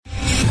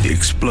The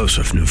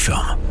explosive new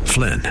film,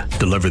 Flynn,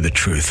 deliver the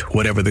truth,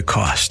 whatever the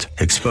cost,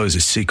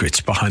 exposes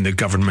secrets behind the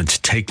government's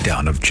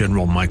takedown of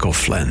General Michael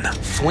Flynn.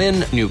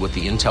 Flynn knew what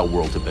the intel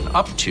world had been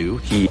up to.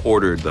 He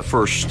ordered the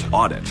first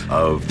audit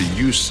of the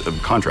use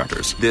of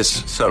contractors.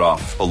 This set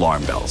off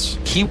alarm bells.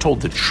 He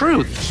told the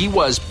truth. He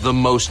was the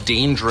most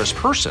dangerous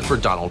person for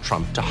Donald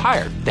Trump to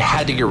hire. They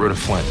had to get rid of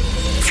Flynn.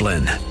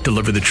 Flynn,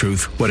 deliver the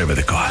truth, whatever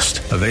the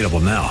cost. Available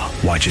now.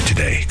 Watch it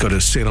today. Go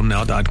to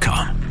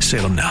salemnow.com.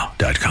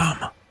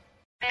 salemnow.com.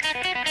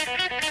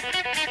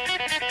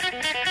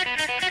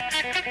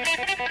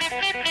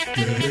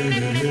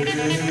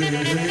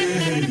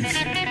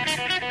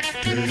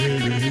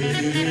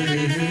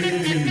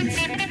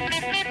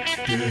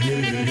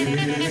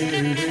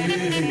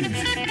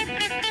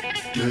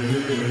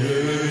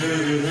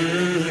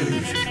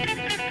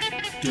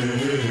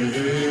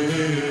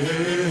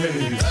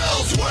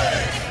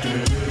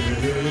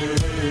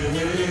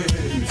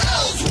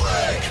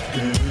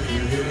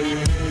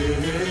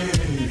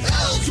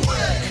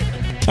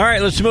 All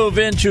right, let's move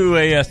into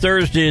a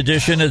Thursday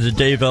edition of the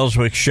Dave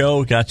Elswick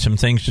Show. Got some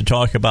things to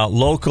talk about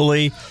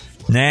locally,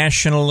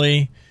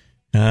 nationally.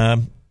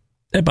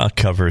 About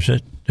covers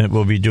it that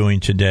we'll be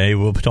doing today.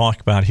 We'll talk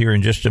about here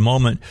in just a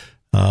moment.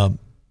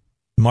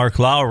 Mark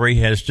Lowry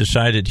has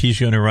decided he's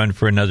going to run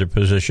for another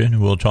position.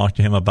 We'll talk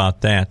to him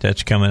about that.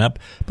 That's coming up.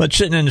 But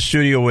sitting in the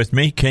studio with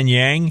me, Ken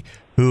Yang,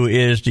 who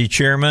is the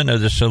chairman of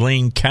the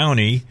Saline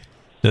County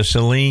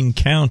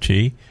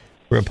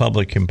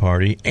Republican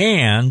Party,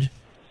 and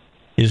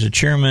is the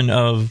chairman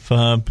of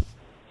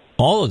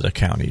all of the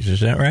counties. Is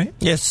that right?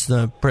 Yes,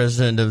 the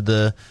president of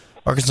the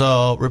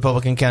Arkansas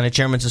Republican County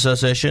Chairmen's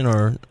Association,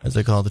 or as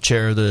they call it, the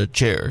chair of the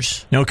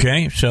chairs.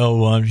 Okay,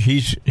 so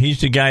he's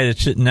the guy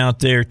that's sitting out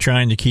there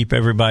trying to keep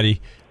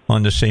everybody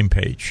on the same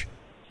page.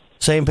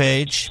 Same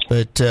page,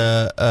 but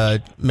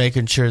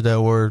making sure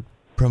that we're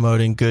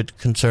promoting good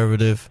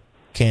conservative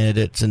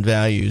candidates and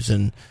values.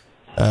 And,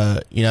 I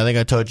think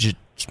I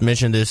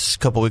mentioned this a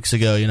couple weeks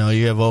ago.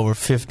 You have over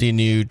 50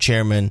 new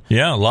chairmen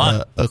a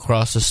lot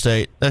across the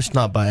state. That's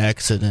not by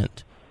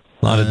accident.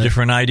 A lot of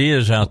different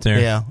ideas out there.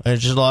 Yeah, and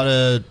just a lot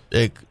of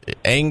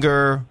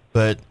anger,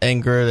 but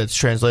anger that's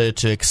translated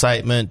to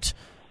excitement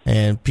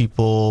and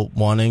people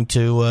wanting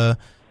to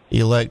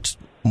elect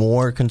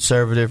more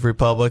conservative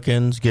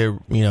Republicans,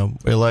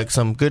 elect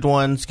some good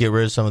ones, get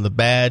rid of some of the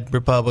bad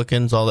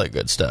Republicans, all that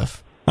good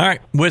stuff. All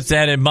right. With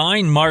that in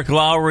mind, Mark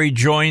Lowry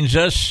joins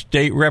us,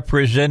 state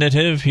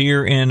representative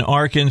here in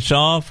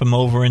Arkansas from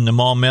over in the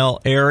Maumelle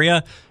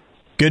area.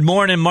 Good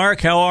morning, Mark.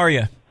 How are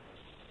you?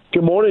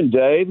 Good morning,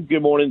 Dave.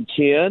 Good morning,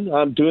 Ken.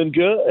 I'm doing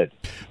good.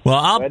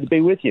 Well, glad to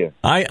be with you.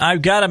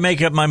 I've got to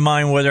make up my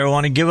mind whether I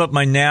want to give up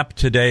my nap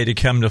today to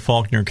come to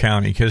Faulkner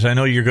County, because I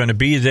know you're going to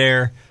be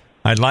there.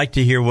 I'd like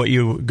to hear what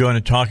you're going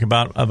to talk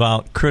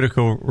about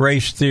critical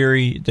race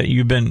theory, that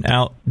you've been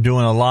out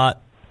doing a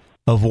lot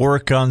of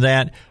work on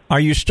that. Are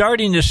you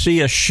starting to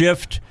see a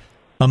shift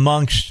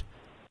amongst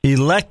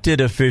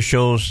elected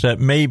officials that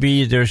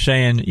maybe they're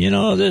saying,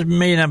 this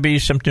may not be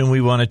something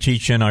we want to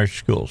teach in our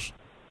schools?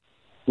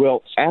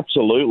 Well,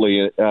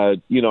 absolutely.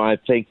 I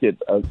think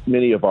that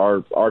many of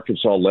our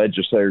Arkansas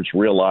legislators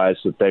realized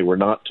that they were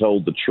not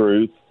told the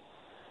truth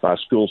by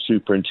school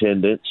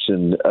superintendents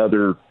and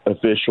other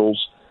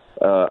officials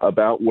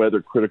about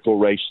whether critical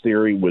race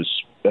theory was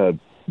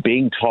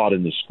being taught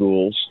in the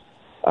schools.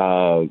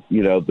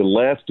 The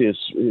left is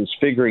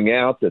figuring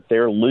out that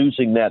they're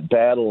losing that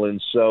battle,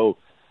 and so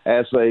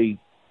as they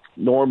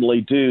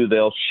normally do,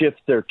 they'll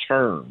shift their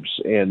terms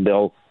and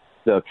they'll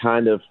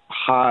kind of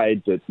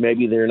hide that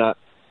maybe they're not.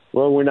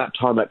 Well, we're not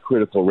talking about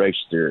critical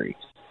race theory.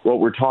 What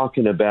we're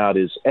talking about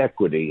is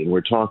equity, and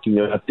we're talking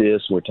about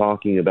this, and we're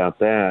talking about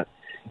that,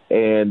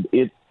 and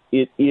it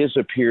is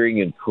appearing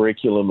in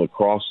curriculum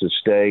across the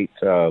state.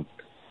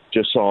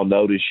 Just saw a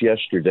notice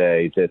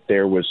yesterday that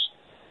there was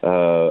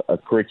a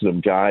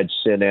curriculum guide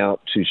sent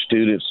out to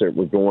students that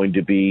were going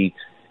to be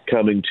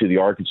coming to the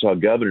Arkansas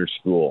Governor's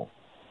School,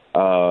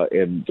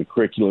 and the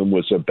curriculum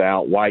was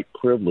about white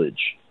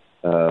privilege.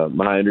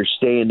 My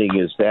understanding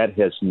is that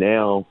has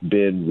now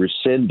been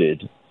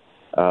rescinded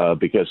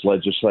because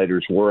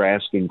legislators were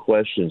asking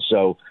questions.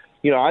 So,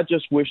 I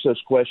just wish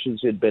those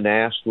questions had been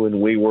asked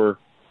when we were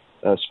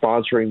when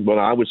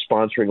I was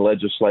sponsoring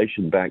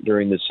legislation back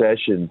during the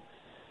session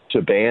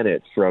to ban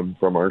it from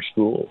our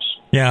schools.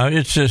 Yeah,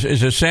 it's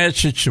a sad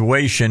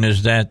situation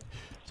is that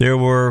there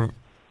were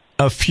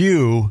a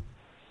few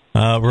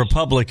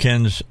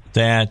Republicans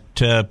that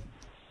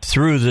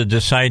threw the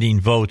deciding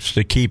votes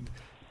to keep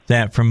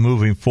that from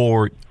moving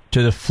forward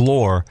to the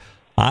floor.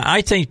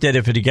 I think that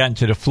if it had gotten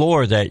to the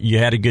floor, that you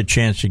had a good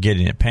chance of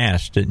getting it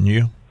passed, didn't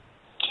you?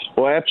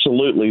 Well,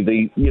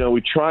 absolutely.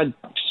 We tried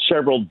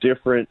several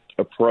different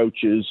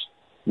approaches.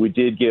 We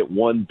did get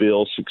one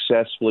bill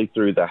successfully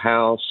through the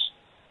House.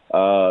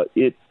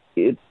 It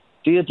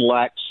did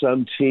lack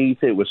some teeth.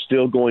 It was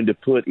still going to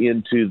put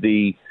into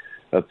the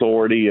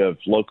authority of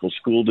local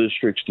school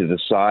districts to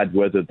decide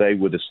whether they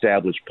would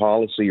establish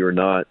policy or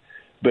not.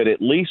 But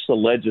at least the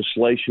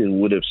legislation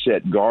would have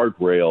set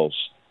guardrails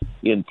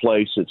in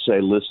place that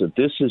say, listen,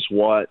 this is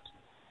what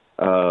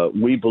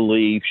we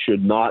believe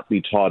should not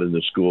be taught in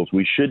the schools.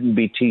 We shouldn't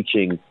be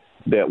teaching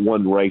that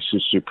one race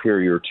is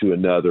superior to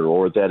another,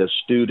 or that a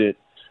student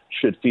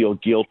should feel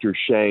guilt or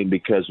shame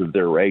because of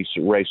their race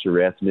or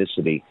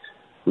ethnicity.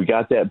 We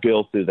got that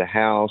bill through the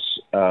House,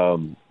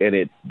 and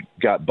it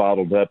got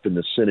bottled up in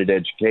the Senate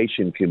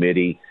Education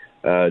Committee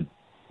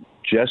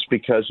just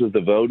because of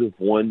the vote of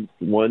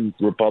one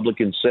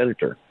Republican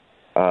senator.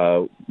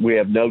 We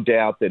have no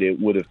doubt that it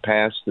would have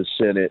passed the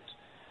Senate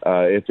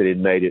if it had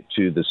made it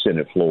to the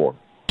Senate floor.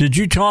 Did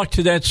you talk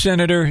to that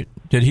senator?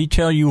 Did he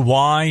tell you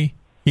why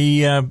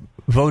he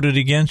voted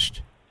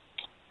against?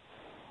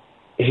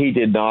 He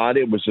did not.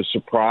 It was a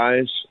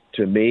surprise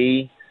to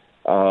me.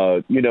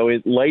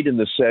 Late in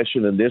the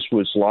session, and this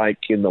was like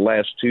in the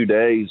last 2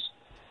 days,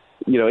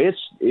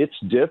 it's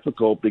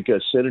difficult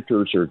because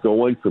senators are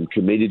going from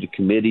committee to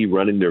committee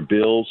running their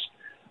bills.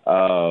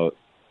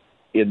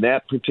 In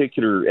that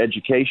particular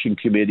education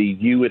committee,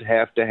 you would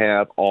have to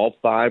have all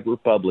 5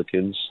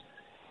 Republicans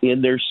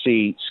in their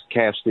seats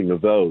casting a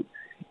vote.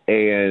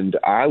 And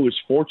I was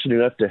fortunate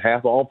enough to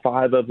have all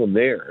 5 of them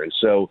there. And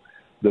so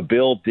the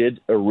bill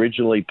did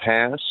originally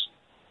pass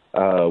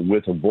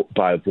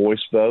by a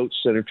voice vote.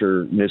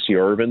 Senator Missy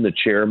Irvin, the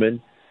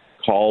chairman,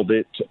 called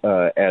it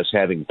as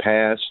having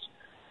passed.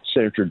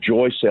 Senator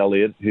Joyce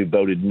Elliott, who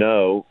voted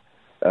no,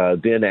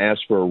 then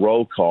asked for a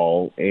roll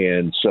call.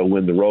 And so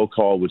when the roll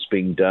call was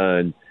being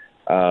done,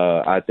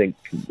 I think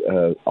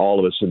all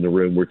of us in the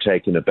room were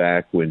taken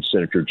aback when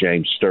Senator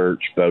James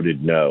Sturch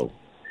voted no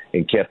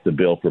and kept the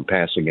bill from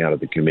passing out of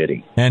the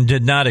committee. And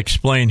did not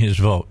explain his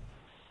vote?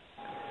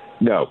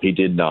 No, he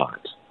did not.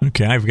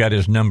 Okay, I've got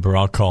his number.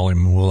 I'll call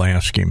him and we'll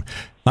ask him.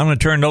 I'm going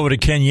to turn it over to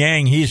Ken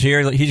Yang. He's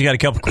here. He's got a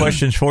couple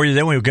questions for you.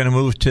 Then we're going to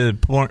move to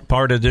the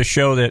part of this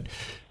show that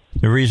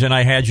the reason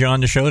I had you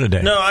on the show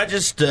today. No, I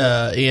just,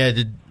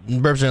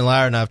 Representative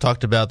Lauer and I have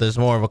talked about this,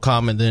 more of a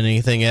comment than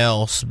anything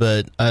else.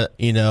 But, I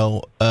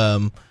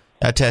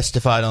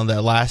testified on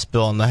that last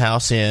bill on the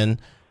House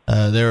end.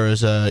 There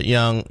was a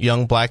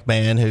young black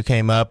man who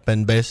came up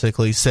and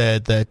basically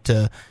said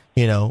that,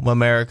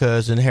 America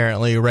is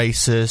inherently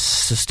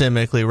racist,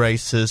 systemically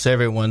racist,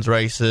 everyone's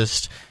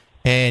racist.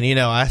 And,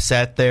 I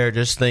sat there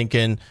just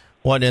thinking,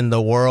 what in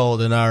the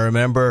world? And I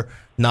remember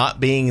not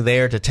being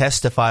there to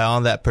testify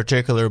on that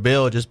particular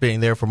bill, just being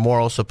there for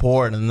moral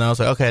support. And I was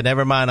like, okay,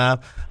 never mind.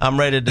 I'm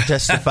ready to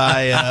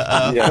testify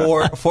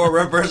for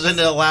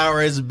Representative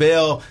Lauer's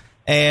bill.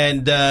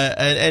 And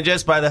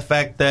just by the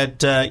fact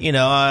that,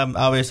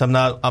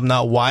 I'm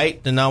not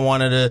white, and I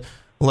wanted to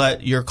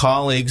let your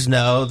colleagues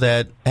know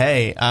that,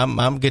 hey,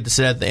 I'm good to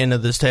sit at the end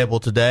of this table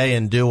today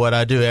and do what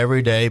I do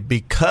every day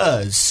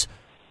because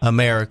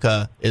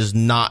America is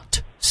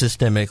not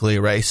systemically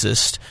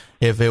racist.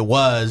 If it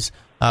was,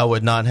 I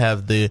would not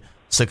have the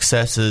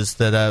successes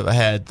that I've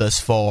had thus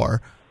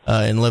far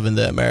in living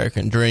the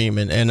American dream.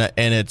 And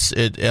it's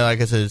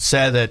like I said, it's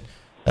sad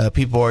that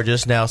people are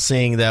just now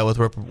seeing that with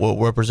what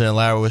Representative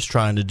Lauer was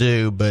trying to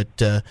do.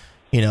 But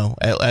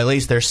at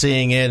least they're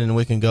seeing it, and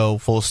we can go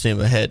full steam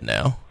ahead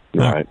now.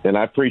 Right, and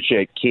I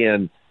appreciate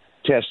Ken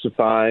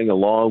testifying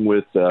along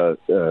with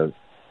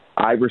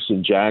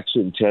Iverson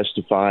Jackson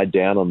testified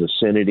down on the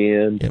Senate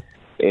end. Yep.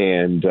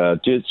 And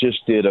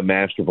just did a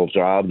masterful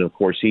job. And, of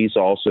course, he's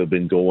also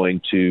been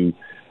going to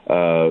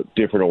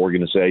different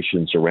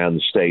organizations around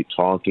the state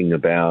talking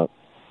about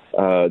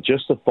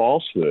just the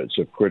falsehoods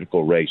of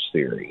critical race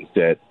theory,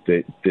 that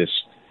this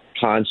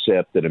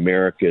concept that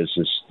America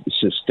is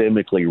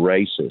systemically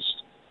racist.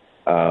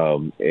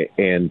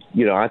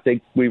 I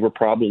think we were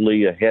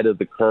probably ahead of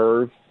the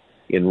curve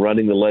in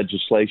running the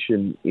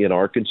legislation in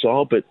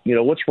Arkansas. But,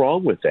 what's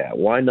wrong with that?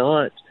 Why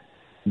not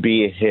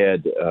be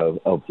ahead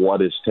of what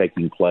is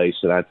taking place?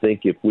 And I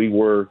think if we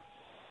were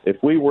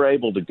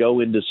able to go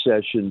into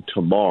session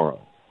tomorrow,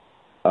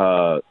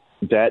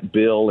 that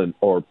bill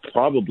or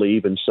probably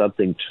even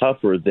something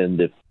tougher than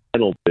the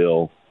final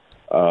bill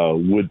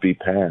would be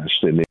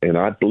passed. And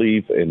I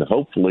believe, and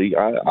hopefully,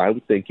 I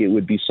would think it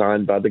would be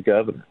signed by the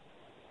governor.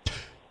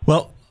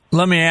 Well,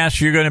 let me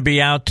ask, you're going to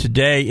be out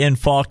today in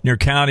Faulkner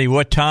County.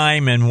 What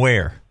time and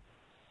where?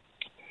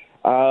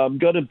 I'm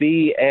going to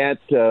be at,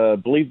 I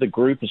believe the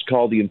group is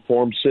called the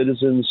Informed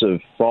Citizens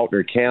of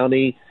Faulkner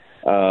County.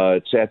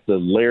 It's at the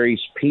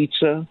Larry's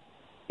Pizza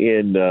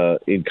in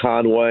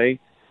Conway,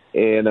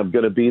 and I'm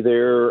going to be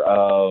there.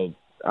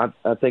 I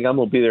think I'm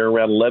going to be there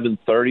around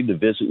 11:30 to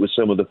visit with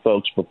some of the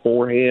folks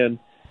beforehand,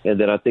 and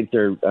then I think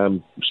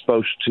I'm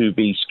supposed to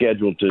be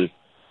scheduled to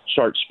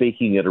start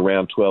speaking at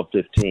around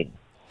 12:15.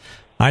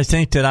 I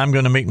think that I'm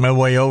going to make my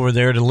way over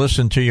there to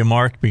listen to you,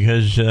 Mark,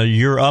 because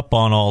you're up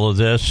on all of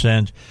this,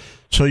 and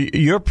so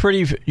you're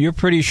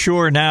pretty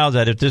sure now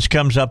that if this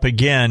comes up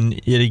again,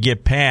 it'll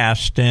get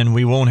passed, and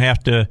we won't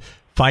have to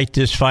fight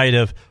this fight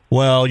of,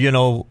 well,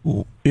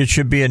 it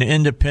should be an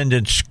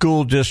independent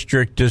school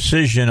district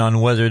decision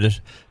on whether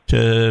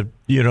to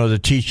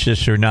teach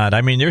this or not.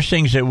 I mean, there's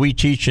things that we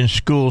teach in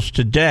schools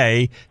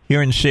today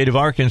here in the state of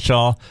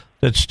Arkansas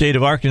that the state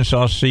of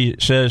Arkansas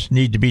says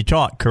need to be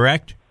taught,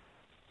 correct?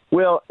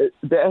 Well,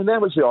 and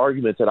that was the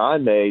argument that I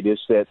made, is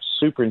that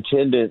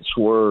superintendents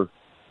were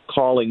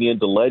calling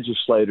into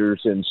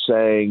legislators and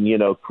saying,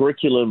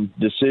 curriculum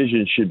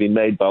decisions should be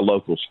made by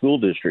local school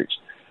districts.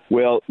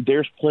 Well,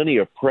 there's plenty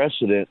of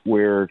precedent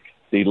where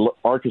the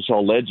Arkansas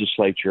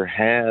legislature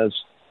has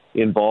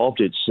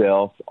involved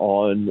itself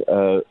on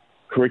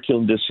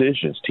curriculum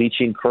decisions,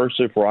 teaching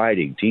cursive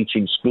writing,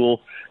 teaching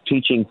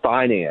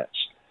finance.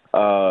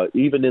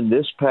 Even in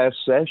this past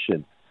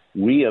session,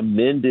 we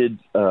amended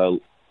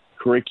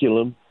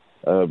curriculum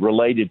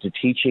related to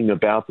teaching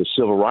about the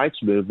civil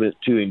rights movement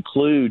to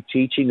include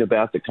teaching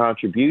about the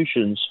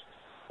contributions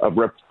of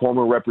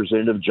former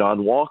Representative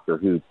John Walker,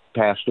 who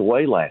passed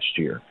away last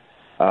year.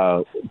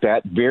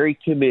 That very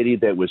committee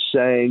that was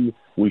saying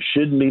we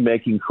shouldn't be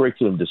making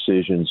curriculum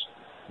decisions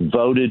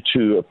voted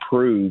to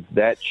approve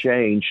that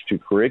change to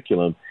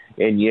curriculum,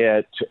 and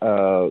yet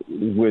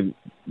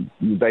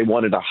they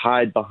wanted to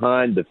hide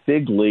behind the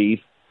fig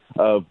leaf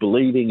of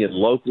believing in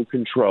local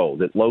control,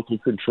 that local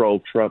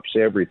control trumps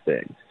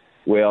everything.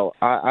 Well,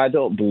 I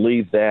don't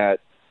believe that.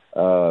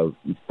 For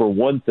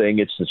one thing,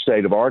 it's the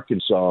state of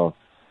Arkansas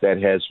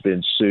that has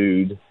been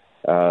sued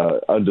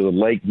under the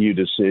Lakeview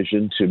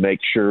decision to make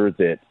sure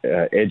that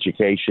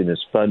education is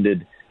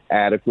funded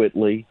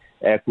adequately,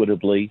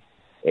 equitably,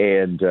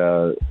 and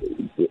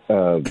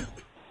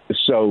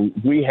so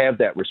we have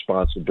that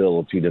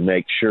responsibility to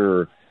make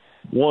sure,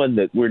 one,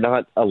 that we're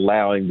not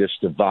allowing this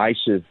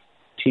divisive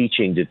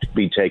teaching to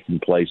be taking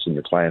place in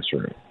the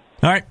classroom.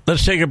 All right,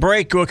 let's take a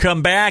break. We'll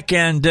come back,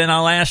 and then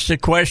I'll ask the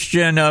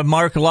question of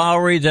Mark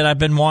Lowry that I've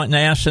been wanting to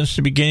ask since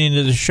the beginning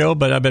of the show,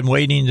 but I've been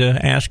waiting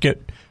to ask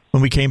it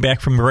when we came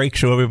back from break,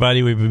 so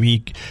everybody would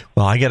be,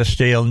 I got to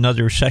stay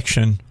another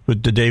section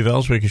with the Dave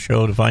Elswick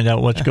Show to find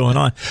out what's going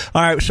on.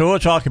 All right, so we'll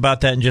talk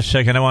about that in just a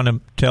second. I want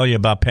to tell you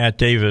about Pat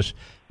Davis.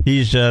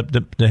 He's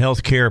the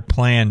health care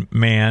plan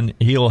man.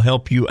 He'll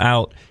help you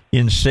out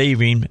in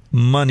saving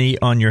money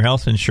on your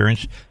health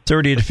insurance,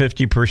 30 to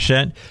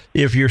 50%.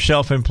 If you're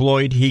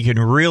self-employed, he can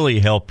really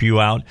help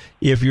you out.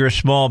 If you're a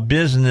small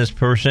business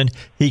person,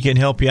 he can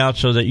help you out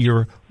so that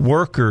your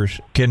workers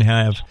can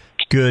have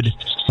good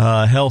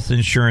health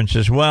insurance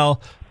as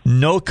well.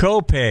 No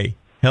copay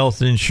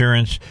health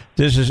insurance.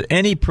 This is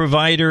any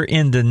provider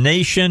in the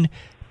nation.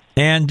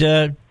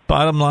 And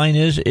bottom line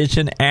is, it's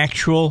an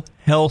actual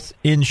health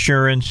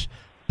insurance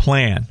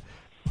plan.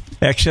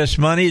 Excess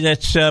money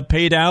that's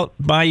paid out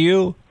by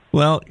you,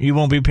 well, you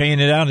won't be paying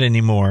it out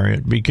anymore,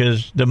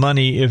 because the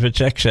money, if it's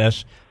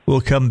excess,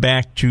 will come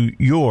back to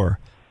your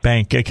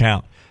bank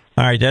account.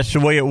 All right, that's the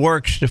way it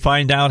works. To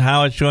find out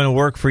how it's going to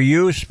work for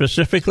you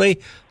specifically,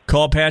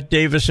 call Pat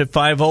Davis at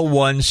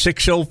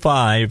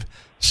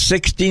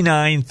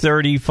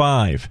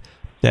 501-605-6935.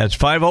 That's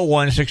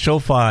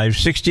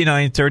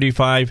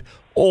 501-605-6935,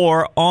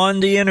 or on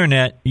the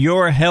internet,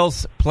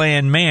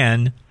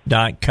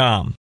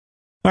 yourhealthplanman.com.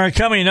 All right,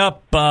 coming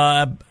up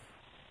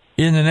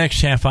in the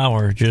next half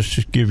hour, just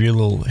to give you a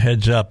little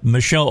heads up,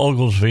 Michelle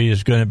Oglesby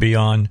is going to be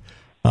on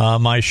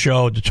my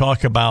show to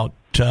talk about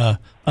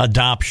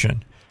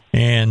adoption.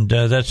 And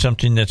that's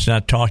something that's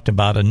not talked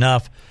about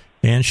enough.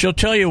 And she'll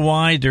tell you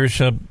why there's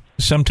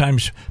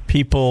sometimes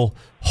people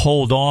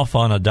hold off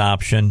on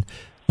adoption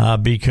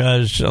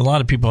because a lot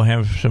of people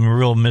have some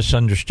real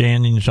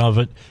misunderstandings of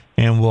it,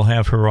 and we'll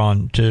have her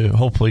on to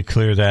hopefully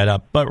clear that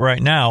up. But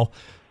right now,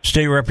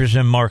 State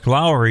Representative Mark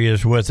Lowry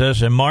is with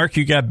us. And, Mark,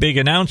 you got a big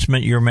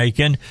announcement you're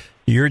making.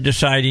 You're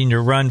deciding to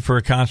run for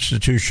a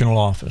constitutional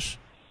office.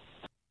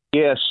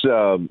 Yes,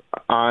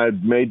 I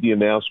made the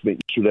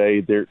announcement yesterday.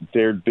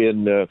 There'd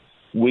been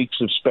weeks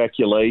of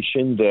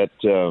speculation that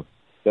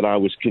I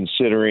was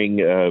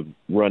considering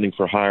running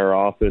for higher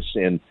office.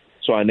 And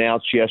so I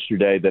announced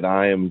yesterday that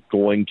I am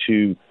going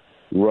to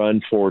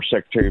run for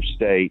Secretary of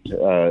State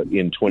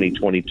in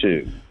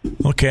 2022.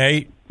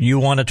 Okay. You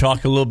want to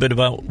talk a little bit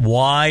about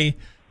why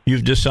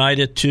you've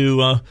decided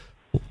to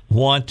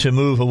want to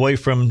move away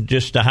from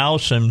just the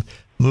House and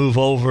move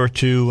over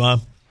to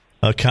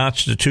a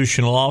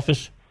constitutional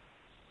office?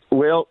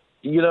 Well,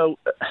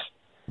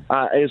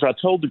 as I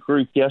told the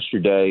group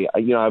yesterday, I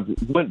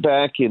went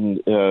back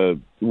and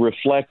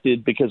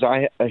reflected, because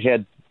I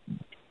had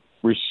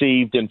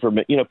received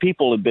information.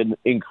 People have been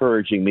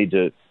encouraging me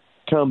to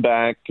come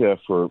back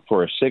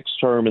for a sixth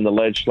term in the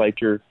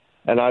legislature,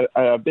 and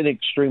I've been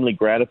extremely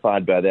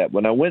gratified by that.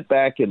 When I went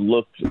back and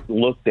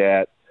looked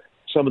at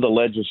some of the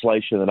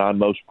legislation that I'm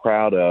most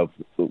proud of,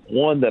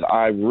 one that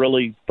I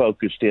really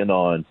focused in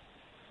on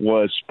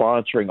was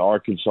sponsoring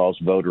Arkansas's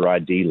voter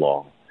ID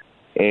law.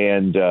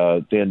 And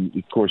then,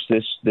 of course,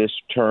 this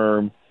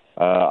term,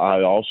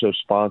 I also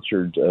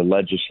sponsored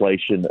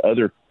legislation,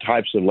 other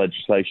types of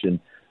legislation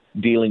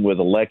dealing with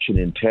election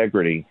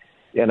integrity.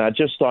 And I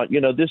just thought,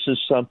 this is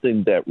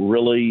something that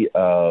really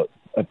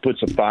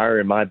puts a fire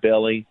in my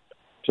belly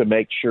to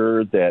make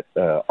sure that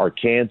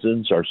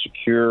Arkansans are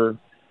secure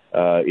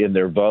in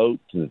their vote,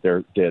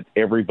 that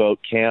every vote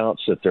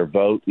counts, that their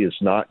vote is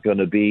not going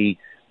to be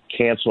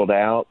canceled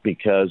out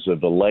because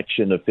of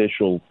election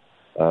official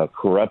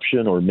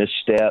corruption or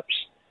missteps.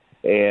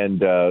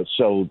 And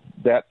so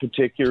that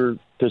particular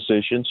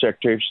position,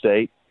 Secretary of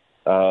State,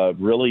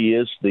 really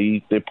is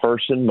the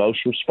person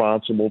most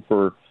responsible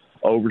for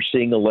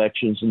overseeing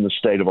elections in the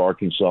state of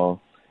Arkansas.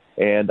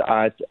 And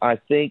I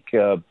think,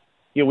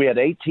 we had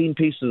 18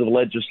 pieces of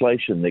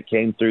legislation that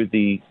came through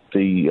the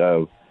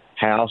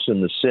House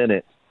and the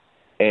Senate,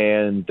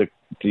 and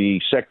the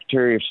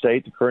Secretary of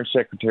State, the current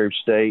Secretary of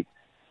State,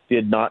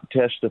 did not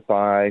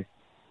testify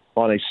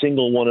on a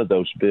single one of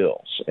those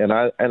bills. And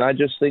I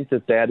just think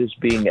that is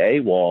being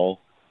AWOL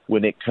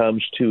when it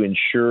comes to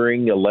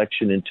ensuring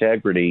election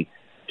integrity,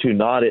 to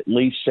not at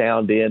least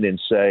sound in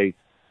and say,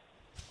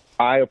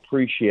 I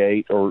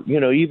appreciate, or,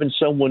 even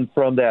someone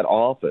from that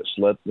office,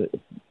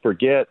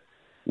 forget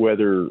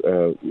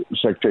whether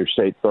Secretary of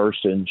State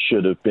Thurston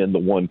should have been the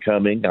one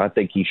coming. I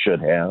think he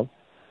should have.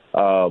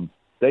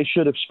 They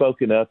should have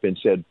spoken up and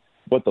said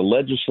what the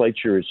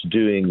legislature is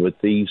doing with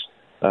these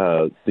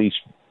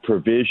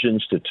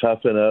provisions to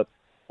toughen up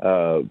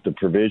the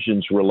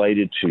provisions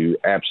related to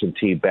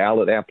absentee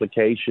ballot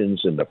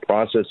applications and the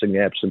processing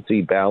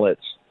absentee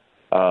ballots,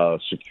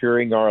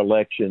 securing our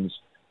elections.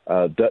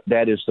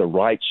 That is the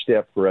right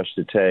step for us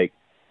to take.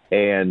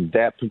 And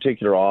that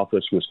particular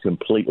office was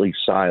completely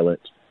silent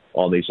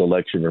on these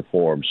election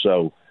reforms.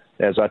 So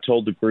as I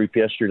told the group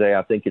yesterday,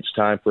 I think it's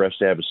time for us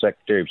to have a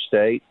Secretary of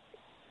State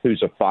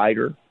who's a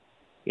fighter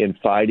in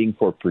fighting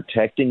for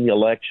protecting the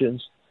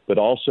elections, but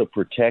also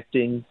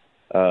protecting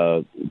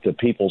the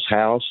people's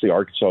house, the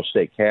Arkansas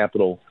State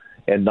Capitol,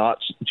 and not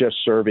just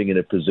serving in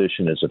a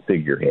position as a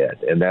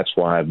figurehead. And that's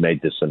why I've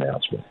made this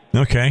announcement.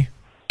 Okay.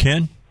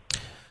 Ken?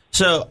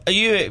 So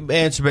you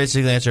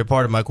basically answered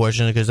part of my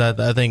question, because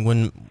I think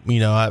when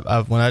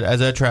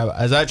as I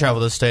travel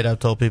the state, I've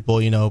told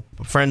people,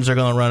 friends are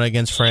going to run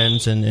against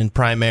friends in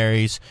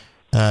primaries.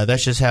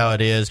 That's just how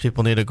it is.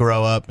 People need to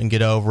grow up and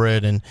get over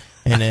it. And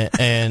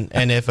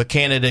if a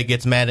candidate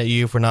gets mad at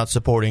you for not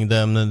supporting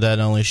them, then that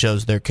only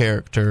shows their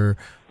character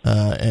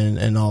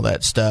and all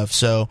that stuff.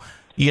 So.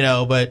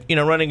 But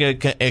running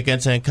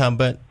against an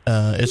incumbent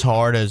is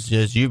hard, as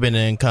you've been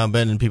an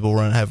incumbent and people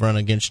have run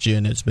against you,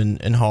 and it's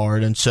been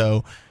hard. And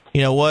so,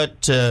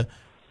 what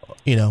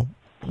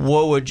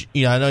would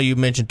I know you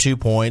mentioned 2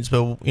 points,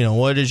 but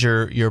what is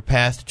your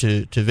path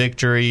to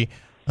victory?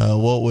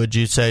 What would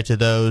you say to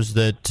those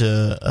that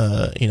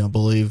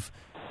believe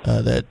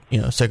that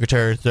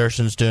Secretary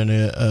Thurston's doing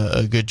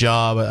a good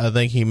job? I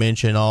think he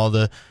mentioned all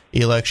the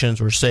elections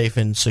were safe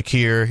and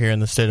secure here in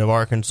the state of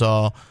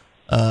Arkansas.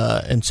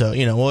 And so,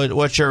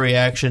 what's your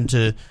reaction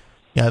to?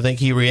 I think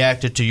he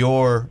reacted to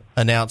your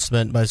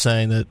announcement by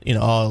saying that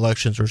all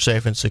elections were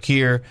safe and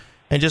secure.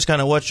 And just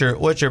kind of what's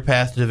your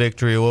path to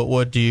victory?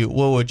 What are you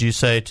going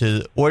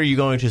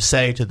to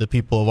say to the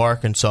people of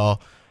Arkansas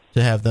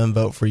to have them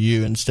vote for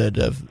you instead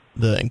of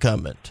the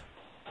incumbent?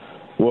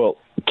 Well,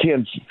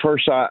 Ken,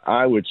 first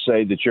I would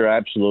say that you're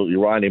absolutely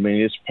right. I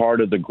mean, it's part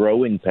of the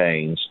growing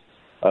pains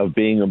of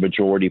being a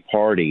majority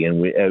party,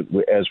 and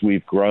as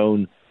we've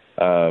grown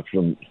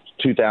from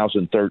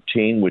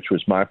 2013, which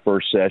was my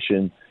first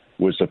session,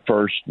 was the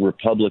first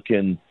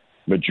Republican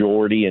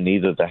majority in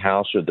either the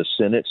House or the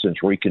Senate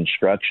since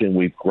Reconstruction.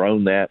 We've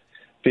grown that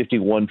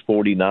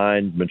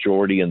 51-49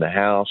 majority in the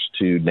House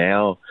to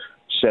now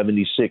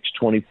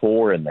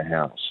 76-24 in the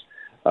House.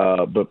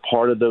 But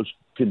part of those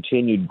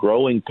continued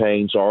growing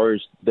pains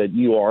is that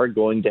you are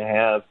going to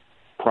have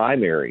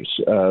primaries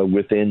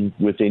within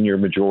your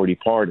majority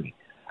party.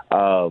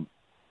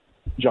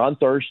 John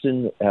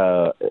Thurston,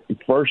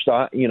 first,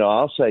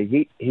 I'll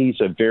say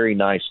he's a very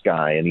nice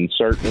guy, and he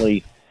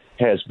certainly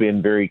has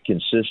been very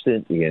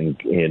consistent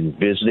in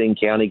visiting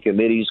county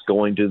committees,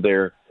 going to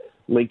their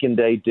Lincoln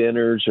Day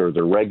dinners or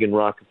the Reagan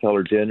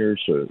Rockefeller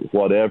dinners or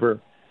whatever.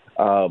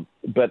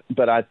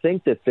 But I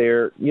think that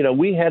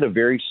we had a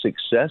very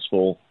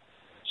successful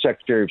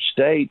Secretary of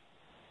State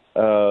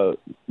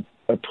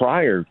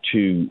prior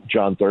to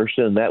John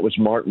Thurston, and that was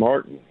Mark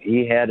Martin.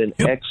 He had an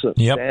excellent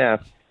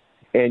staff,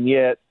 and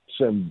yet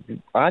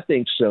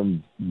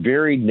some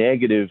very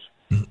negative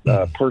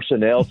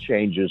personnel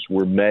changes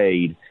were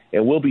made,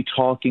 and we'll be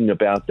talking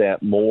about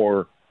that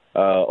more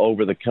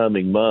over the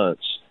coming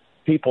months.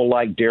 People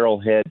like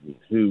Darrell Hedden,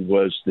 who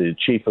was the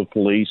chief of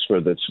police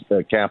for the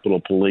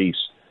Capitol Police,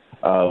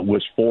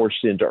 was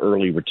forced into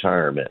early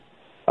retirement.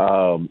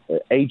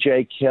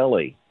 A.J.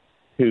 Kelly,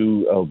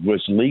 who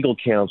was legal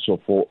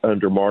counsel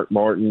under Mark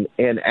Martin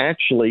and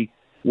actually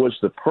was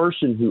the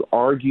person who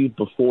argued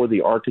before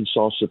the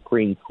Arkansas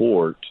Supreme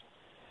Court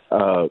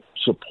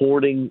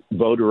supporting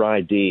voter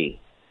ID.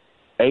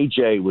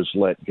 AJ was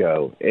let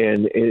go,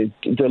 and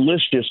the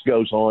list just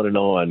goes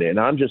on. And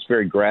I'm just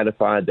very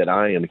gratified that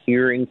I am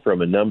hearing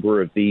from a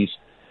number of these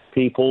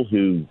people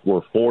who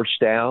were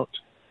forced out,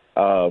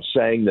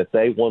 saying that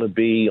they want to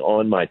be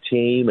on my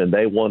team and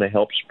they want to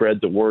help spread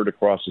the word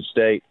across the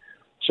state.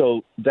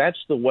 So that's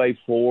the way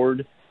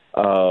forward.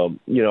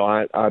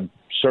 I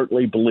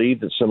certainly believe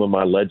that some of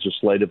my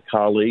legislative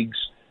colleagues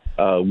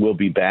will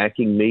be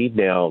backing me.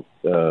 Now,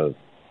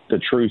 the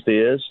truth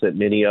is that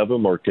many of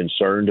them are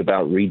concerned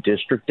about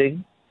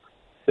redistricting.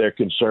 They're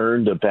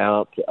concerned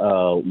about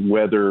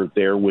whether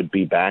there would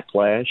be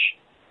backlash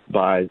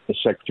by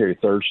Secretary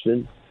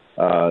Thurston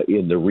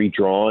in the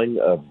redrawing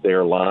of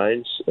their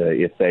lines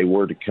if they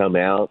were to come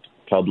out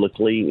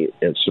publicly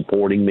and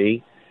supporting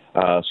me.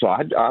 So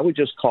I would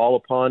just call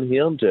upon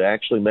him to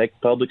actually make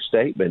a public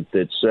statement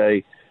that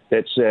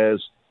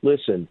says,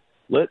 listen,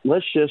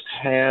 let's just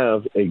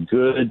have a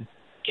good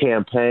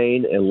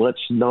campaign, and let's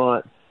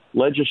not,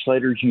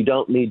 legislators, you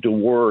don't need to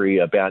worry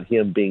about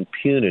him being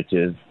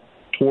punitive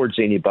towards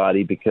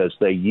anybody, because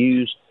they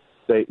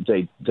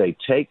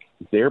take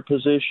their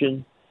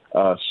position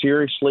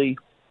seriously,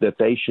 that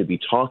they should be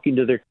talking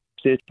to their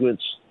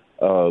constituents,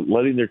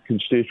 letting their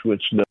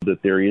constituents know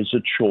that there is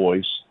a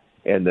choice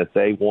and that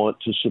they want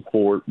to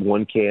support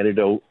one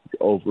candidate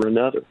over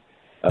another.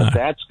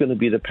 That's going to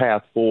be the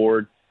path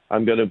forward.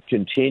 I'm going to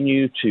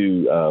continue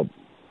to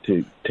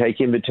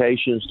take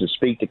invitations to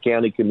speak to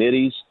county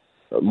committees.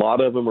 A lot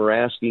of them are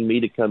asking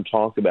me to come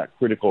talk about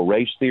critical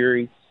race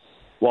theory.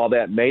 While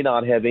that may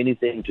not have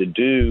anything to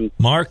do,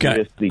 Mark,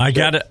 with I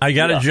got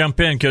to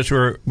jump in because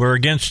we're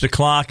against the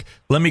clock.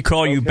 Let me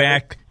call you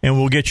back, and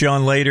we'll get you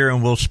on later,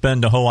 and we'll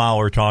spend a whole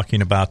hour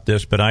talking about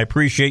this. But I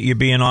appreciate you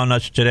being on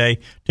us today,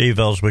 Dave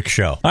Elswick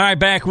Show. All right,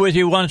 back with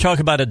you. We want to talk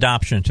about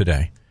adoption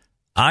today.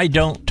 I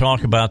don't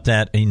talk about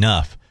that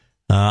enough.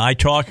 I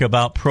talk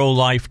about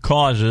pro-life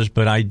causes,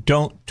 but I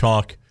don't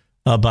talk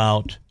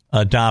about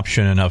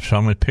adoption enough. So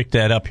I'm going to pick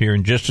that up here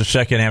in just a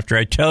second after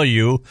I tell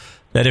you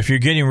that if you're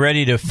getting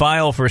ready to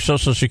file for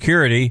Social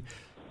Security,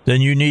 then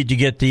you need to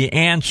get the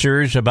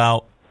answers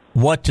about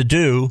what to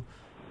do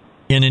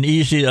in an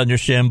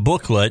easy-to-understand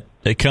booklet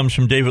that comes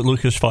from David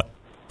Lucas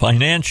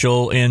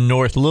Financial in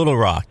North Little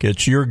Rock.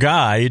 It's your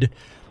guide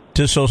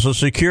to Social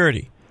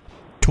Security.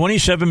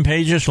 27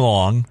 pages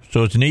long,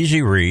 so it's an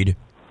easy read,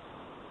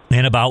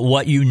 and about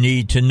what you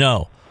need to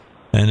know.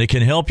 And it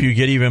can help you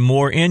get even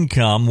more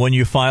income when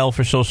you file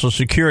for Social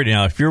Security.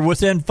 Now, if you're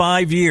within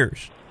 5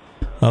 years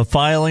of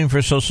filing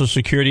for Social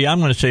Security, I'm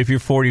going to say if you're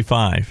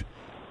 45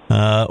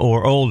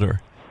 or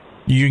older,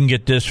 you can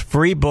get this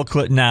free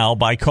booklet now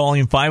by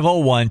calling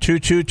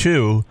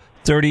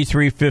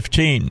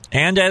 501-222-3315.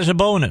 And as a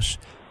bonus,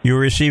 you'll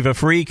receive a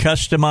free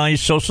customized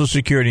Social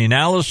Security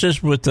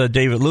analysis with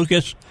David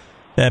Lucas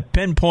that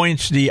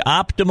pinpoints the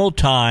optimal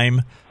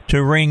time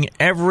to wring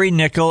every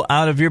nickel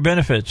out of your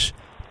benefits.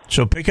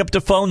 So pick up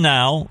the phone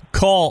now,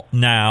 call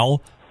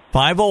now,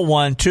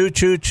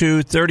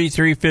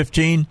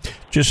 501-222-3315.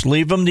 Just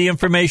leave them the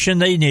information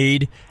they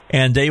need,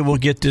 and they will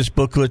get this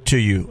booklet to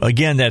you.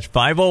 Again, that's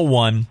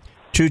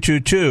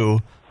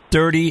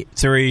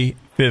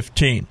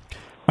 501-222-3315.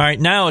 All right,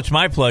 now it's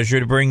my pleasure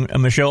to bring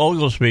Michelle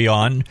Oglesby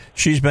on.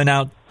 She's been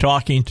out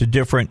talking to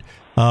different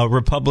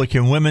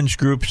Republican women's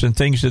groups and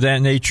things of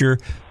that nature,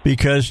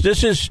 because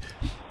this is,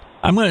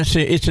 I'm going to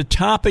say, it's a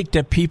topic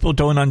that people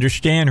don't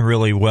understand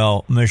really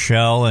well,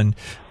 Michelle, and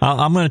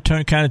I'm going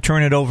to kind of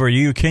turn it over to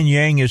you. Ken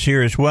Yang is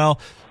here as well.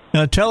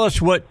 Now, tell us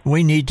what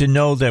we need to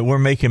know that we're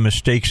making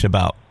mistakes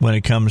about when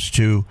it comes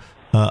to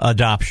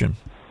adoption.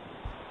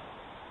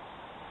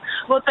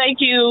 Well, thank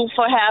you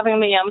for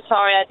having me. I'm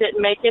sorry I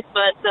didn't make it,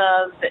 but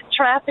the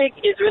traffic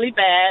is really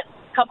bad.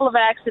 A couple of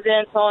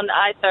accidents on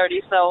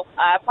I-30, so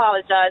I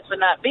apologize for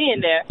not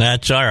being there.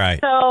 That's all right.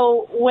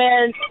 So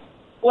when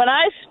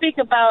I speak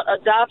about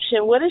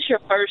adoption, what is your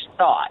first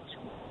thought?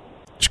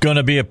 It's going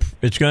to be a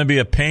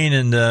pain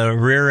in the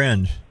rear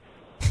end.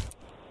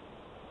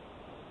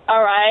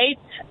 All right.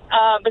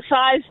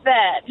 Besides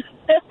that,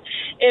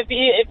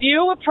 if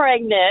you were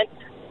pregnant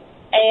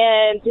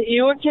and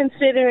you were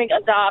considering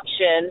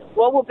adoption,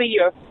 what would be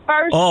your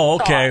first Oh,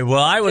 okay. thought?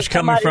 Well, I was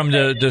coming from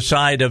the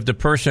side of the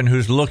person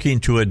who's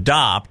looking to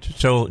adopt.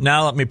 So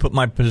now let me put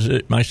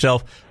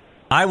myself.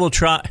 I will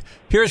try.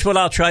 Here's what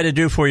I'll try to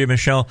do for you,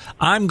 Michelle.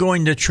 I'm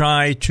going to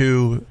try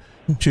to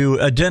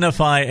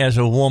identify as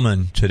a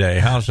woman today.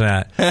 How's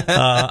that?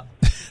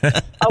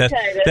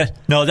 Okay.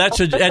 That's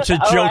a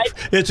joke. Right.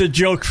 It's a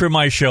joke for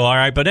my show. All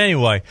right. But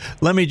anyway,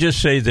 let me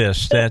just say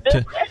this.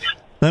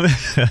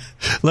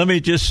 Let me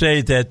just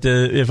say that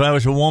if I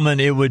was a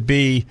woman, it would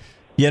be,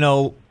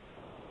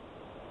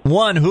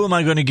 one, who am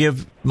I going to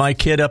give my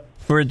kid up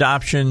for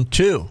adoption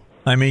to?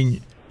 I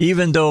mean,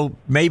 even though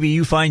maybe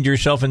you find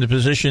yourself in the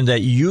position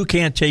that you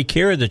can't take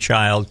care of the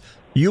child,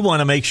 you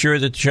want to make sure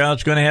that the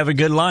child's going to have a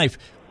good life.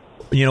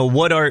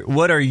 What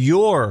are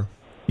your,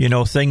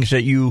 things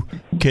that you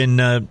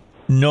can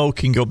know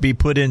can be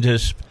put into,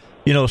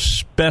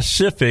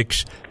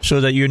 specifics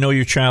so that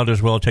your child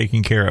is well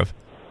taken care of?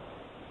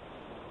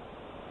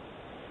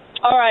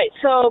 All right.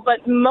 So,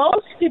 but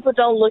most people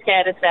don't look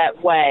at it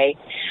that way.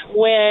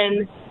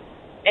 When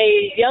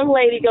a young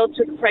lady goes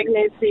to the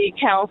pregnancy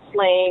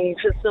counseling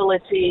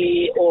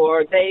facility,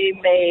 or they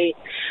may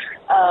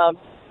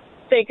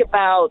think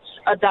about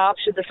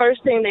adoption, the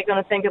first thing they're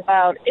going to think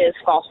about is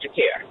foster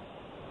care.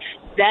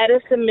 That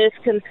is the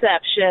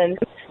misconception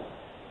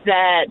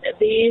that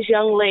these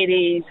young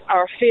ladies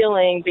are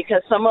feeling,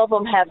 because some of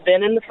them have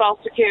been in the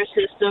foster care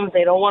system.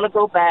 They don't want to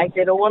go back.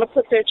 They don't want to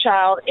put their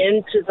child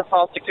into the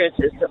foster care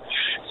system.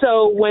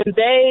 So when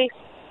they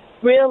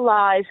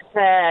realize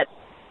that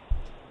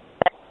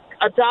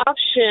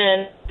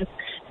adoption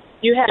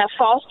You have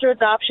foster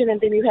adoption,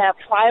 and then you have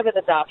private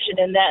adoption,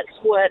 and that's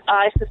what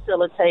I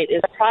facilitate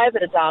is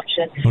private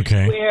adoption,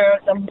 where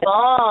the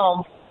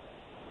mom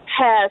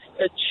has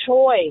a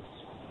choice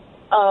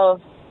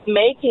of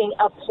making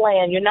a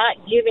plan. You're not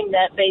giving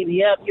that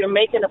baby up. You're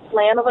making a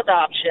plan of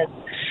adoption.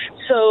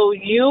 So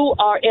you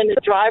are in the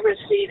driver's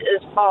seat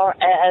as far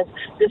as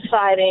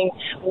deciding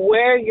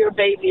where your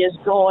baby is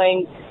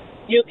going.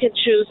 You can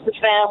choose the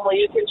family.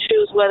 You can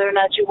choose whether or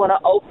not you want to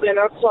open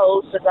or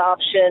close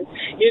adoption.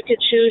 You can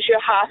choose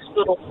your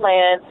hospital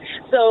plan.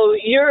 So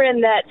you're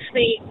in that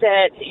seat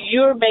that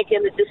you're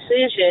making the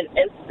decision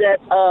instead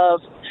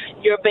of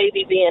your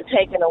baby being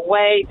taken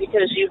away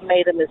because you've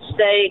made a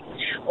mistake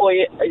or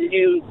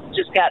you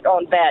just got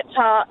on bad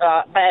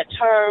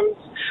terms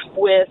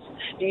with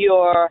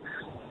your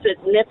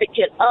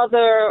significant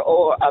other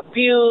or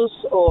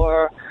abuse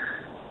or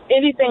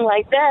anything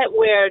like that,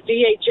 where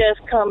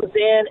DHS comes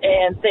in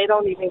and they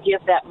don't even give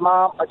that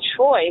mom a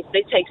choice.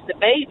 They take the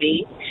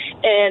baby,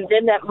 and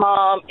then that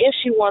mom, if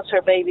she wants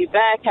her baby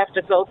back, have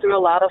to go through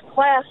a lot of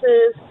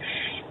classes.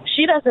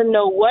 She doesn't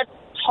know what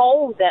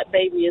home that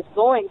baby is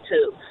going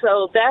to.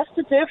 So that's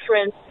the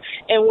difference.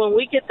 And when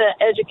we get the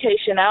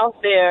education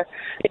out there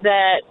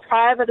that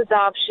private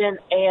adoption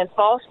and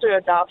foster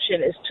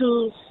adoption is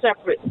two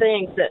separate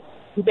things that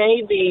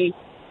maybe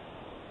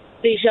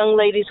these young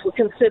ladies would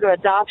consider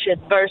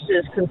adoption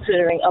versus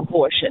considering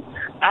abortion.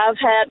 I've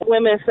had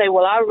women say,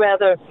 well, I'd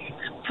rather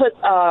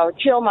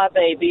kill my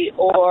baby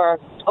or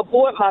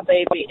abort my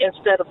baby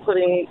instead of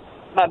putting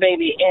my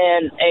baby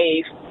in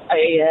a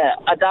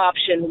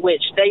adoption,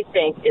 which they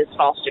think is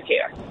foster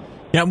care.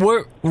 Now,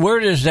 where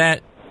does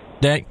that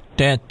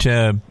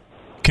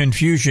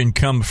confusion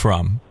come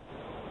from?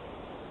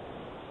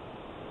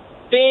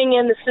 Being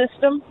in the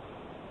system.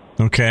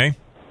 Okay.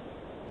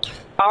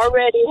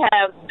 Already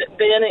have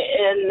been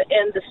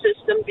in the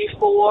system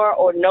before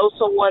or know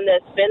someone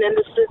that's been in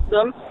the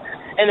system,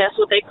 and that's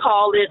what they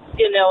call it,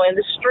 in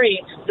the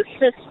streets, the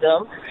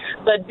system.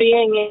 But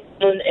being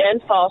in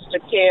foster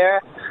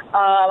care,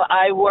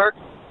 I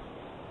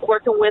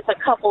working with a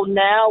couple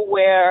now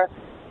where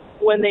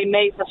when they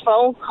made the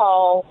phone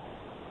call,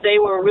 they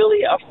were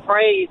really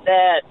afraid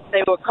that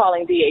they were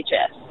calling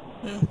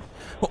DHS.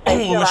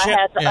 Until I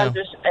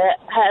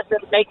had to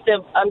make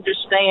them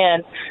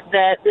understand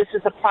that this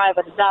is a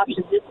private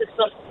adoption. This is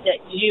something that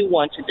you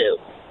want to do.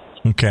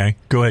 Okay,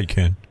 go ahead,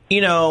 Ken.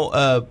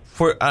 A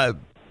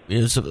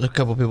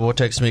couple people will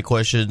text me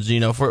questions.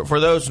 For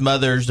those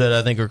mothers that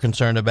I think are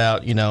concerned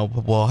about,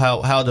 well,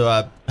 how do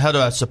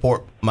I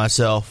support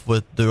myself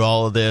through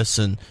all of this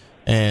and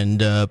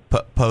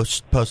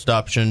post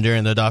adoption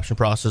during the adoption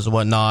process and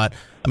whatnot?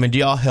 I mean, do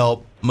y'all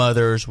help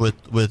mothers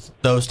with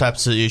those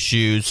types of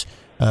issues?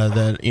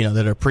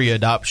 That are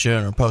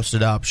pre-adoption or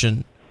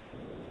post-adoption?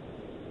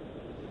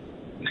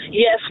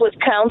 Yes, with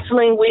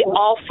counseling, we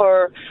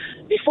offer,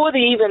 before they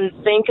even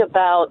think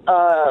about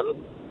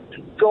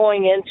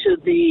going into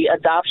the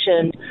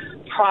adoption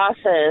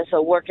process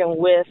or working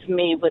with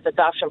me with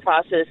adoption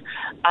process,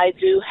 I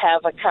do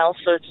have a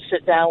counselor to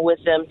sit down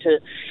with them to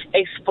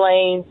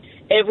explain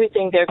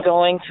everything they're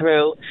going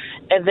through.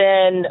 And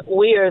then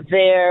we are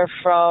there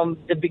from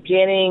the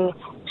beginning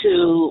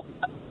to,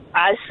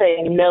 I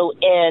say, no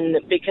end,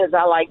 because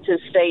I like to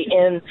stay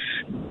in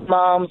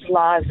moms'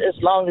 lives as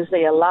long as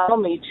they allow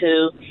me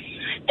to,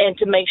 and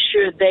to make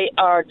sure they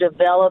are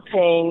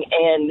developing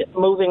and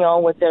moving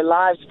on with their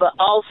lives, but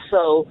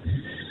also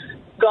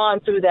gone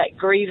through that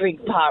grieving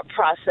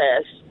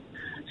process.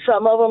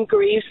 Some of them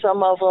grieve,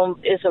 some of them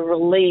is a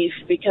relief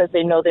because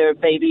they know their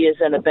baby is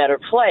in a better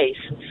place.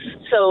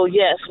 So,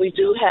 yes, we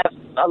do have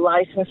a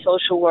licensed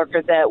social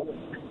worker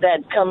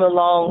that come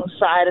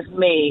alongside of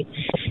me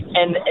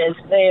and is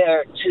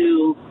there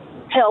to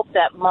help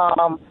that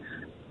mom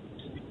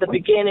the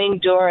beginning,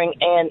 during,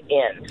 and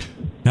end.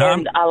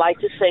 And I like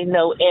to say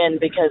no end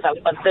because I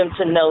want them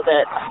to know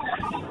that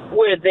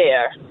we're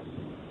there.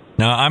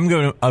 Now, I'm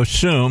going to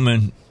assume,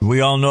 and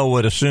we all know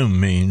what assume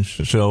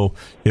means, so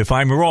if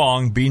I'm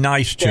wrong, be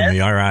nice to me,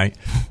 all right?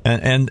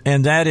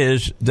 And that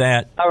is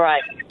that all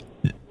right.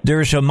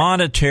 There's a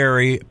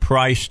monetary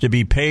price to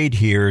be paid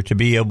here to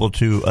be able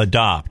to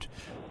adopt.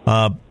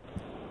 I'm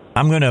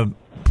going to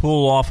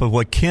pull off of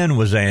what Ken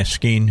was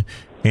asking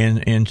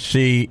and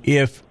see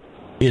if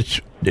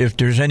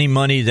there's any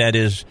money that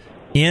is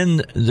in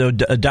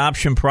the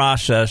adoption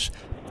process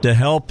to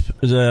help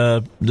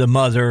the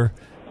mother,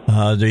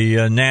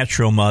 the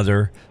natural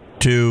mother,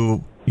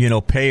 to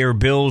pay her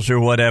bills or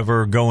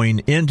whatever going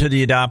into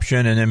the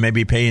adoption, and then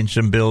maybe paying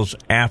some bills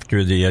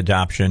after the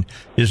adoption.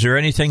 Is there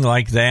anything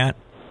like that?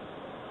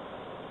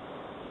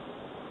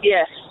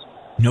 Yes.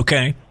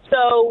 Okay.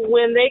 So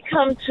when they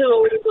come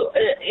to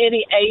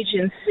any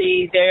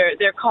agency,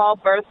 they're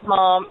called birth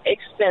mom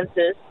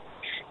expenses,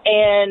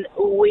 and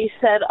we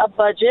set a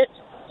budget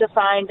to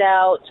find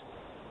out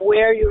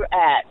where you're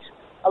at.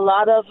 A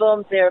lot of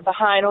them, they're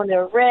behind on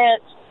their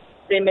rent.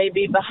 They may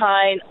be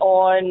behind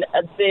on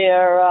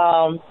their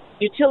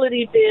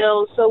utility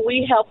bills. So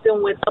we help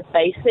them with the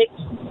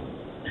basics.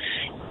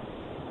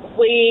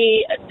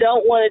 We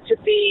don't want it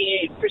to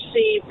be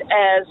perceived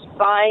as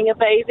buying a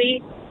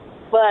baby,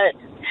 but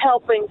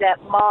helping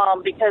that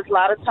mom, because a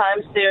lot of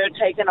times they're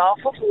taken off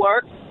of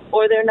work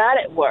or they're not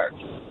at work.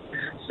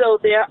 So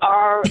there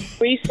are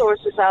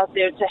resources out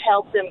there to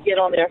help them get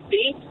on their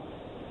feet,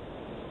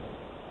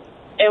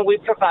 and we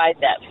provide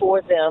that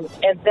for them.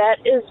 And that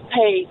is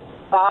paid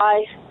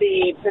by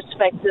the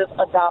prospective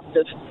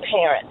adoptive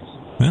parents.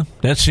 Well,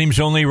 that seems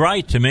only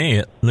right to me.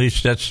 At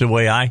least that's the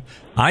way I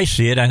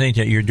see it. I think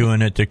that you're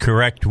doing it the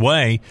correct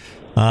way.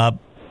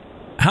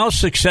 How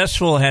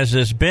successful has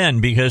this been?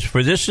 Because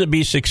for this to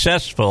be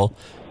successful,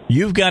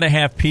 you've got to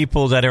have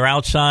people that are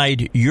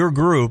outside your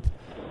group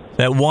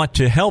that want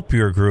to help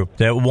your group,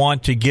 that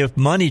want to give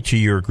money to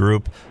your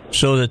group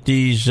so that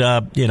these,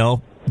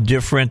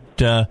 different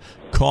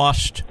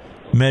cost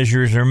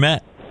measures are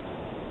met.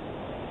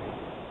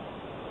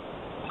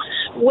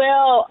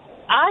 Well,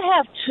 I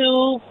have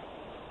two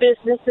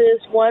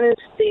businesses. One is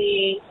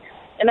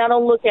and I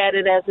don't look at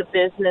it as a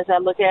business. I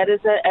look at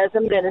it as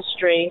a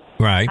ministry.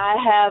 Right. I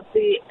have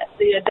the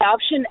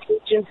adoption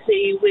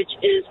agency, which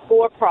is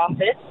for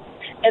profit,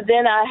 and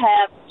then I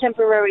have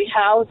temporary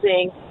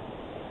housing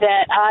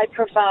that I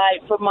provide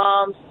for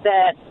moms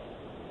that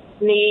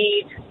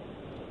need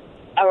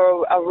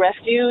a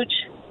refuge.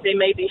 They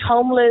may be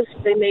homeless.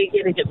 They may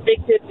get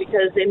evicted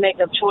because they make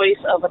a choice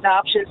of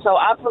adoption. So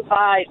I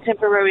provide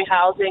temporary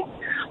housing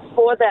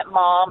for that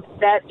mom.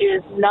 That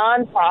is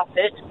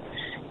nonprofit,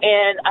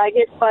 and I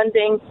get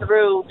funding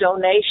through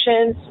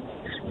donations.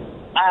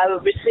 I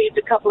received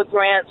a couple of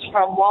grants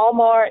from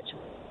Walmart,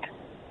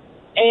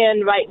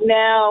 and right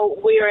now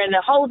we are in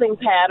a holding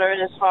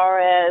pattern as far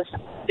as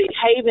the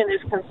Haven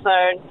is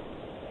concerned.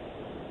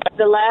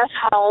 The last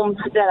home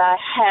that I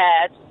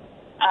had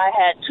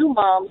two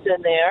moms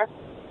in there.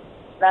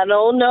 I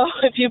don't know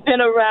if you've been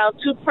around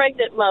two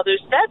pregnant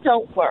mothers. That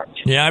don't work.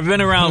 Yeah, I've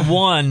been around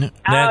one.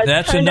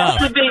 That's enough.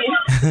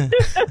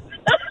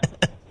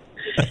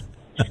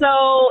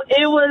 So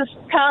it was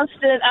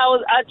constant.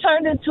 I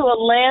turned into a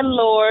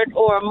landlord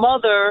or a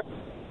mother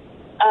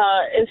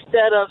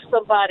instead of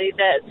somebody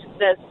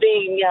that's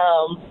being,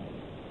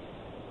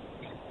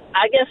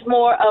 I guess,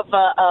 more of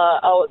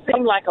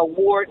seemed like a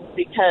warden,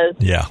 because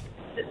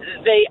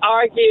they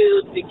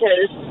argued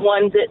because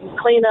one didn't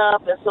clean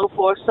up and so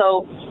forth.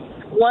 So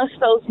once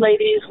those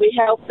ladies, we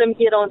help them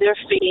get on their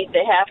feet.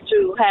 They have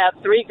to have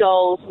 3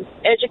 goals: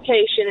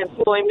 education,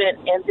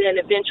 employment, and then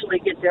eventually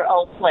get their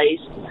own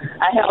place.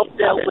 I help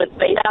them with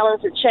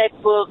balance, a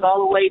checkbook,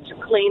 all the way to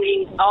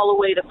cleaning, all the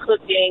way to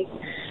cooking.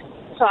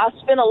 So I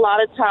spend a lot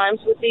of time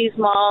with these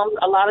moms.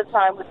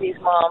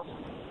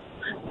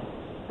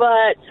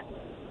 But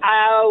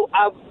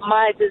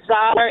my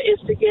desire is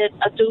to get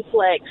a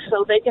duplex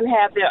so they can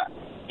have their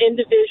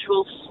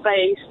individual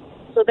space,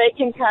 so they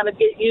can kind of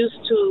get used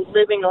to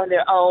living on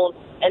their own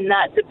and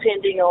not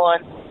depending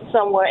on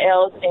somewhere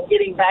else and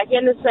getting back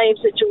in the same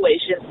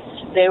situation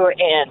they were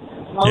in.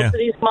 Most of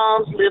these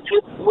moms live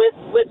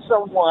with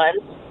someone,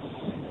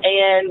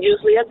 and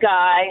usually a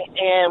guy,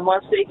 and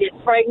once they get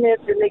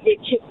pregnant, then they get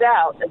kicked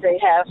out. They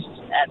have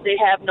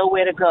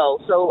nowhere to go.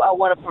 So I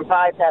want to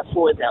provide that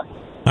for them.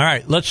 All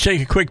right, let's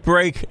take a quick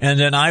break, and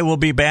then I will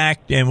be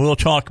back, and we'll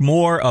talk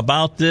more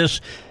about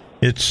this.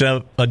 It's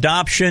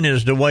adoption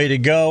is the way to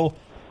go.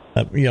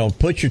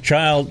 Put your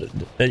child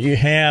that you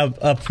have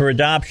up for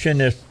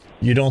adoption if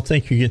you don't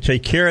think you can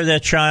take care of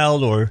that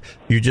child, or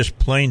you just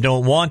plain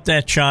don't want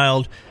that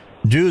child.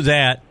 Do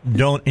that.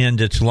 Don't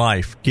end its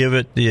life. Give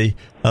it the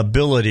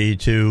ability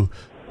to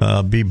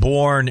be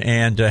born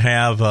and to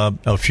have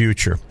a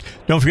future.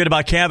 Don't forget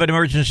about Cabot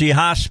Emergency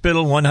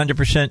Hospital,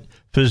 100%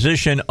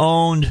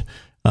 physician-owned,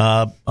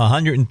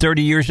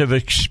 130 years of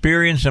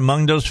experience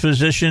among those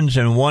physicians,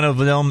 and one of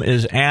them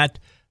is at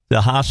the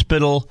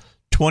hospital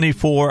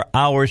 24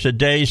 hours a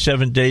day,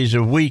 7 days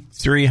a week,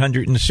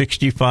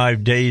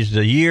 365 days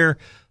a year.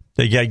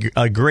 They got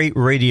a great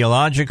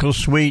radiological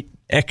suite,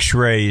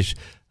 x-rays,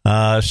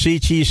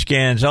 CT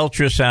scans,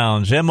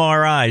 ultrasounds,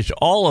 MRIs,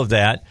 all of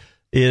that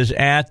is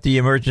at the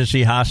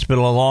emergency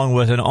hospital, along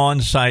with an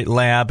on-site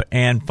lab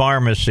and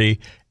pharmacy,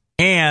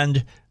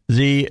 and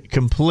the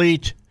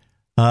complete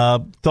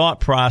thought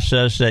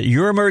process that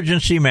your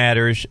emergency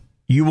matters.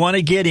 You want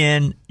to get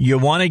in, you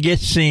want to get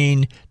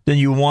seen, then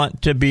you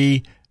want to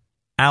be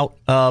out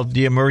of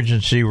the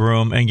emergency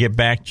room and get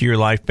back to your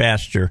life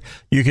faster.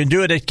 You can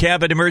do it at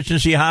Cabot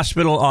Emergency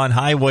Hospital on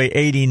Highway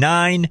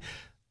 89,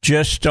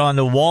 just on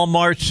the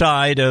Walmart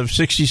side of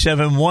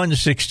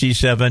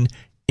 67-167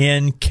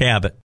 in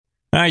Cabot.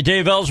 All right,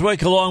 Dave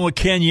Elswick, along with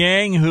Ken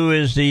Yang, who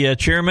is the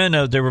chairman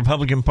of the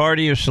Republican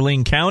Party of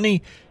Saline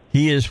County.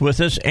 He is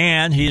with us,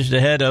 and he's the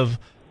head of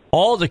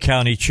all the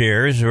county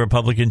chairs, the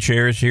Republican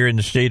chairs here in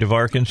the state of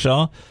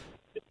Arkansas.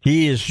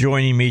 He is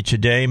joining me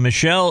today.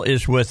 Michelle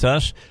is with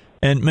us.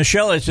 And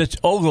Michelle, it's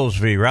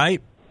Oglesby,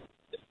 right?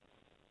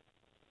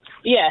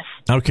 Yes.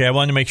 Okay, I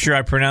wanted to make sure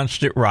I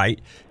pronounced it right.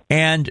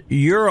 And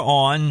you're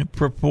on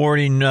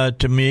purporting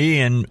to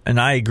me, and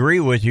I agree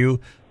with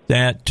you,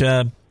 that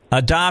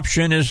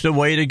adoption is the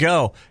way to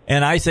go.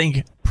 And I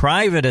think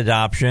private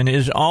adoption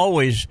is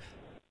always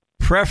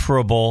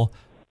preferable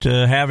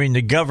to having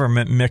the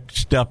government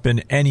mixed up in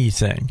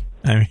anything.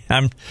 I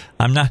mean,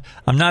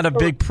 I'm not a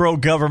big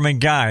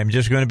pro-government guy. I'm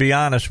just going to be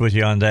honest with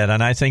you on that.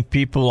 And I think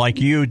people like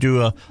you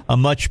do a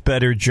much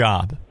better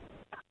job.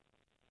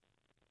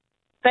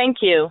 Thank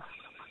you.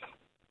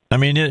 I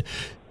mean,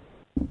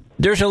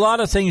 there's a lot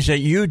of things that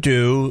you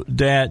do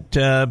that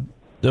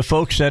the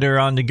folks that are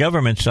on the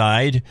government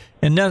side,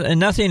 and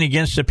nothing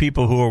against the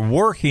people who are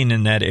working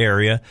in that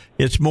area.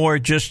 It's more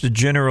just a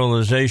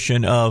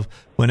generalization of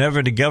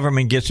whenever the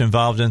government gets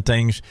involved in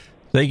things,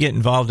 they get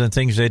involved in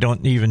things they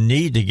don't even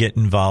need to get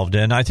involved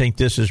in. I think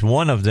this is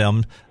one of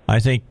them. I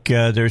think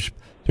there's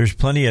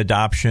plenty of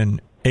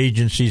adoption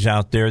agencies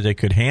out there that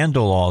could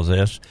handle all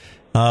this.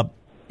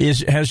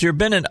 Has there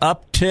been an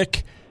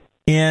uptick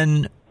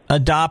in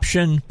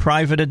adoption,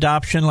 private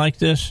adoption like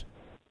this?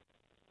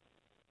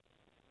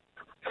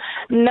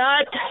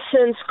 Not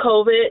since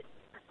COVID.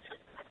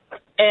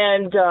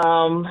 And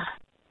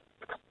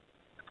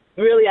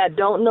really, I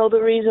don't know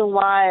the reason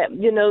why.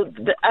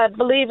 I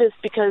believe it's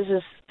because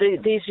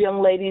these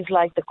young ladies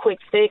like the quick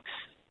fix.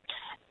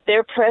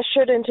 They're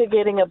pressured into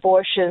getting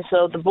abortion,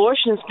 so the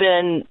abortion's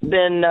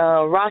been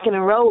rocking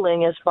and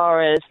rolling as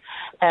far as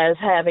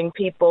having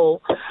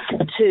people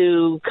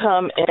to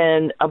come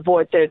and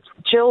abort their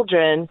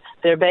children,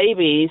 their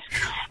babies,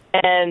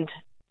 and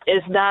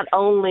it's not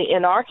only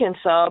in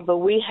Arkansas, but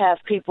we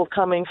have people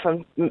coming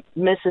from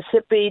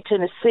Mississippi,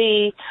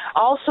 Tennessee,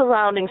 all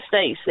surrounding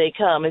states. They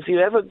come. If you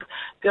ever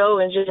go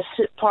and just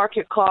park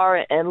your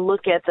car and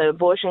look at the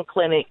abortion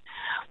clinic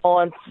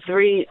on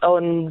 3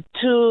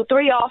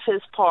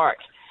 Office Park,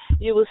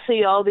 you will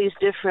see all these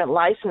different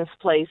license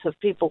plates of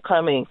people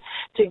coming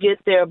to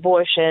get their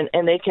abortion,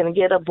 and they can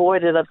get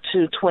aborted up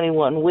to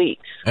 21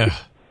 weeks.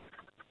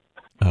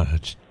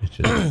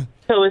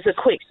 So it's a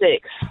quick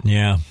fix.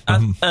 Yeah.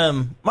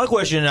 My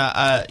question,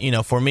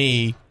 for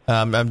me,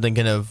 I'm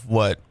thinking of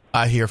what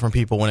I hear from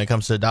people when it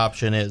comes to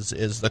adoption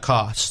is the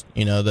cost.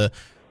 The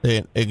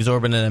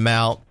exorbitant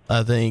amount.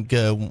 I think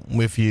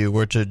if you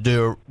were to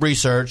do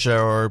research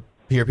or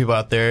hear people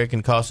out there, it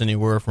can cost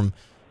anywhere from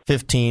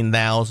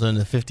 $15,000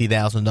 to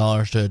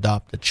 $50,000 to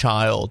adopt a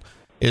child.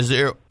 Is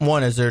there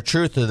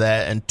truth to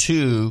that? And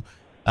two,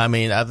 I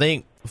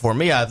think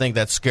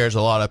that scares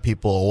a lot of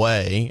people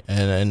away.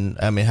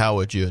 And how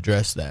would you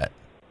address that?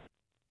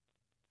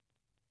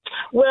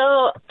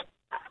 Well,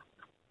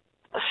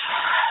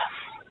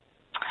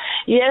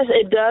 yes,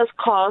 it does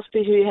cost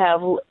because you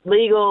have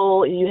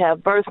legal, you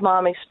have birth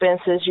mom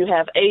expenses, you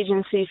have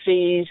agency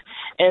fees,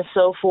 and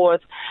so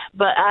forth.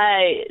 But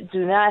I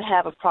do not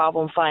have a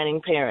problem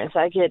finding parents.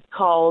 I get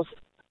calls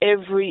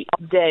every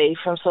day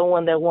from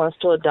someone that wants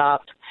to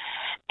adopt.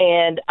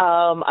 And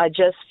I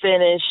just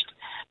finished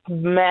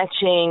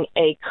matching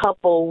a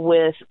couple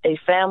with a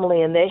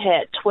family, and they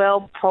had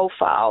 12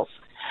 profiles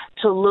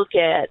to look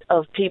at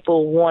of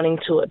people wanting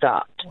to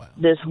adopt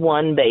this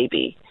one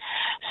baby.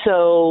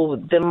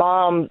 So the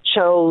mom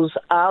chose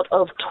out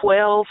of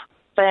 12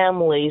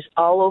 families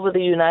all over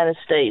the United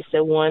States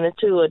that wanted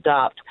to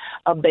adopt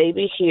a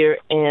baby here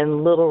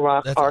in Little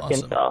Rock,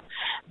 Arkansas. Awesome.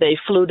 They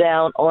flew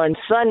down on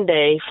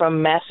Sunday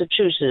from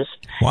Massachusetts.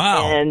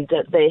 Wow. And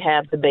they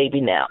have the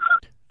baby now.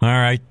 All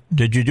right.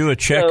 Did you do a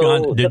check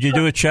on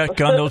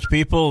those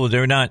people?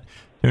 They're not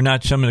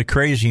some of the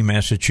crazy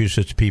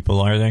Massachusetts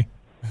people, are they?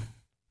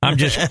 I'm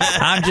just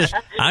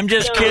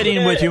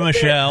kidding with you,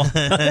 Michelle.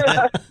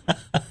 They're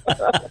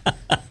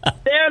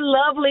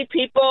lovely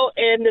people,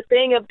 and the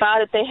thing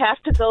about it, they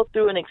have to go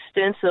through an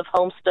extensive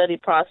home study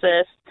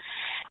process,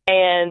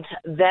 and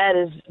that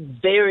is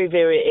very,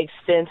 very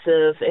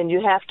extensive, and you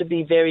have to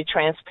be very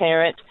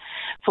transparent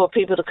for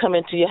people to come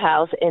into your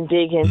house and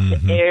dig into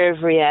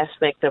every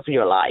aspect of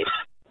your life.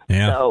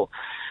 Yeah. So,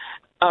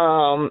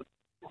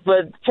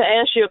 but to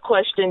answer your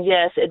question,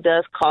 yes, it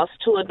does cost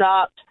to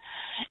adopt.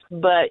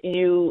 But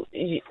when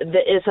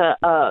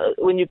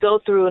you go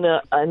through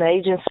an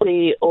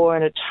agency or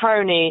an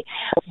attorney,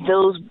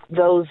 those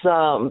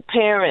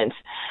parents,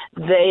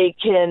 they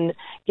can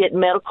get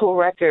medical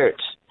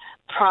records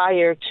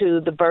prior to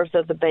the birth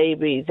of the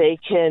baby. They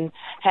can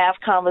have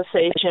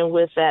conversation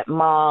with that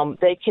mom.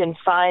 They can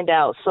find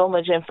out so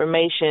much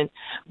information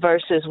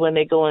versus when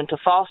they go into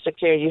foster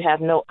care, you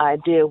have no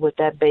idea what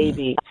that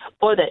baby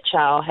or that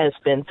child has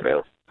been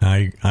through.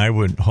 I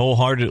would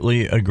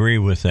wholeheartedly agree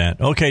with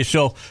that. Okay,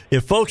 so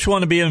if folks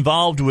want to be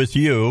involved with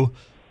you,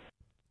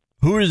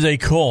 who do they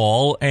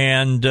call,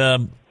 and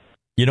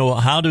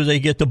how do they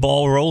get the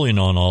ball rolling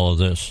on all of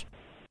this?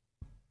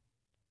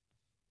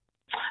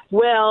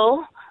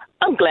 Well,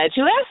 I'm glad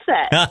you asked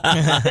that.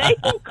 They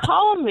can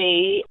call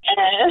me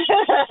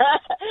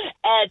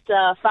at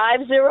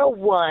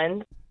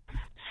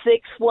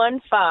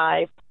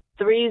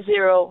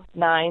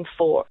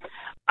 501-615-3094.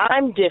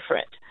 I'm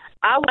different.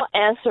 I will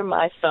answer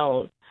my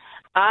phone.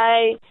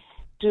 I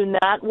do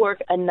not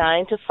work a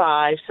 9 to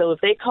 5. So if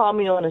they call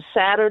me on a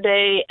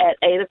Saturday at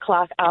 8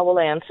 o'clock, I will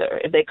answer.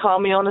 If they call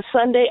me on a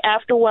Sunday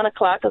after 1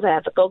 o'clock, because I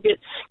have to go get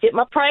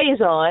my praise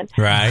on,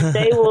 right?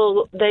 They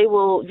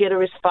will get a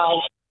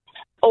response.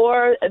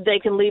 Or they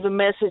can leave a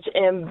message,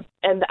 and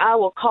I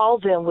will call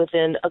them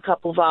within a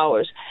couple of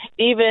hours.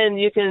 Even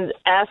you can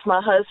ask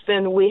my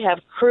husband. We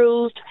have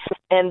cruised,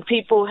 and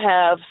people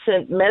have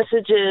sent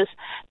messages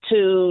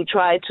to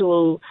try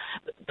to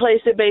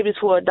place their babies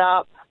for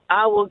adopt.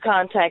 I will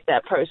contact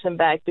that person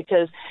back,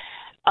 because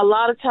a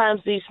lot of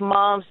times these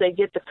moms, they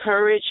get the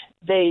courage,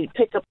 they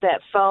pick up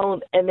that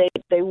phone, and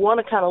they want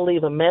to kind of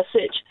leave a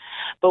message.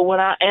 But when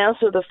I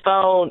answer the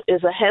phone,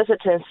 is a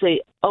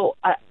hesitancy. Oh,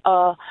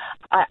 I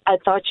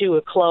thought you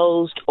were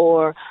closed,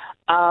 or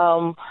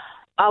I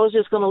was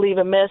just going to leave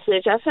a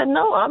message. I said,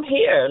 no, I'm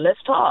here.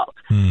 Let's talk.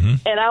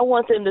 Mm-hmm. And I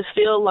want them to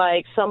feel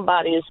like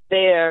somebody is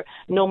there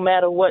no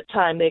matter what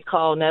time they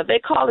call. Now, if they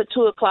call at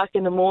 2 o'clock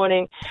in the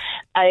morning,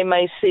 I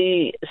may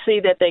see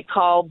that they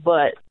call,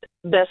 but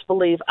best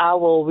believe I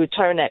will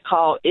return that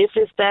call. If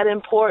it's that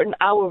important,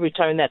 I will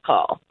return that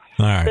call.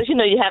 All right. Because,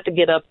 you have to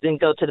get up and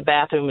go to the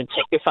bathroom and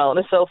check your phone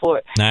and so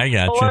forth. I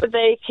got you. Or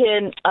they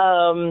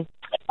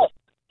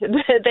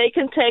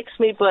can text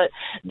me, but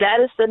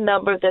that is the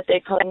number that they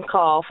can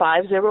call,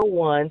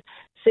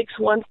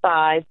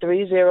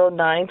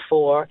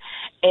 501-615-3094.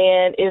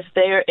 And if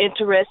they're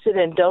interested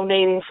in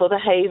donating for the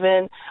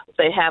Haven, if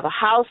they have a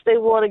house they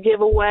want to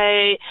give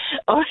away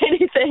or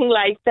anything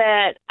like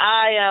that,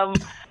 I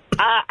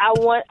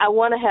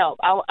want to help.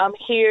 I'm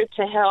here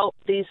to help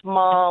these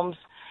moms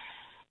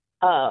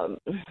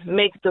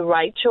make the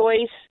right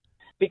choice,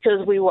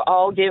 because we were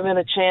all given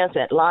a chance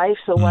at life.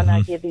 So why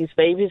not give these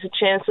babies a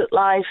chance at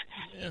life?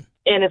 Yeah.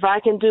 And if I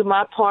can do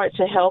my part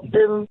to help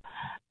them,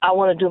 I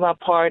want to do my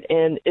part.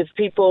 And if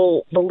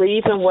people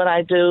believe in what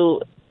I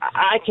do,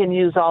 I can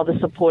use all the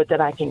support that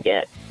I can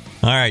get.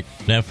 All right.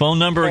 That phone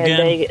number and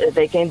again?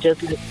 They can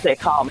just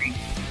call me.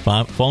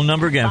 Phone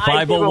number again,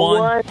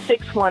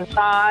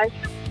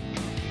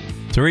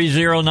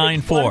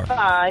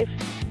 501-615-3094.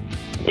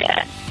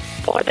 Yeah.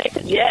 Or they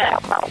can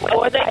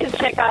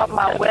check out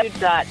my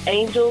website,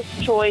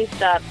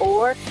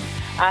 angelschoice.org.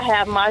 I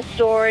have my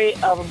story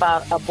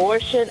about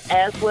abortion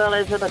as well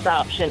as an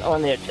adoption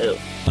on there too.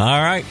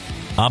 All right.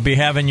 I'll be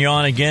having you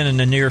on again in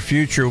the near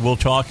future. We'll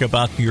talk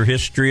about your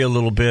history a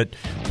little bit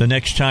the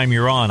next time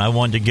you're on. I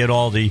wanted to get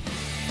all the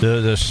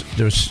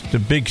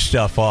big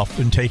stuff off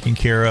and taken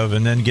care of,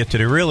 and then get to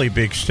the really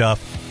big stuff.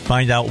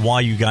 Find out why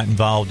you got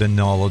involved in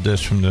all of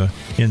this in the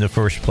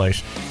first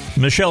place.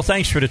 Michelle,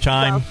 thanks for the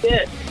time. Sounds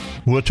good.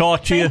 We'll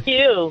talk to Thank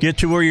you. Get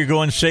to where you're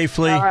going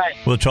safely. All right.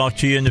 We'll talk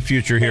to you in the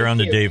future here on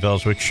the Dave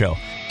Elswick Show.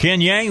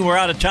 Ken Yang, we're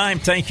out of time.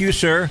 Thank you,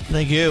 sir.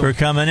 Thank you for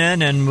coming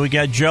in. And we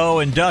got Joe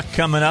and Duck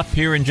coming up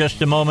here in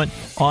just a moment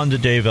on the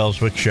Dave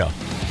Elswick Show.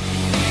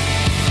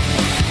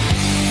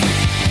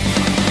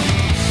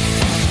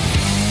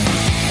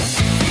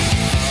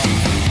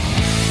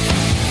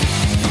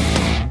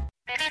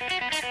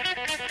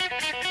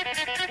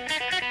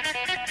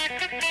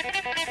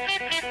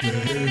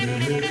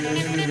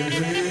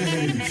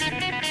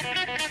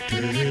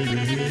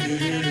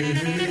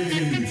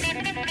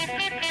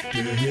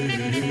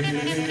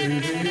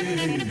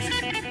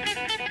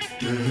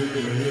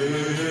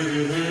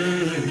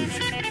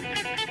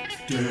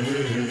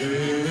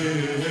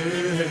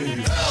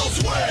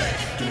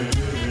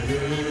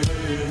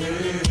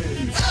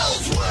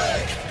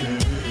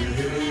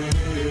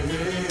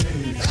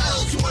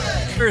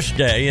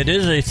 Thursday. It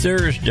is a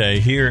Thursday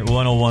here at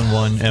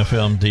 101.1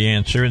 FM, The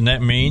Answer, and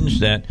that means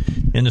that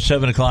in the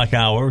 7 o'clock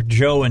hour,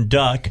 Joe and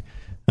Duck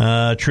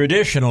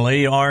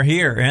traditionally are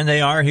here, and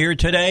they are here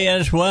today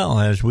as well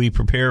as we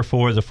prepare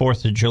for the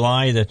 4th of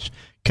July that's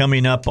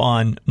coming up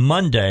on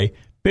Monday.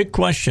 Big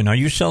question, are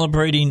you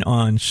celebrating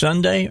on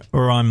Sunday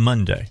or on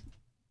Monday?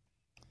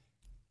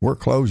 We're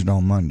closed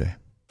on Monday.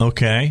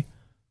 Okay.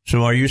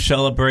 So are you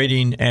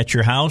celebrating at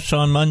your house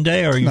on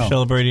Monday, or are you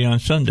celebrating on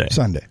Sunday?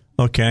 Sunday.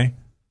 Okay.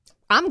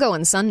 I'm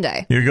going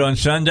Sunday. You're going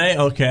Sunday?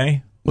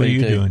 Okay. What are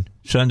you doing?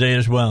 Sunday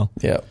as well?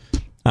 Yeah.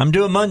 I'm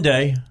doing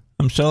Monday.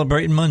 I'm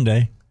celebrating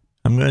Monday.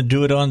 I'm going to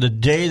do it on the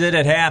day that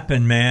it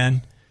happened,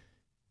 man.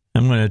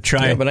 I'm going to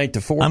try. Yeah, but ain't the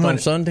 4th on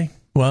Sunday?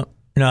 Well,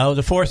 no,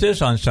 the 4th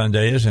is on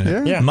Sunday, isn't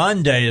it? Yeah.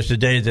 Monday is the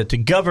day that the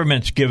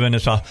government's given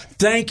us off.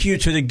 Thank you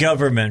to the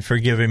government for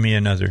giving me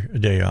another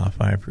day off.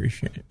 I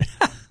appreciate it.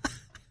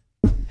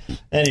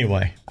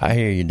 Anyway. I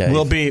hear you, Dave.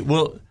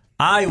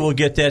 I will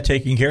get that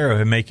taken care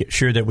of and make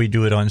sure that we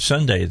do it on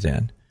Sunday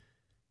then,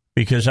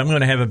 because I'm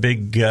going to have a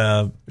big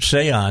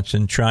seance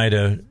and try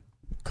to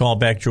call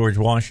back George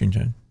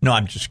Washington. No,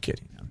 I'm just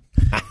kidding.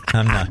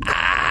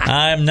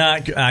 I'm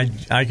not.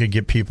 I could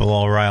get people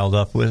all riled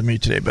up with me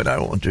today, but I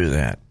won't do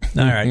that.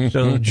 All right.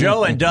 So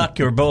Joe and Duck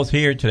are both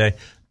here today.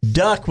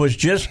 Duck was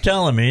just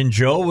telling me, and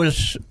Joe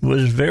was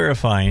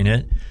verifying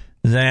it,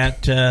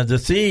 that the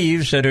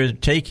thieves that are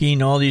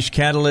taking all these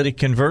catalytic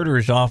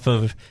converters off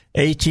of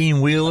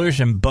 18-wheelers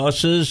and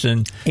buses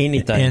and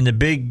anything, and the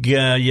big,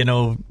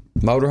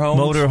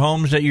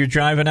 motorhomes that you're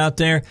driving out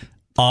there,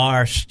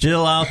 are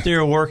still out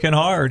there working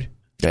hard.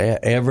 Yeah,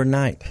 every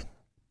night.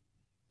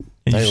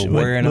 They were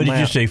wearing them out. What did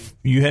you say?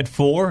 You had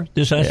 4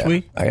 this last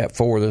week? I got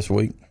 4 this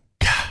week.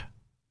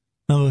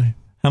 God.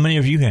 How many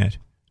have you had?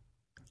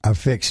 I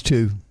fixed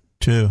 2.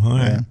 2, all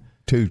right. Yeah.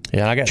 2.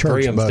 Yeah, I got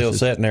 3 of them still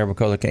sitting there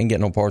because I can't get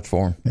no parts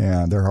for them.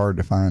 Yeah, they're hard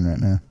to find right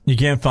now. You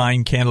can't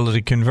find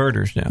catalytic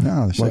converters now.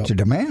 No, there's such a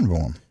demand for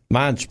them.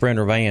 Mine's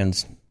Sprinter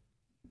vans.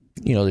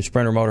 You know, the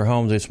Sprinter motor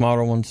homes, the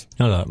smaller ones.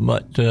 No,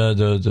 but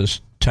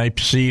the Type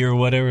C or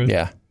whatever?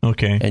 Yeah.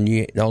 Okay. And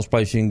the only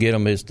place you can get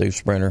them is through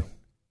Sprinter.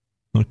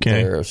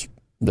 Okay.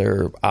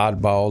 They're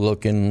oddball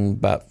looking,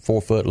 about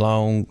 4 foot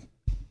long,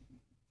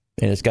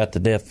 and it's got the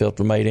depth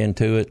filter made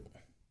into it.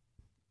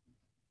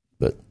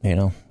 But, you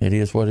know, it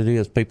is what it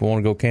is. People want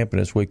to go camping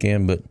this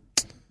weekend, but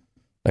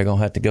they're going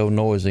to have to go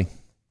noisy.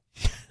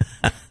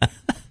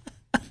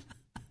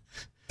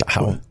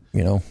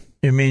 You know.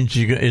 It means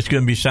it's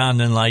going to be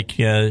sounding like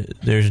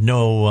there's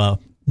no,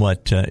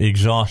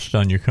 exhaust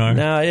on your car?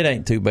 No, it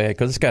ain't too bad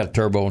because it's got a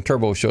turbo, and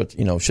turbo shuts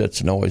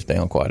the noise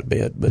down quite a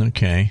bit. But,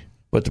 okay.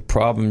 But the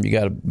problem, you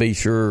got to be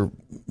sure,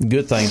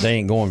 good thing they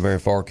ain't going very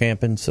far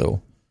camping,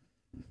 so,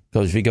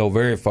 because if you go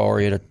very far,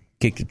 it'll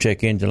kick the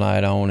check engine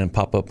light on and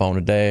pop up on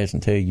the dash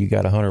and tell you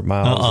got 100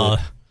 miles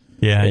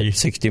at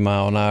 60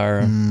 mile an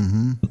hour,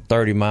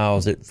 30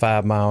 miles at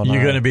 5 mile an hour.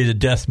 You're going to be the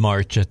death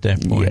march at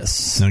that point.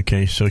 Yes.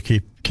 Okay, so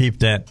keep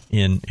that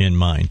in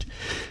mind.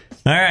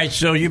 All right,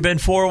 so you've been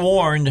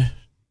forewarned.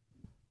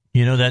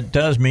 You know, that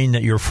does mean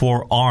that you're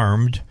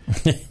forearmed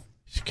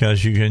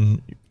because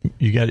you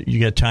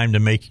got time to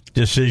make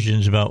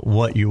decisions about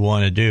what you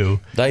want to do.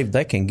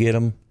 They can get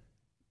them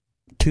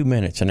 2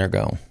 minutes and they're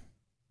gone.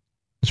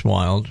 It's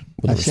wild.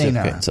 I've seen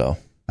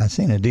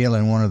a deal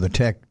in one of the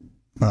tech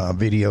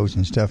videos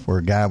and stuff where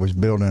a guy was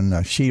building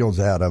shields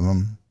out of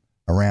them,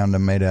 around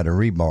them, made out of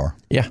rebar.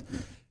 Yeah.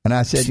 And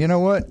I said, you know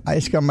what?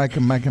 It's going to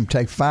make them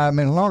take 5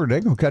 minutes longer. They're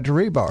going to cut the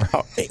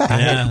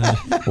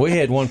rebar. We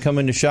had one come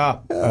in the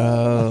shop,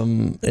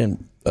 and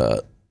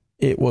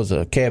it was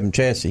a cabin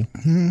chassis.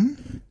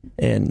 Mm-hmm.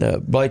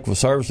 And Blake was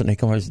servicing. He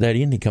comes, Daddy,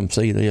 you need to come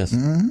see this.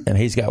 Mm-hmm. And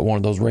he's got one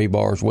of those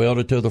rebars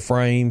welded to the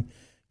frame,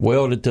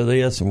 welded to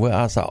this. And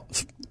I saw,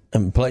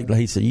 and Blake,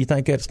 he said, you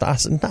think that's? I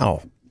said,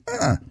 no.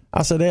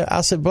 I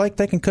said, Blake,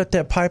 they can cut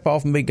that pipe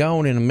off and be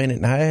gone in a minute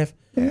and a half.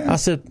 Yeah. I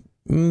said,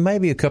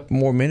 maybe a couple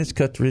more minutes,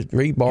 cut the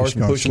rebars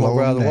and push them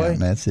over out of the way.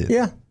 That's it.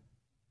 Yeah.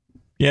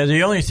 Yeah,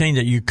 the only thing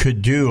that you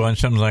could do on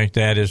something like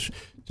that is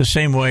the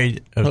same way.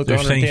 Hook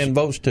 110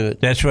 volts to it.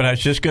 That's what I was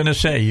just going to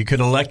say. You could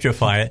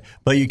electrify it,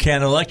 but you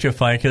can't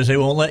electrify it because they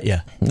won't let you.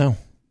 No.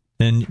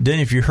 And then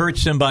if you hurt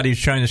somebody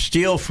who's trying to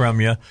steal from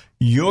you,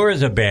 you're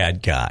the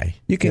bad guy.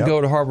 You can go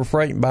to Harbor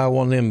Freight and buy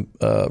one of them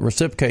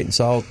reciprocating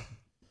saws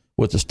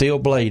with a steel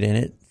blade in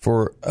it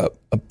for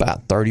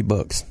about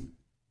 $30.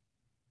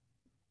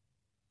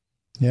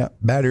 Yeah,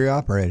 battery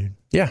operated.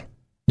 Yeah.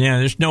 Yeah,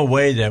 there's no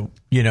way that,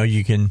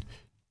 you can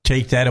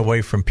take that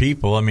away from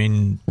people. I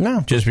mean,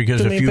 no, just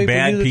because a few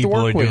bad people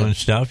are doing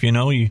stuff, you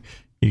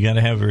got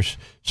to have a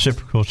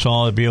reciprocal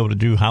saw to be able to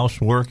do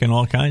housework and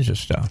all kinds of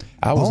stuff.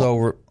 I was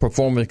over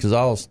performing because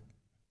I was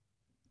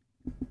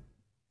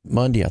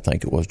Monday, I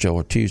think it was, Joe,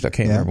 or Tuesday, I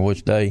can't remember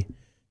which day,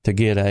 to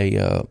get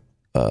a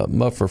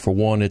muffler for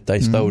one that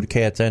they stole the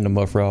cats and the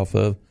muffler off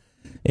of.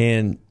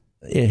 And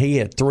he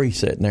had 3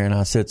 sitting there, and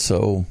I said,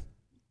 so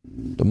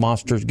the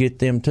monsters get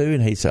them too?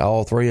 And he said,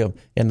 all 3 of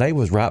them. And they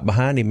was right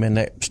behind him in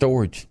that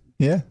storage.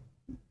 Yeah.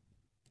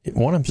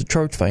 One of them's a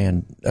church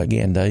fan,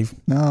 again, Dave.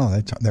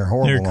 No, they're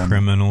horrible. They're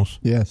criminals.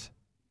 Yes.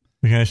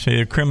 We got to say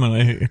they're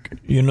criminals.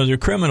 They're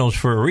criminals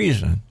for a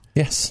reason.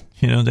 Yes.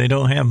 They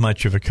don't have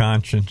much of a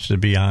conscience, to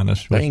be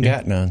honest with you. They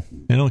ain't got none.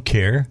 They don't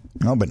care.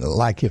 No, but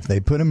like if they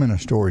put them in a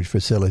storage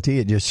facility,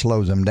 it just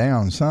slows them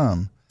down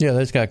some. Yeah,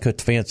 they just got to cut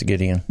the fence to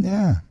get in.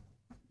 Yeah.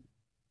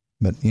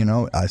 But,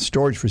 a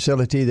storage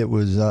facility that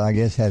was, I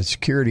guess, had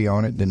security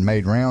on it that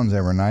made rounds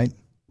every night,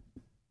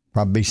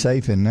 probably be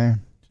safe in there.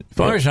 As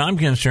far as I'm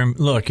concerned,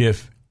 look,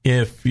 if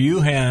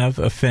you have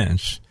a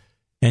fence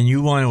and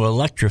you want to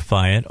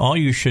electrify it, all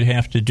you should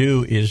have to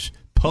do is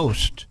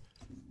post,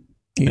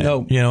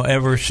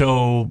 ever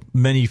so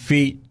many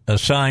feet, a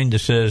sign that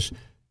says,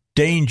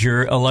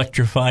 danger,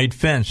 electrified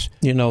fence.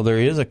 There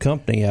is a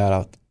company out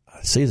of,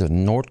 it's either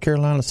North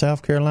Carolina,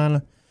 South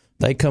Carolina.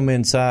 They come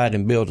inside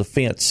and build a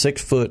fence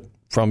 6 foot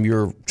from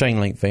your chain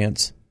link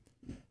fence,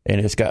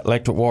 and it's got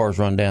electric wires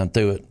run down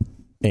through it,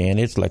 and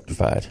it's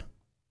electrified.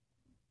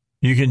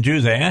 You can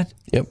do that?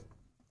 Yep.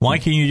 Why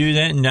can you do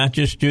that and not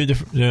just do the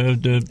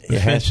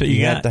fence that you got?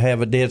 You have to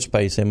have a dead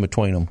space in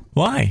between them.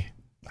 Why?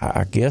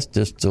 I guess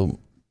just to...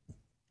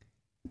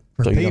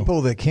 For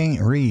people that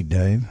can't read,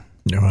 Dave.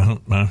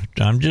 Well,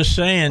 I'm just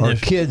saying. Or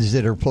kids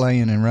that are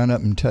playing and run up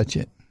and touch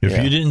it. If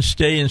you didn't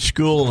stay in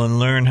school and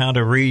learn how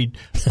to read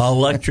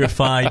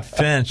electrified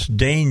fence,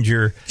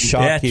 danger,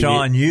 that's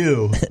on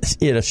you.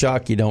 It'll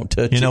shock you, don't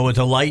touch it. With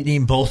the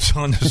lightning bolts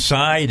on the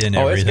side and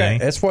everything.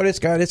 That's what it's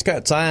got. It's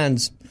got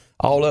signs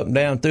all up and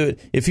down through it.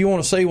 If you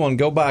want to see one,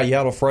 go by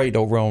Yellow Freight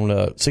over on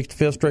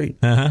 65th Street.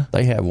 Uh-huh.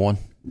 They have one.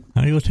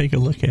 I'll go take a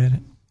look at it.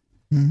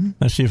 Mm-hmm.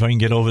 Let's see if I can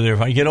get over there.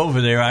 If I get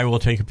over there, I will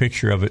take a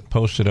picture of it,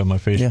 post it on my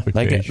Facebook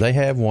page. They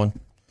have one.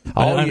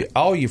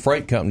 All you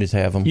freight companies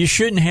have them. You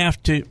shouldn't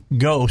have to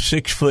go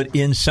 6 foot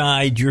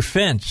inside your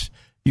fence.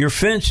 Your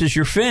fence is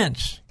your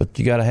fence. But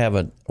you got to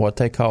have what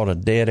they call a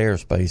dead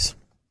airspace.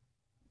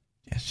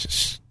 It's just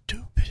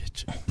stupid.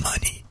 It's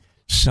money.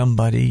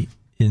 Somebody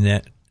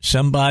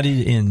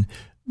in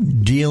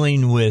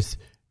dealing with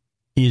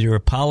either a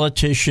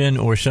politician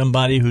or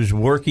somebody who's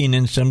working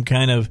in some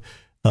kind of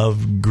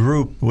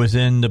group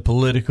within the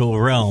political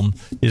realm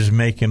is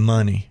making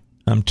money.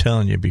 I'm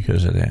telling you,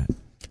 because of that.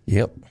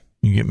 Yep.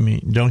 You get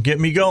me? Don't get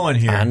me going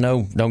here. I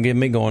know. Don't get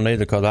me going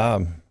either, because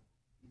I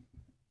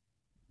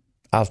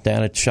was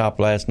down at the shop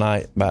last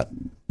night about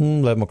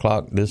 11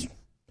 o'clock, just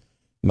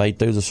made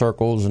through the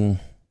circles and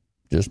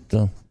just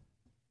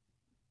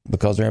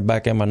because they're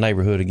back in my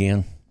neighborhood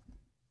again.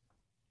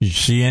 Did you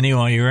see any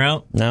while you were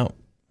out? No.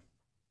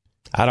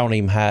 I don't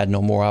even hide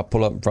no more. I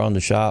pull up in front of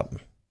the shop,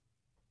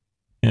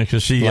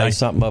 lay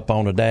something up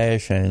on the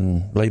dash,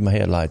 and leave my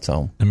headlights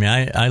on. I mean,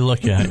 I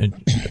look at it.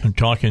 I'm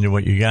talking to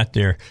what you got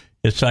there.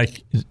 It's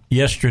like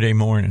yesterday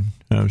morning.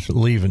 I was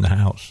leaving the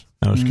house.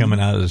 I was coming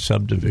out of the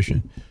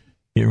subdivision,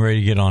 getting ready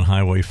to get on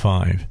Highway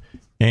 5.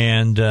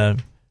 And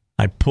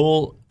I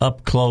pull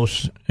up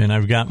close, and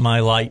I've got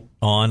my light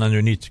on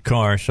underneath the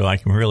car so I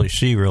can really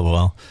see real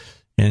well.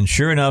 And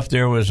sure enough,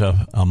 there was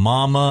a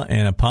mama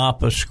and a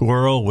papa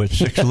squirrel with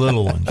 6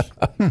 little ones.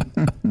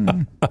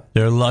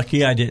 They're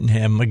lucky I didn't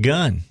have my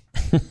gun.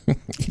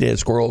 You had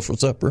squirrels for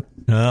supper?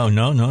 No.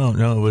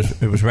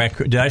 It was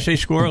raccoon. Did I say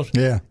squirrels?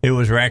 Yeah. It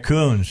was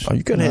raccoons. Oh,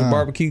 you could have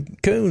barbecue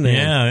coon then.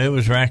 Yeah, it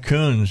was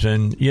raccoons.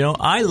 And,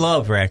 I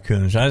love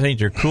raccoons. I think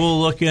they're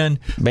cool looking.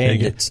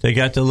 Bandits. They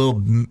got the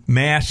little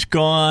mask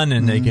on,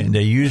 and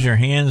they use their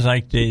hands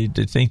like they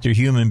think they're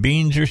human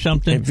beings or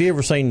something. Have you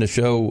ever seen the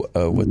show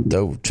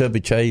with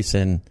Chubby Chase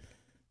and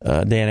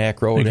Dan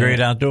Aykroyd? The Great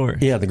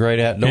Outdoors. Yeah, The Great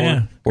Outdoors.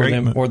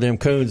 Yeah, or them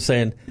coons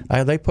saying,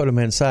 they put them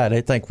inside.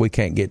 They think we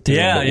can't get to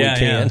them, but we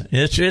can.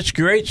 Yeah. It's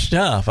great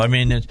stuff. I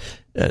mean,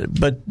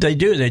 but they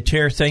do. They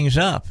tear things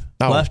up.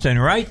 Left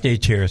and right, they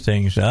tear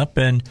things up.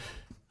 And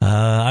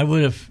I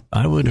would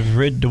have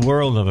rid the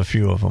world of a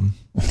few of them.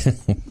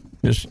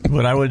 Just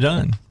what I would have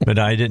done. But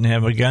I didn't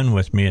have a gun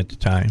with me at the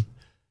time.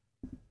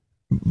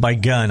 By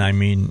gun, I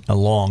mean a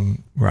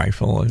long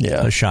rifle,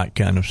 a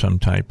shotgun of some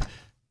type.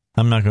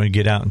 I'm not going to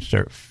get out and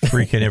start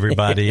freaking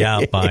everybody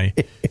out by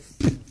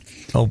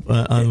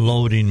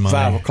unloading my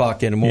 5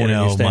 o'clock in the morning.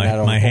 You stand out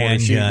on my the corner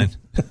handgun.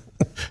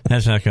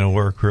 That's not going to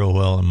work real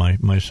well in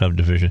my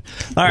subdivision.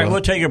 All right, we'll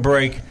take a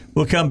break.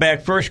 We'll come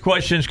back. First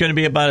question is going to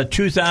be about a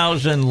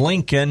 2000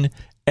 Lincoln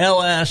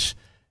LS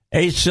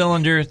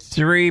 8-cylinder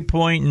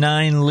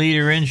 3.9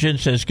 liter engine.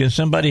 Says, can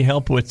somebody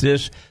help with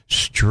this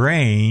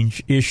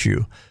strange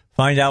issue?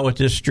 Find out what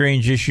this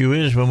strange issue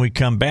is when we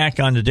come back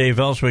on the Dave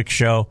Elswick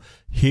Show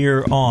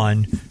here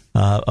on,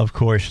 of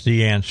course,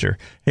 The Answer.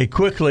 Hey,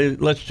 quickly,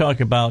 let's talk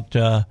about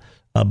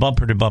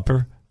Bumper to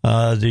Bumper.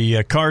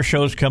 The car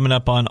show's coming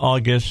up on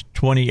August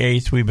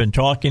 28th. We've been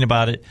talking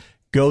about it.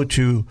 Go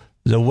to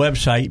the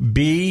website,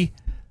 B,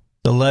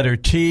 the letter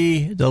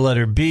T, the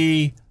letter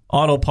B,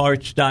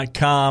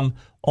 autoparts.com.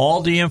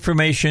 All the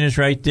information is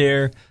right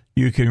there.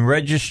 You can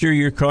register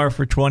your car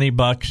for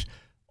 $20.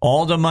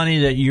 All the money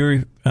that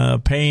you're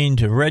paying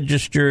to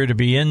register to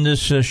be in this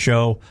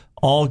show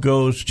all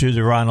goes to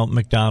the Ronald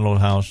McDonald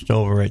House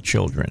over at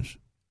Children's.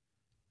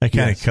 That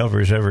kind of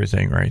covers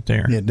everything right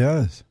there. It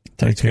does.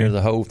 Takes care of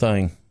the whole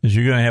thing. Because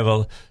you're going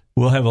to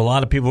we'll have a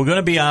lot of people. We're going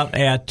to be out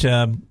at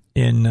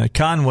in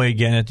Conway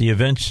again at the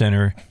Event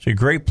Center. It's a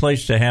great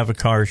place to have a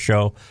car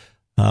show.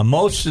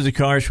 Most of the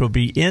cars will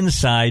be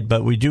inside,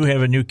 but we do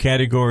have a new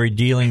category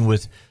dealing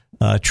with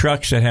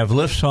trucks that have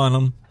lifts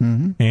on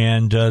them,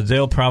 and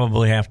they'll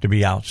probably have to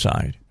be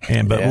outside.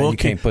 But we're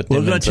going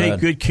to take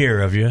good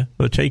care of you.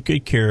 We'll take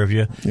good care of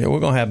you. Yeah, we're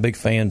going to have big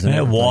fans. And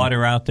have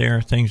water out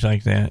there, things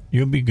like that.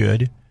 You'll be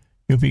good.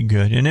 You'll be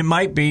good. And it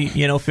might be,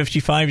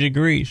 55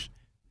 degrees.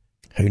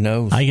 Who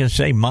knows? I can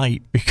say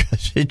might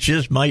because it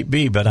just might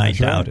be, but I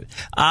doubt it.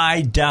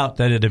 I doubt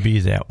that it'll be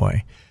that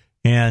way.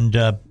 And,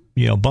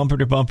 Bumper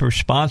to Bumper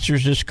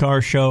sponsors this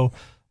car show.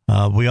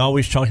 We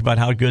always talk about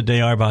how good they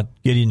are about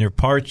getting their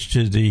parts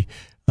to the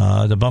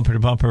Bumper to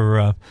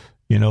Bumper,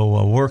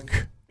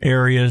 work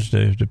areas,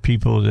 the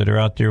people that are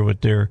out there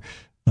with their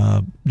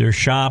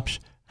shops.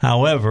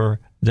 However,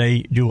 they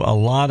do a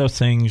lot of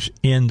things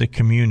in the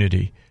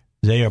community.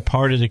 They are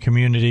part of the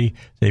community.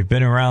 They've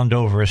been around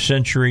over a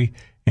century,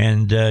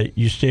 and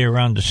you stay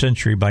around a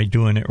century by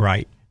doing it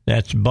right.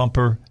 That's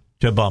Bumper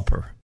to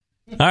Bumper.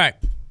 All right,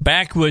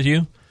 back with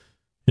you.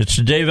 It's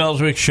the Dave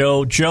Elswick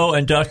Show. Joe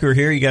and Duck are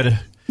here. You got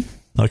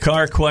a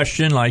car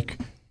question like,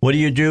 what do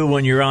you do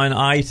when you're on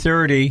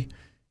I-30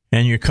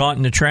 and you're caught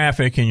in the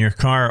traffic and your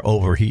car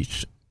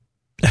overheats?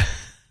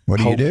 What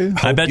do you do?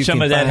 I bet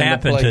some of that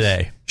happened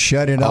today.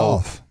 Shut it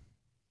off.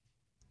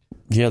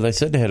 Yeah, they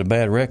said they had a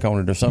bad wreck on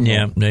it or something.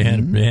 Yeah, they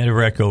had a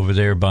wreck over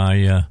there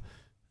by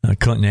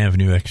Clinton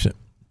Avenue exit.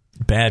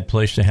 Bad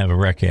place to have a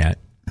wreck at.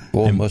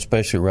 Well,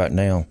 especially right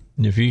now.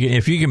 if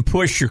you can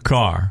push your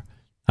car,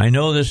 I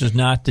know this is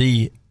not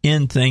the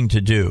in thing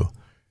to do,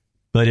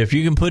 but if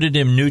you can put it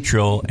in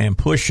neutral and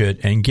push it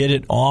and get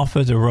it off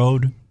of the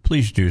road,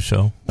 please do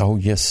so. Oh,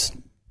 yes.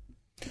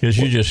 Because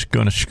you're just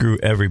going to screw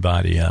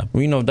everybody up.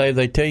 Well, Dave,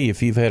 they tell you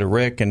if you've had a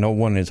wreck and no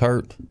one is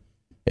hurt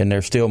and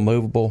they're still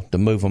movable, to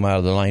move them out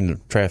of the lane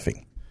of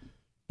traffic.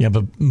 Yeah,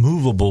 but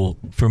movable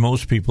for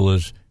most people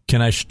is,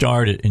 can I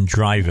start it and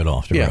drive it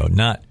off the road?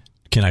 Not,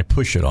 can I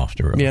push it off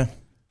the road? Yeah.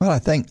 Well, I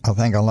think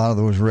a lot of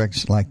those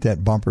wrecks like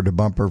that, bumper to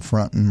bumper,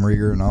 front and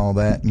rear and all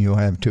that, and you'll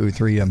have 2 or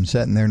 3 of them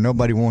sitting there.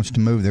 Nobody wants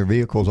to move their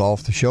vehicles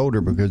off the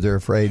shoulder because they're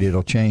afraid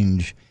it'll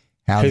change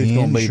how Who's the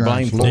going to be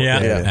blamed for it?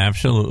 Yeah,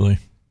 absolutely.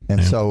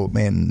 And so,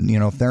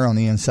 if they're on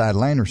the inside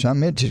lane or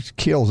something, it just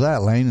kills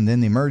that lane, and then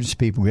the emergency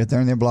people get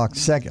there and they block the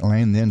second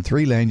lane, and then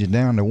 3 lanes are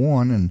down to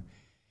 1, and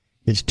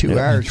it's 2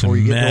 hours before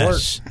you get to work.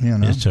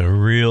 It's a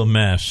real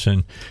mess.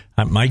 And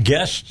my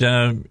guest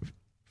from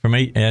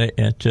 8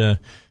 at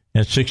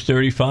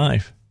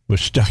 6:35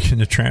 was stuck in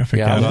the traffic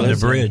out on the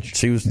bridge.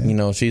 She was,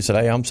 she said,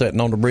 "Hey, I'm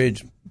sitting on the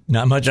bridge.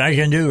 Not much I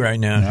can do right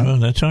now." No. Well,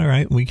 that's all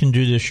right. We can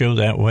do this show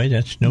that way.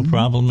 That's no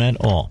problem at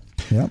all.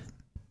 Yep.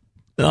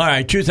 All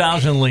right,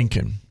 2000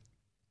 Lincoln.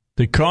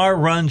 The car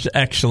runs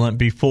excellent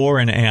before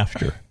and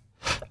after.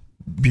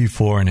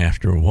 Before and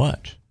after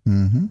what?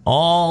 Mm-hmm.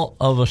 All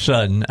of a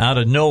sudden, out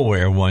of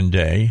nowhere one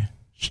day,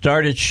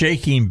 started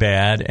shaking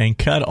bad and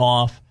cut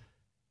off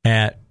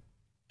and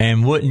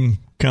wouldn't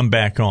come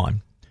back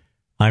on.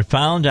 I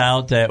found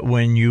out that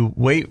when you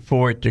wait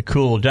for it to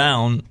cool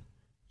down,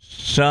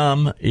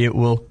 it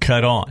will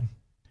cut on.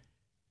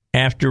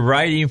 After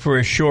riding for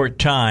a short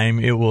time,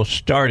 it will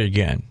start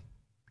again.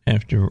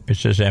 It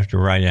says after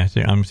riding.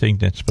 I'm thinking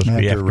that's supposed to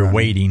be after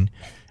waiting.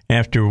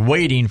 After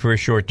waiting for a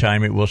short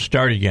time, it will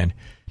start again.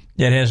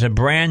 It has a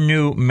brand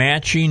new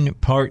matching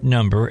part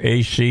number,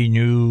 AC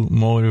new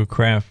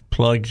motorcraft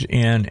plugs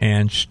in,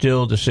 and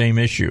still the same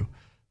issue.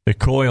 The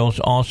coils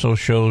also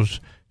shows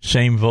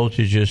same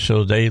voltages,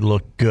 so they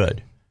look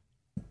good.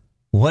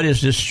 What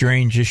is this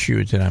strange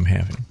issue that I'm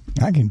having?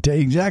 I can tell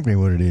you exactly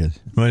what it is.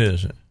 What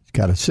is it? It's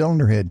got a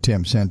cylinder head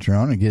temp sensor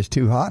on it. It gets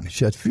too hot and it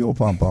shuts the fuel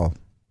pump off.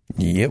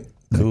 Yep.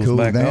 Cools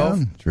back down. off.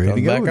 It's ready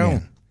to go back again.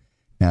 on.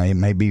 Now, it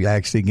may be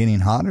actually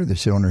getting hotter. The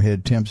cylinder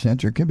head temp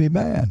sensor could be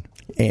bad.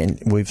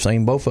 And we've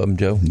seen both of them,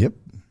 Joe. Yep.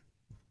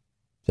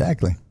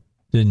 Exactly.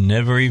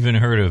 Never even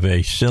heard of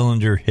a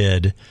cylinder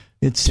head.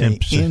 It's an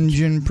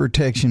engine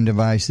protection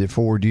device that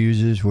Ford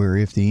uses where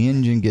if the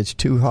engine gets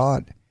too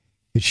hot,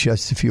 it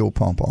shuts the fuel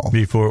pump off.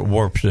 Before it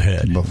warps the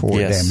head. Before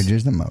it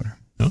damages the motor.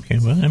 Okay,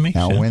 well, that makes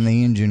sense. Now, when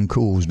the engine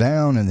cools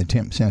down and the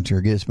temp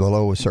sensor gets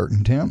below a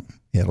certain temp,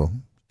 it'll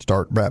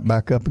start right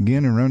back up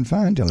again and run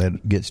fine until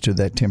it gets to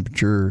that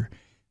temperature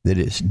that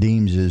it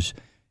deems as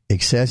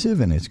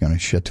excessive, and it's going to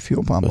shut the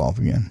fuel pump off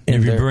again.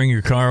 If you bring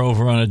your car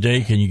over on a day,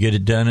 can you get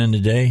it done in a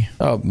day?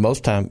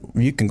 Most time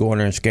you can go in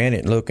there and scan it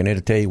and look, and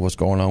it'll tell you what's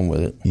going on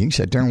with it. You can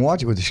sit there and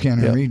watch it with the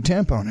scanner and read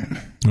temp on it.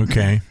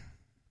 Okay.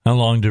 How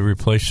long to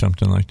replace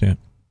something like that?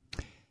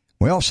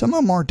 Well, some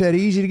of them aren't that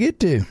easy to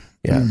get to.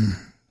 Yeah.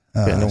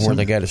 Depending on where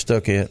they got it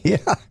stuck at. Yeah.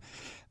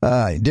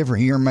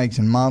 Different year makes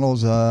and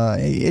models.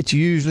 It's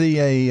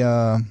usually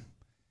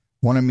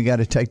one of them you got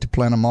to take to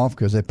plant them off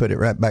because they put it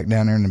right back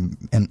down there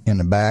in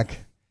the back.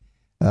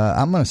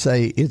 I'm going to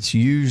say it's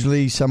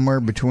usually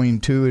somewhere between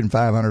 $200 and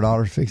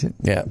 $500 to fix it.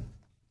 Yeah.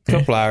 A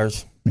couple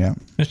hours. Yeah.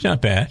 It's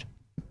not bad.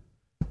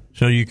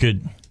 So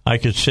I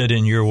could sit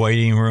in your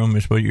waiting room,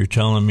 is what you're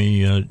telling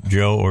me,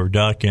 Joe or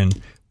Duck, and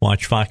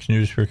watch Fox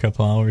News for a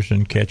couple hours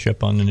and catch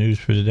up on the news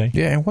for the day?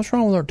 Yeah, and what's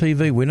wrong with our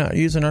TV? We're not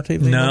using our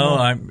TV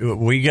No,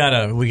 we got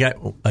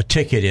a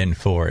ticket in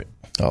for it.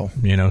 Oh.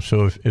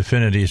 So if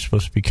Affinity is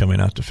supposed to be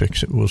coming out to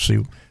fix it, we'll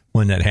see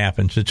when that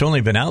happens. It's only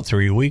been out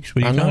 3 weeks.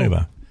 What are you talking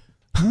about?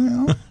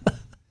 Well,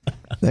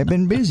 they've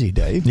been busy,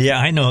 Dave. Yeah,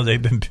 I know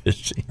they've been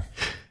busy.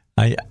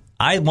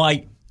 I'm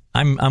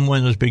one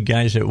of those big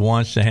guys that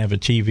wants to have a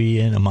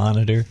TV and a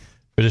monitor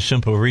for the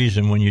simple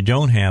reason when you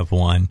don't have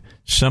one,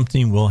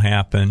 something will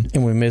happen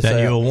and we miss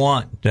out. You'll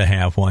want to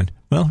have one.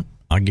 Well,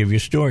 I'll give you a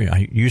story.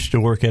 I used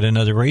to work at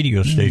another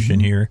radio station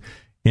here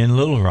in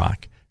Little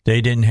Rock.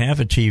 They didn't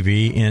have a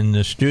TV in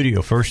the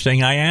studio. First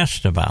thing I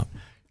asked about,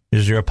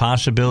 is there a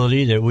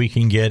possibility that we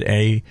can get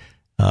a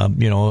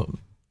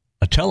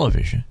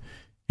television?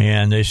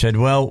 And they said,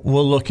 well,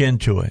 we'll look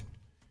into it.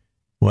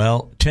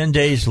 Well, 10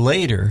 days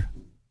later,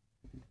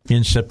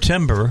 in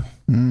September,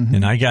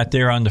 and I got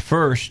there on the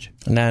 1st.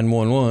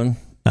 911.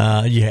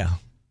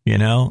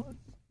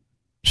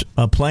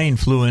 A plane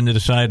flew into the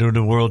side of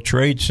the World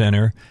Trade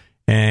Center,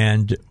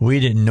 and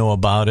we didn't know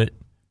about it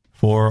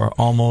for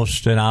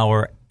almost an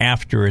hour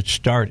after it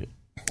started.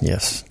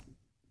 Yes.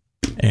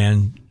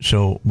 And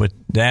so with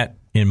that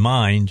in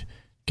mind,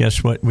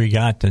 guess what we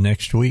got the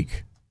next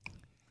week?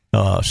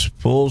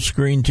 Full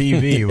screen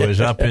TV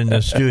was up in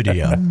the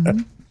studio,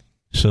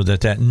 so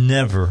that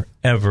never,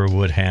 ever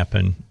would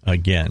happen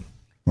again.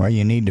 Well,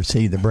 you need to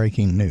see the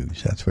breaking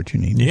news. That's what you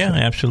need to see.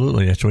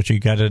 Absolutely. That's what you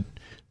got to,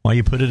 why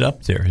you put it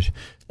up there. It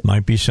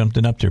might be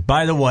something up there.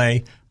 By the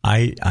way,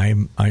 I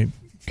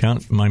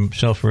count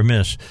myself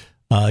remiss.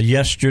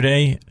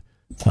 Yesterday,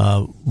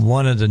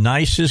 one of the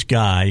nicest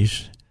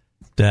guys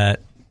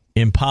that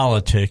in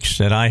politics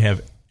that I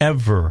have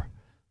ever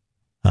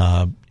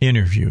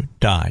interviewed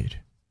died.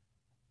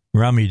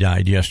 Rummy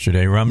died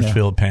yesterday.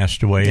 Rumsfeld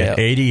passed away at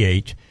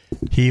 88.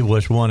 He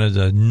was one of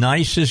the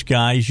nicest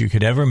guys you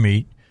could ever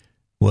meet.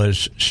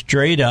 Was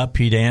straight up.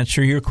 He'd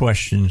answer your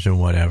questions and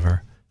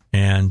whatever.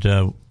 And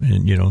he's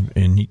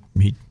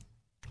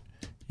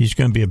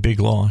going to be a big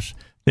loss.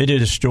 They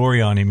did a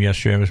story on him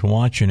yesterday. I was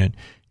watching it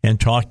and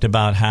talked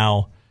about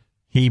how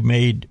he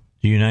made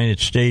the United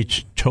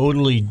States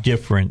totally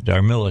different,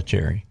 our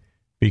military,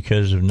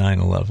 because of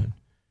 9/11.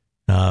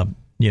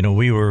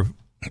 We were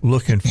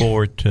looking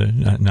forward to,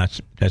 not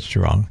that's the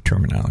wrong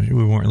terminology,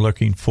 we weren't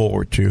looking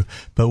forward to,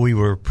 but we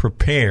were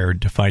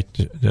prepared to fight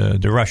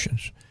the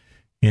Russians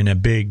in a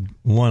big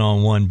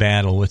one-on-one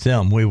battle with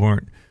them. We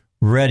weren't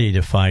ready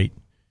to fight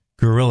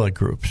guerrilla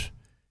groups.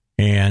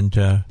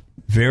 And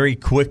very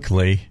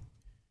quickly,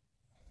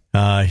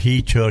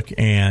 he took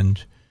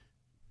and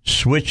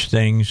switched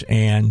things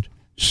and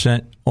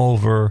sent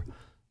over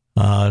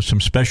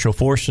some special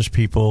forces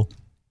people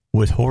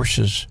with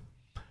horses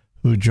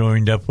who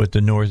joined up with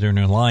the Northern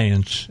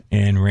Alliance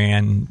and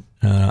ran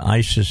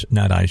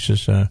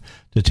the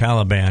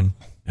Taliban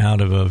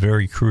out of a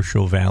very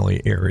crucial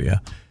valley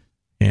area.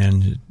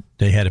 And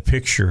they had a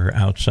picture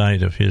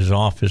outside of his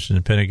office in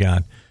the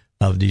Pentagon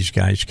of these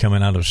guys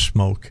coming out of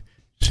smoke.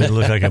 So it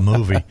looked like a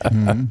movie.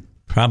 Mm-hmm.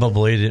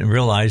 Probably didn't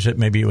realize it.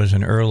 Maybe it was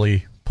an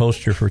early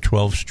poster for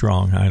 12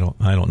 Strong. I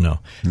don't know.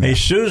 No. Hey,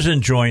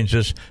 Susan joins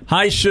us.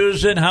 Hi,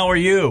 Susan. How are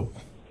you?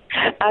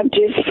 I'm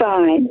just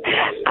fine.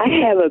 I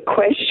have a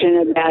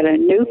question about a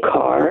new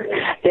car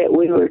that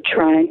we were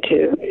trying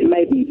to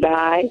maybe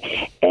buy,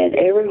 and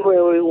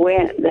everywhere we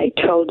went, they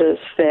told us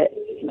that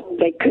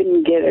they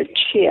couldn't get a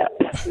chip.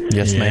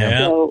 Yes,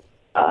 ma'am. So,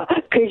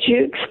 could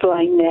you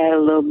explain that a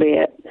little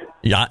bit?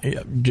 Yeah.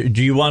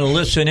 Do you want to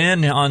listen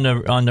in on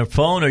the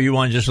phone, or you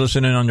want to just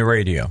listen in on the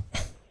radio?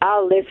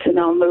 I'll listen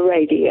on the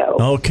radio.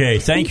 Okay.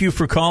 Thank you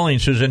for calling,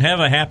 Susan. Have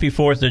a happy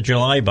 4th of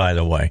July, by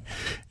the way.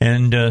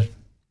 And,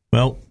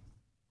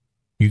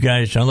 you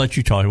guys, I'll let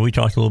you talk. We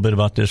talked a little bit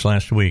about this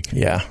last week.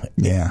 Yeah.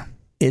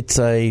 It's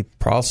a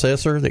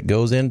processor that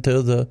goes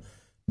into the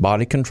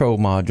body control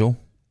module.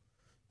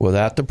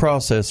 Without the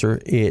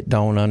processor, it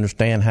don't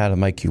understand how to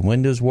make your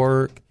windows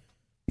work.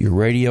 Your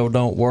radio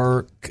don't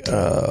work.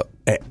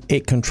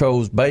 It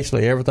controls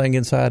basically everything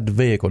inside the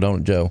vehicle, don't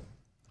it, Joe?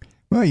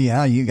 Well,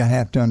 yeah, you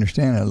have to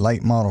understand a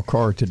late model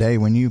car today,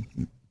 when you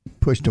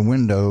push the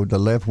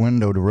left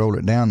window to roll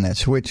it down, that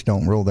switch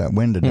don't roll that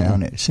window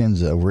down. It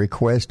sends a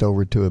request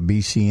over to a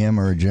BCM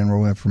or a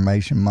general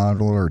information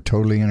module or a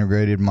totally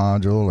integrated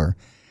module or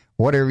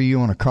whatever you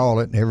want to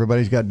call it.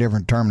 Everybody's got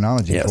different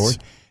terminology for it.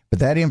 But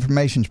that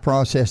information's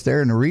processed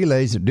there, and the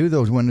relays that do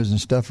those windows and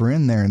stuff are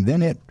in there, and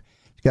then it's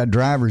got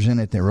drivers in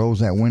it that rolls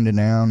that window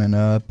down and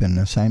up, and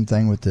the same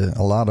thing with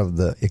a lot of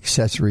the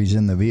accessories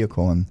in the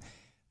vehicle. And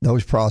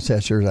those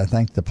processors, I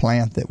think the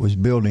plant that was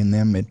building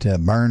them, it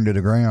burned to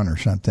the ground or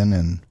something,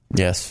 and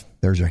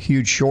there's a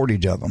huge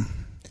shortage of them.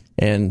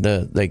 And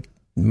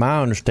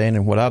my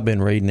understanding, what I've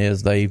been reading,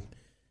 is they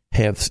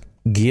have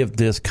give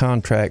this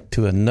contract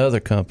to another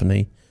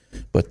company,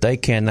 but they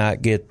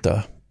cannot get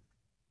the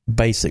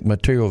basic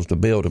materials to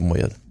build them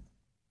with.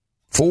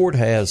 Ford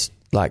has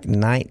like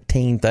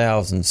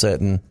 19,000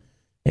 sitting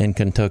in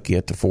Kentucky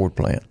at the Ford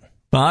plant.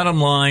 Bottom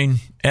line,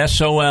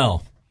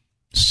 SOL.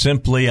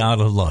 Simply out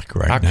of luck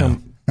now.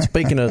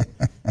 Speaking of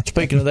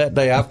that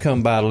day, I've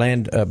come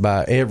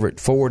by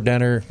Everett Ford down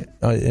there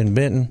in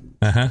Benton.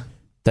 Uh-huh.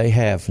 They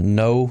have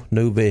no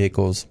new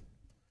vehicles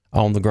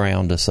on the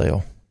ground to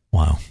sell.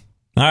 Wow.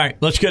 All right,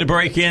 let's get a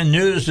break in.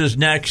 News is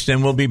next,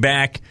 and we'll be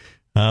back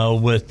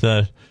with,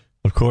 of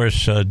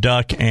course,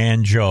 Duck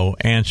and Joe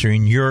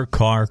answering your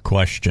car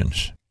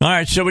questions. All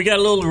right, so we got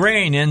a little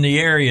rain in the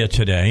area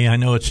today. I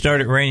know it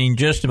started raining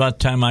just about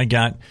the time I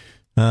got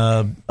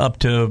up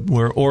to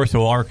where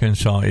Ortho,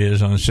 Arkansas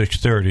is on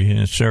 6:30, and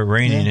it started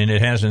raining, and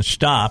it hasn't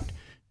stopped.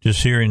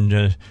 Just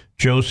hearing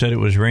Joe said it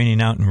was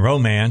raining out in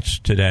Romance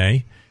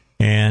today,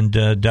 and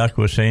Duck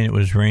was saying it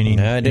was raining.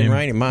 No, it didn't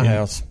rain at my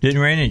house.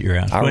 Didn't rain at your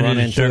house. I run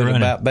into it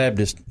about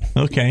Baptist.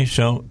 Okay,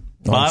 so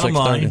bottom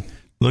line,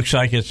 looks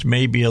like it's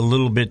maybe a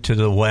little bit to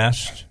the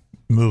west,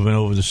 moving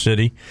over the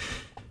city.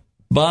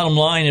 Bottom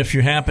line, if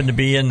you happen to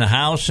be in the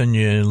house and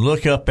you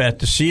look up at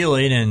the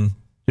ceiling and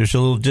there's a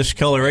little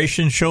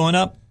discoloration showing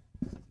up,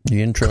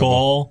 you're in trouble.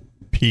 Call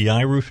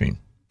PI Roofing.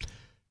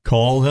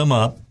 Call them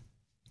up.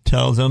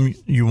 Tell them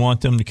you want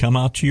them to come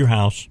out to your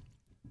house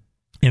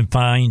and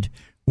find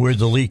where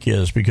the leak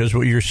is, because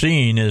what you're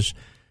seeing is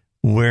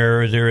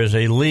where there is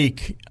a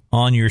leak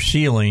on your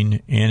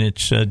ceiling and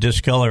it's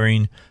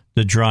discoloring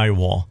the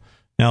drywall.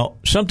 Now,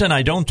 something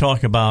I don't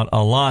talk about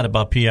a lot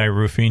about PI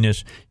Roofing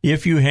is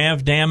if you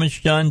have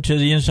damage done to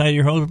the inside of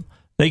your home,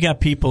 they got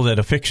people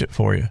that'll fix it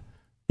for you.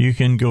 You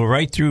can go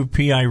right through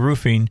PI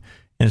Roofing,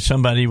 and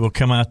somebody will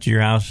come out to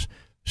your house,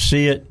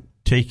 see it,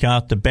 take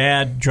out the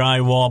bad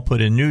drywall,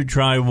 put in new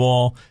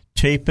drywall,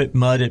 tape it,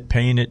 mud it,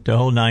 paint it, the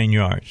whole 9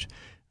 yards.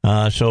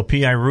 So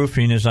PI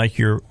Roofing is like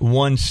your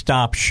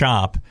one-stop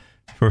shop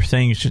for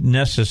things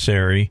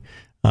necessary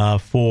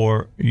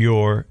for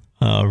your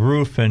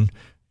roof and,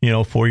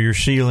 for your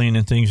ceiling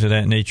and things of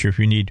that nature if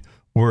you need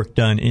work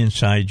done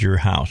inside your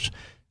house.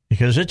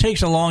 Because it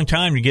takes a long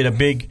time to get a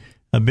big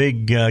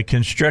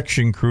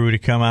construction crew to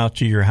come out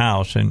to your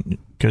house, and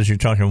because you're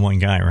talking to one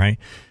guy, right?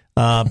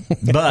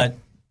 But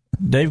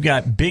they've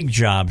got big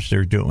jobs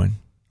they're doing.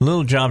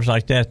 Little jobs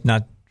like that,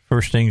 not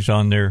first things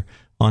on their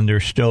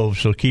stove,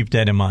 so keep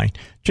that in mind.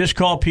 Just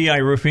call PI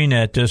Roofing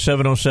at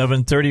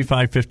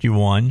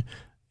 707-3551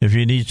 if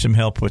you need some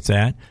help with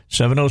that.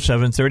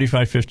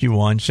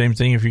 707-3551. Same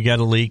thing if you got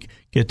a leak,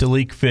 get the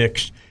leak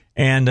fixed.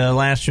 And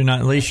last but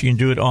not least, you can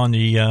do it on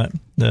the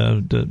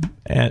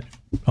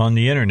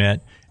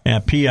internet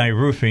at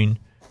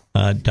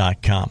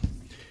piroofing.com.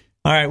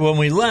 All right, when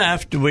we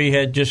left, we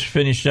had just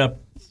finished up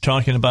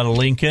talking about a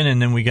Lincoln,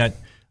 and then we got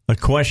a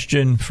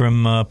question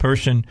from a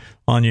person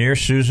on the air,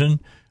 Susan,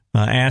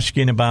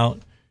 asking about,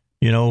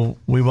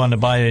 we wanted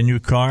to buy a new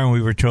car, and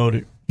we were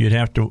told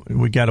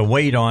we got to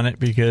wait on it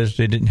because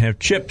they didn't have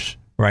chips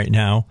right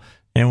now.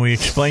 And we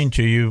explained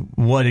to you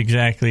what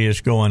exactly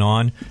is going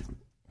on.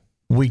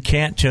 We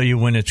can't tell you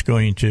when it's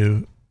going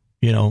to,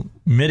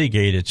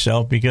 mitigate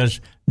itself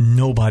because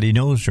nobody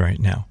knows right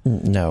now.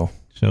 No.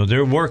 So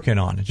they're working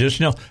on it.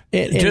 Just know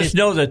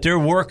that they're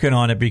working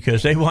on it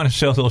because they want to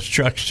sell those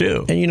trucks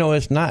too. And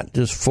it's not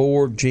just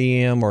Ford,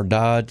 GM, or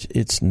Dodge.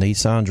 It's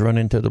Nissan's run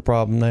into the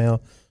problem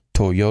now.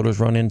 Toyota's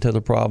run into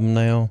the problem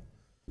now.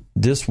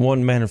 This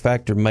one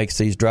manufacturer makes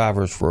these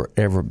drivers for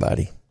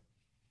everybody.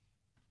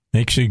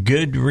 Makes a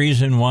good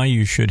reason why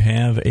you should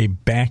have a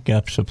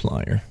backup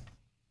supplier.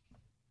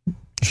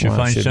 Should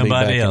find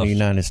somebody else in the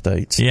United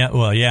States.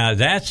 Yeah,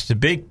 that's the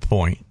big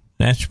point.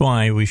 That's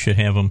why we should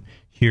have them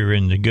here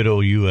in the good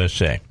old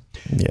USA.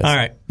 Yes. All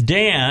right,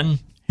 Dan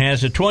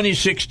has a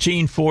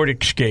 2016 Ford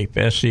Escape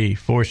SE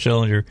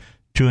 4-cylinder,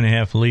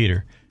 2.5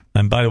 liter.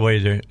 And by the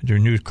way, their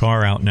new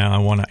car out now. I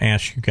want to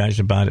ask you guys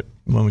about it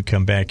when we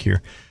come back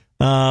here.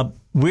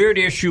 Weird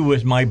issue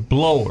with my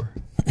blower.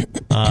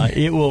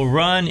 It will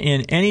run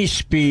in any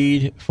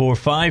speed for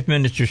 5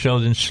 minutes or so,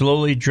 then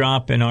slowly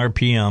drop in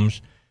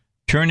RPMs.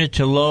 Turn it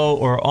to low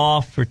or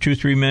off for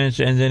 2-3 minutes,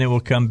 and then it will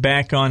come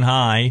back on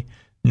high,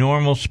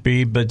 normal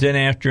speed, but then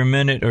after a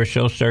minute or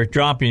so start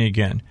dropping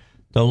again.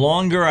 The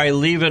longer I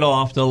leave it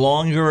off, the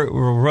longer it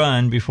will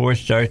run before it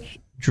starts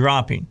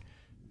dropping.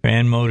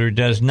 Fan motor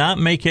does not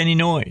make any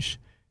noise.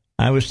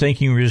 I was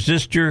thinking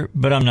resistor,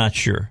 but I'm not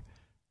sure.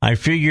 I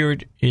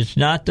figured it's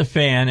not the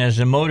fan as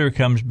the motor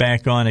comes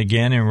back on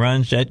again and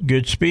runs at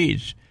good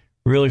speeds.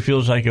 Really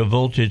feels like a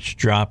voltage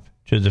drop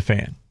to the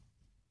fan.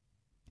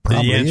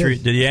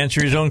 Did he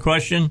answer his own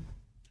question?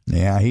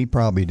 Yeah, he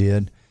probably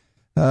did.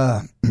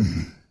 Cooling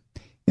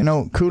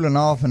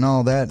off and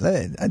all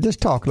that. Just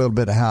talk a little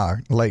bit of how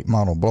a late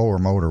model blower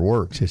motor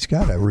works. It's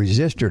got a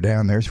resistor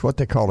down there. It's what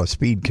they call a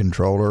speed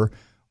controller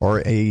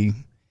or a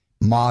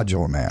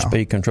module now.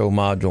 Speed control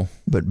module.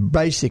 But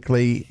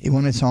basically,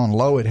 when it's on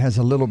low, it has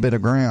a little bit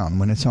of ground.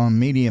 When it's on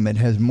medium, it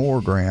has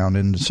more ground,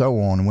 and so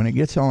on. When it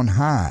gets on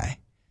high,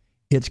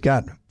 it's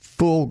got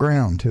full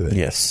ground to it.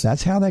 Yes.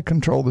 That's how they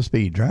control the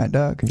speeds, right,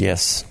 Doug?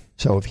 Yes.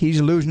 So if he's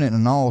losing it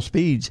in all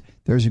speeds,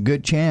 there's a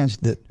good chance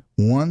that,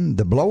 one,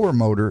 the blower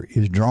motor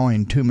is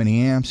drawing too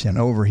many amps and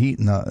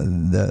overheating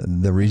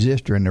the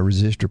resistor, and the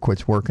resistor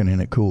quits working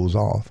and it cools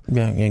off.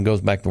 Yeah, and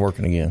goes back to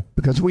working again.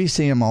 Because we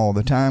see them all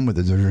the time with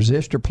the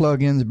resistor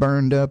plug-ins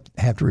burned up,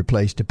 have to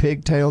replace the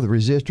pigtail, the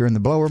resistor, and the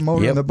blower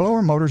motor. Yep. And the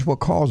blower motor is what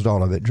caused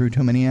all of it. Drew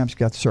too many amps,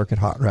 got the circuit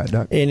hot, right,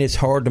 Doug? And it's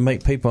hard to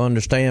make people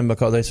understand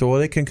because they say, well,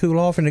 they can cool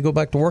off and they go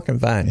back to working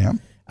fine. Yeah.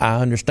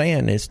 I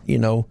understand. It's,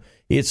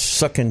 it's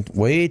sucking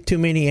way too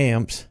many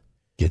amps.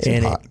 Gets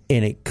it hot.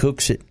 And it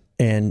cooks it.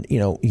 And,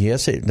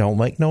 yes, it don't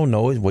make no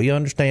noise. We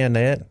understand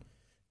that.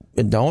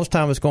 And the only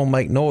time it's going to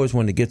make noise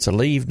when it gets a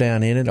leaf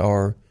down in it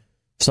or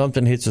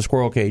something hits a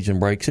squirrel cage and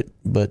breaks it.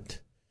 But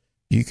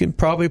you can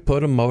probably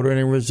put a motor and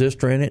a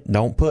resistor in it.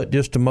 Don't put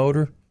just a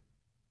motor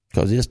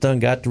because it's done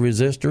got the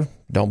resistor.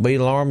 Don't be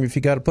alarmed if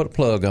you got to put a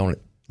plug on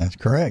it. That's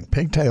correct.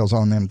 Pigtails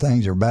on them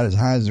things are about as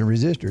high as the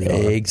resistors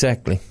are.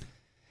 Exactly.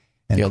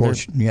 And, of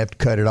course, you have to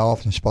cut it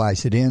off and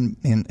splice it in.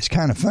 And it's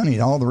kind of funny.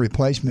 All the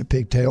replacement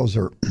pigtails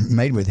are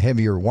made with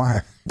heavier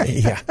wire.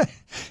 Yeah.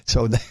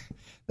 So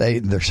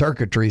their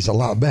circuitry is a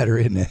lot better,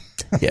 isn't it?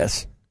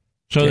 Yes.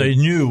 So they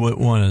knew what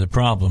one of the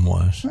problem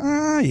was.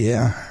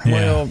 Yeah.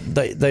 Well,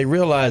 they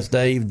realized,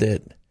 Dave,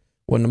 that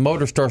when the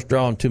motor starts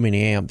drawing too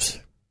many amps,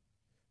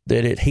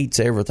 that it heats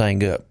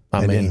everything up.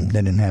 They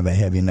didn't have a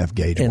heavy enough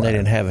gauge wire. And they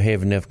didn't have a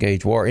heavy enough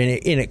gauge wire. And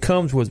it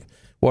comes with,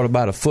 what,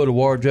 about a foot of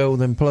wire, Joe,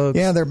 them plugs?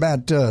 Yeah, they're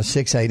about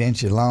 6-8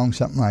 inches long,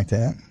 something like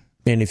that.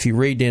 And if you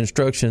read the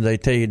instructions, they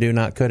tell you do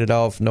not cut it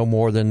off no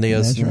more than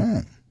this. That's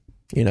right.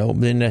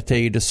 Then they tell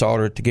you to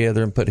solder it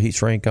together and put a heat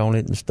shrink on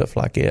it and stuff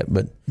like that.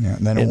 But yeah,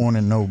 they don't want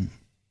no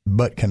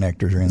butt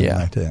connectors or anything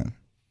like that.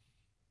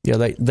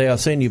 Yeah, they'll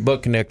send you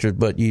butt connectors,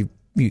 but you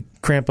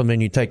crimp them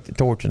and you take the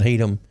torch and heat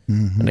them,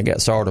 and they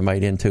got solder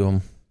made into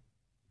them.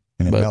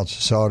 And it melts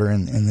the solder,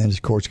 and then,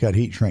 of course, got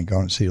heat shrink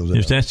on it, seals it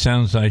If up. that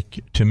sounds like,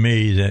 to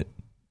me,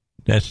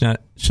 that's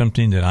not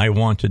something that I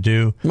want to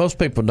do. Most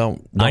people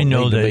don't I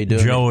know need to be that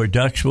doing Joe it. or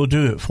Dux will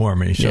do it for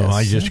me, so Yes.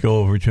 I just go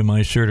over to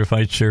my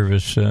certified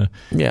service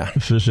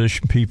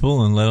physician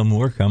people and let them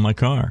work on my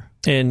car.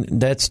 And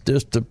that's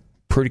just a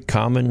pretty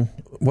common,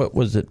 what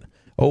was it,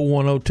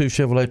 0102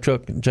 Chevrolet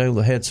truck, Joe,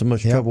 that had so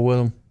much trouble with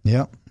them?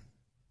 Yep,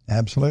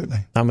 absolutely.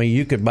 I mean,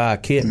 you could buy a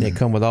kit and it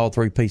come with all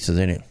 3 pieces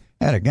in it.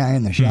 I had a guy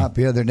in the shop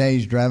the other day.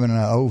 He's driving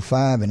a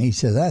 05, and he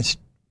said, that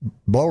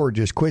blower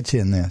just quits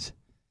in this.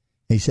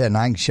 He said, and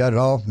I can shut it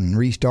off and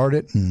restart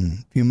it, and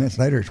a few minutes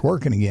later it's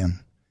working again.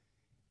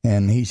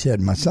 And he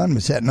said, my son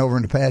was sitting over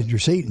in the passenger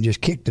seat and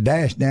just kicked the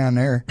dash down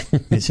there.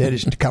 It said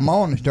it's to come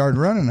on and started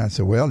running. I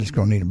said, well, it's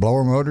going to need a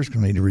blower motor. It's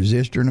going to need a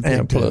resistor and a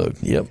pig plug.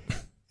 Yep.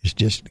 It's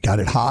just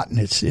got it hot, and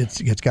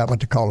it's got what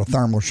they call a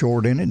thermal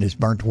short in it. It's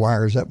burnt the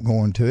wires up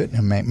going to it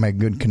and make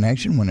good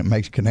connection. When it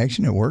makes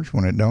connection, it works.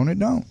 When it don't, it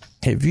don't.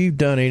 Have you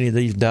done any of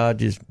these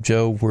Dodges,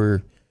 Joe,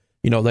 where,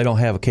 they don't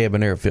have a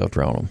cabin air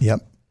filter on them?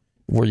 Yep.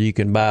 Where you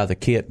can buy the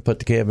kit and put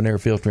the cabin air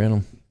filter in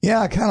them? Yeah,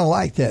 I kind of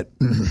like that.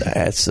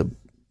 That's a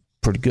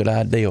pretty good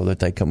idea that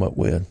they come up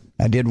with.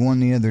 I did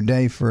one the other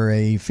day for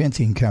a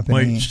fencing company.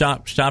 Wait,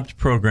 stop the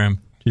program.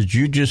 Did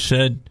you just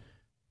said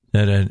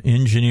that an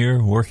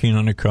engineer working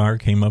on a car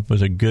came up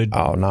with a good...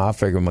 Oh, no, I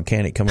figure a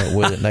mechanic come up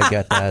with it, and they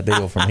got the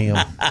idea from him.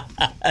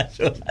 That's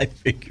what I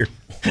figured.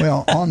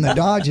 Well, on the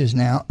Dodges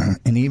now,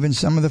 and even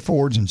some of the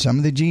Fords and some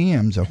of the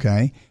GMs,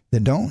 okay,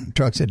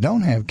 trucks that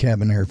don't have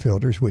cabin air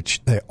filters,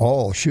 which they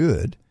all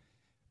should,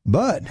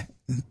 but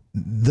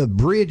the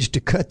bridge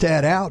to cut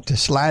that out, to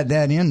slide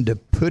that in, to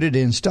put it,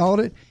 installed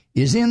it,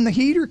 is in the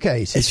heater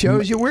case. It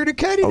shows you where to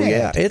cut it at.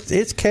 Yeah,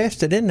 it's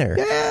casted in there.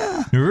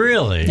 Yeah.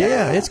 Really?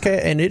 Yeah,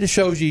 and it just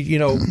shows you,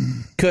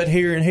 cut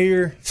here and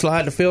here,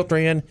 slide the filter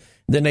in.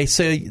 Then they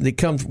say it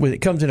comes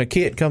in a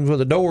kit, comes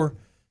with a door.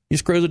 You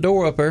screw the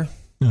door up there.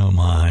 Oh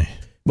my!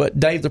 But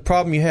Dave, the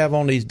problem you have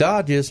on these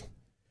Dodges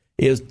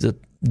is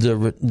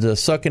the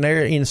sucking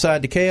air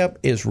inside the cab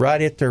is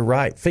right at their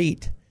right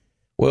feet.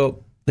 Well,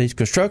 these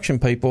construction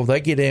people, they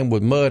get in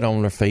with mud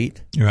on their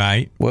feet.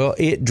 Right. Well,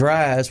 it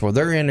dries while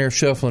they're in there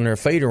shuffling their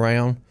feet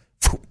around,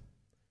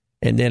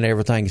 and then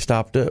everything is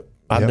stopped up.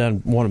 I've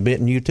done one of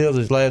Benton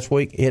Utilities last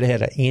week. It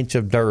had an inch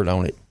of dirt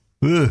on it.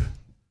 Ugh.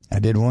 I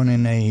did one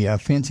in a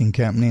fencing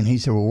company, and he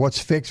said, well, what's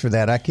fixed for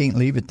that? I can't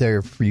leave it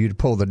there for you to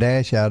pull the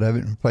dash out of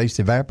it and replace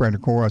the evaporator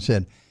core. I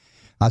said,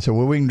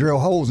 well, we can drill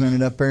holes in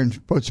it up there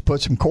and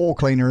put some coil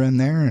cleaner in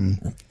there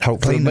and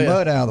clean the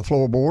mud out of the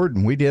floorboard.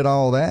 And we did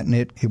all that, and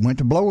it went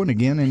to blowing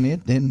again.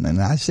 And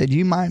I said,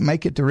 you might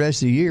make it the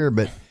rest of the year,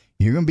 but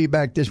you're going to be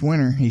back this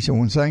winter. He said,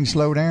 when things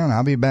slow down,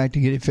 I'll be back to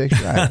get it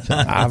fixed right. So,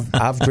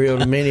 I've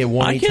drilled a mini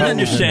 1 inch hose. I can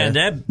understand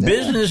that.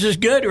 Business is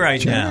good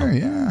right now.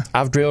 Yeah.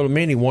 I've drilled a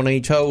mini 1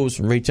 inch hose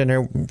and reach in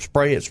there,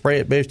 spray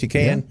it best you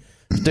can,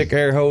 stick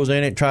air hose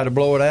in it, try to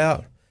blow it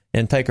out,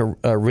 and take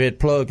a red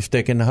plug,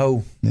 stick in the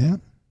hole. Yeah.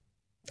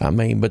 I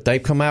mean, but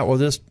they've come out with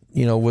this,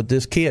 with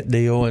this kit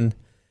deal, and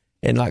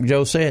like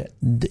Joe said,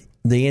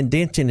 the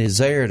indention is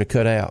there to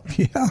cut out.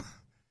 Yeah.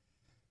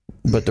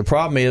 But the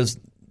problem is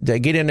they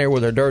get in there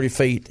with their dirty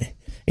feet,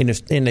 and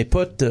they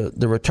put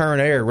the return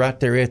air right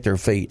there at their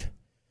feet,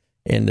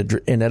 and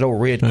that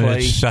old red clay,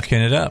 it's sucking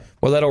it up.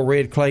 Well, that old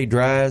red clay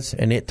dries,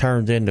 and it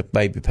turns into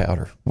baby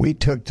powder. We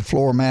took the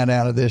floor mat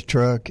out of this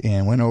truck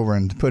and went over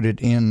and put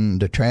it in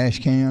the trash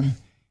can.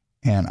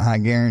 And I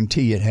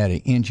guarantee it had an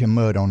inch of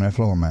mud on that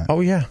floor mat.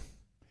 Oh, yeah.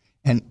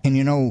 And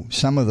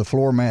some of the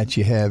floor mats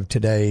you have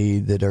today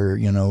that are,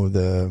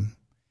 the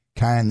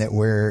kind that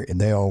where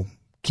they'll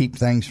keep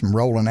things from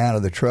rolling out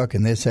of the truck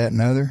and this, that, and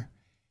other,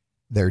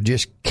 they're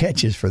just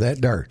catches for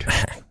that dirt.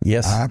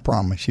 Yes. I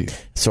promise you.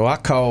 So I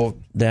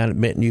called down at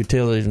Benton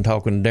Utilities and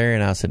talking to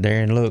Darren. I said,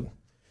 Darren, look,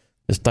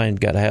 this thing's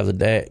got to have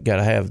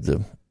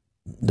the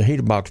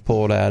heater box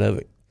pulled out of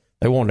it.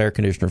 They wanted the air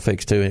conditioner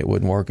fixed too, and it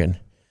wasn't working.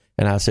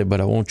 And I said, but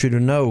I want you to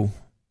know,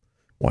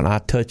 when I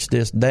touch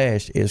this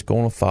dash, it's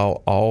going to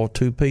fall all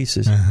 2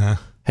 pieces. Uh-huh.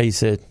 He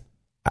said,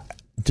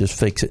 just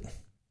fix it.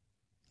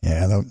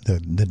 Yeah,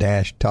 the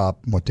dash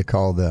top, what they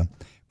call the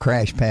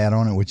crash pad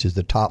on it, which is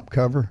the top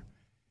cover.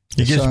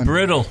 It gets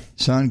brittle.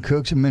 Sun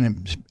cooks them,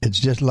 and it's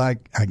just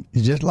like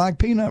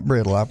peanut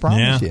brittle, I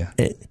promise you.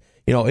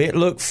 It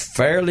looked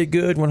fairly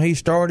good when he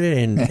started,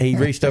 and he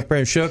reached up there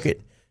and shook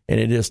it, and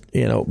it just,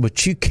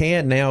 but you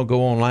can now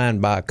go online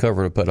and buy a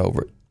cover to put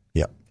over it.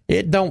 Yep.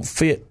 It don't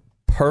fit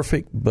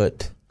perfect,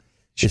 but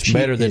it's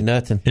better than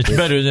nothing. It's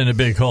better than a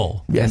big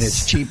hole. Yes. And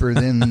it's cheaper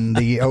than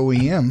the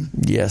OEM.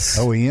 Yes.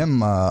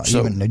 OEM,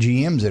 So, even the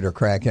GMs that are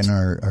cracking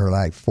are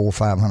like $400 or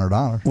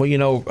 $500.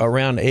 Well,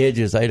 around the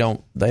edges, they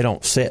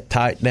don't set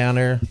tight down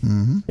there.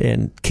 Mm-hmm.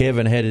 And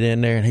Kevin had it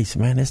in there, and he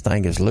said, man, this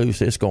thing is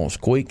loose. It's going to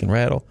squeak and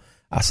rattle.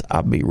 I said,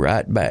 I'll be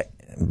right back.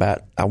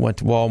 I went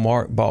to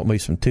Walmart, bought me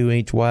some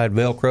 2-inch wide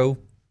Velcro.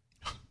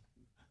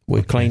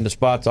 We cleaned the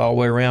spots all the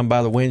way around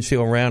by the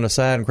windshield, around the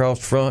side and across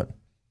the front.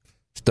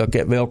 Stuck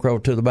that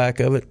Velcro to the back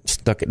of it,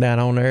 stuck it down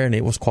on there, and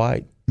it was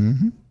quiet.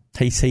 Mm-hmm.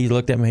 He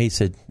looked at me. He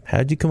said,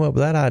 "How'd you come up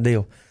with that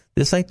idea?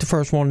 This ain't the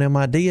first one of them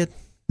I did."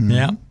 Mm-hmm.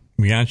 Yeah,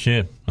 we got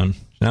you.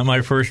 It's not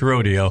my first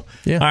rodeo.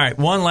 Yeah. All right,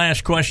 one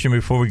last question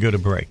before we go to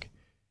break.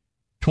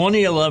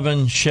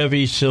 2011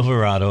 Chevy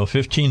Silverado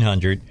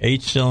 1500,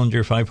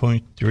 8-cylinder,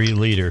 5.3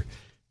 liter.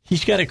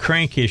 He's got a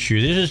crank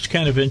issue. This is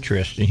kind of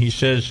interesting. He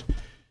says,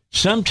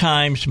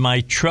 sometimes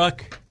my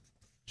truck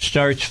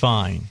starts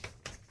fine.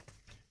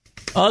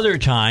 Other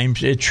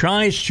times it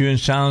tries to and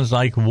sounds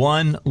like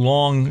one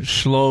long,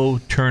 slow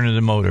turn of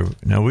the motor.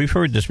 Now, we've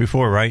heard this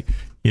before, right?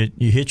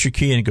 You hit your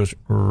key and it goes,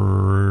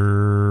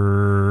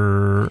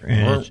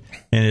 and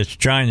it's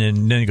trying,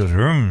 and then it goes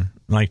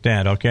like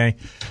that, okay?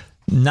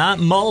 Not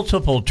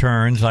multiple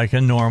turns like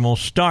a normal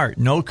start.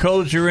 No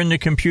codes are in the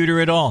computer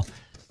at all.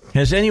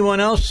 Has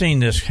anyone else seen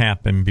this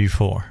happen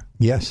before?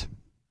 Yes.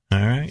 All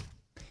right.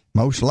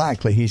 Most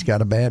likely he's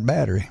got a bad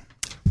battery.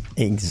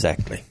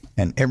 Exactly.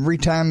 And every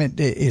time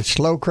it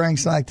slow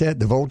cranks like that,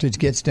 the voltage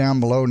gets down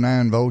below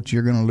 9 volts,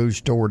 you're going to lose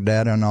stored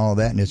data and all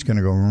that, and it's going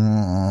to go,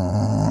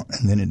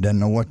 and then it doesn't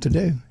know what to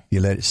do. You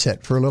let it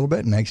set for a little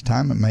bit, next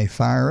time it may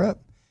fire up.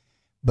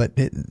 But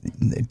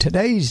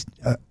today's,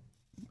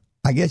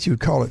 I guess you would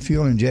call it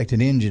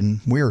fuel-injected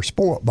engine, we're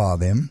spoiled by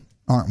them,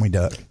 aren't we,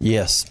 Duck?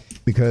 Yes.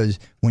 Because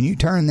when you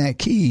turn that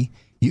key,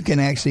 you can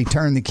actually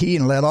turn the key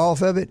and let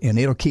off of it, and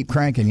it'll keep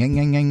cranking.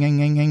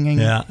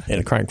 Yeah.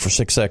 It'll crank for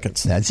 6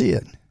 seconds. That's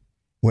it.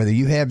 Whether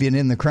you have it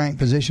in the crank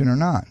position or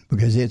not,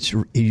 because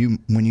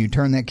when you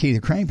turn that key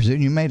to crank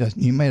position, you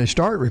made a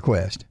start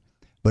request.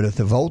 But if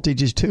the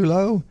voltage is too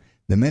low,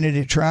 the minute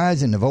it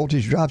tries and the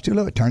voltage drops too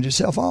low, it turns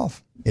itself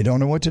off. It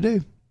don't know what to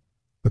do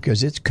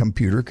because it's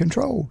computer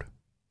controlled.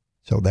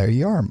 So there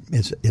you are.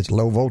 It's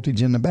low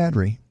voltage in the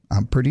battery,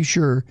 I'm pretty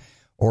sure,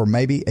 or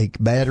maybe a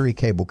battery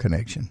cable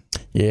connection.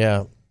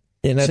 Yeah,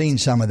 I've seen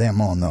some of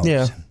them on those.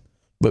 Yeah,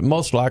 but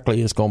most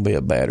likely it's going to be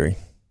a battery.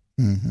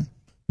 Mm-hmm.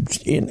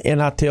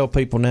 And I tell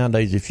people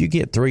nowadays, if you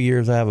get 3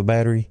 years out of a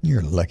battery,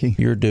 you're lucky.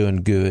 You're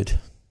doing good.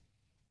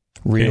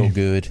 Real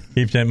good.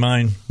 Keep that in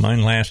mind.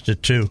 Mine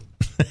lasted 2.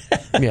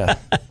 Yeah.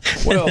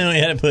 Well, we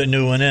had to put a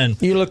new one in.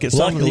 You look at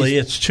some Luckily,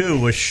 of these, it's 2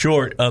 was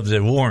short of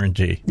the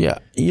warranty. Yeah.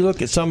 You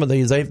look at some of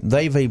these,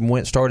 they've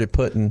even started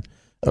putting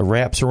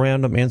wraps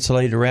around them,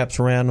 insulated wraps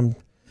around them.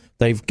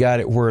 They've got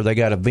it where they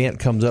got a vent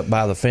comes up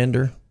by the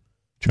fender.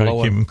 Try to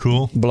keep them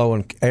cool.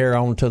 Blowing air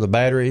onto the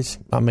batteries.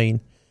 I mean,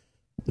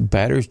 the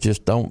batteries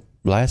just don't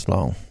last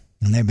long.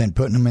 And they've been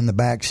putting them in the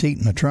back seat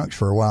in the trunks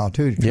for a while,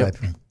 too, to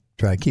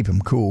try to keep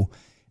them cool.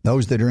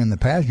 Those that are in the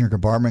passenger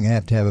compartment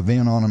have to have a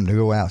vent on them to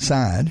go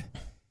outside.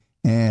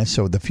 And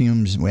so the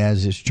fumes,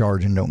 as it's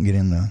charging, don't get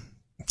in the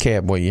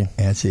cab with you.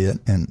 That's it.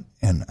 And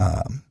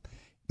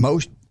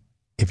most,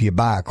 if you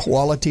buy a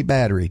quality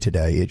battery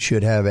today, it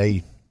should have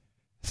a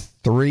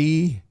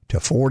 3 to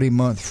 40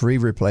 month free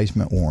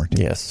replacement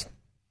warranty. Yes.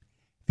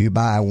 If you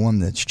buy one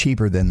that's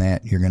cheaper than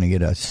that, you're going to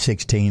get a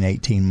 16,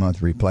 18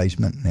 month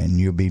replacement, and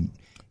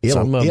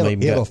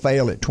it'll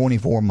fail at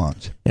 24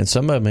 months. And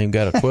some of them even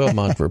got a 12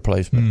 month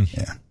replacement.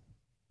 Yeah.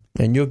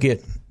 And you'll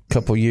get a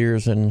couple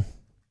years, and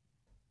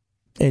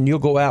you'll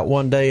go out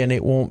one day and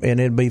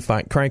it'll be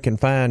fine, cranking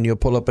fine. You'll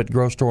pull up at the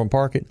grocery store and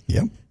park it.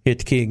 Yep. Hit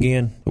the key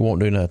again. It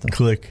won't do nothing.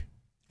 Click.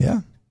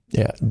 Yeah.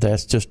 Yeah.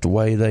 That's just the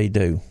way they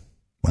do.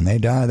 When they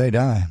die, they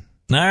die.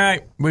 All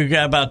right. We've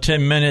got about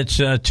 10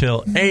 minutes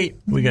till 8.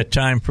 We got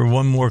time for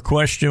one more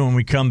question when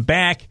we come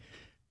back.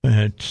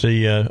 It's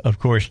the, of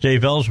course,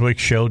 Dave Elswick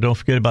Show. Don't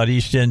forget about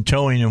East End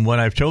Towing and what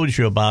I've told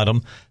you about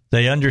them.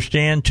 They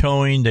understand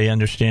towing. They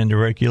understand the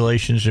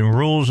regulations and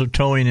rules of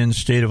towing in the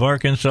state of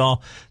Arkansas.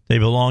 They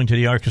belong to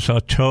the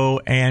Arkansas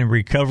Tow and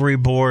Recovery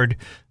Board.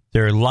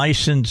 They're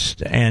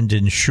licensed and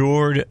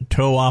insured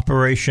tow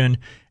operation,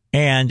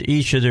 and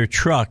each of their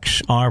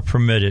trucks are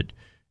permitted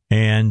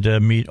and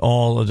meet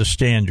all of the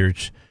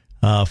standards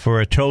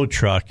for a tow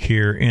truck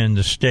here in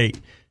the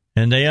state.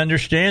 And they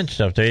understand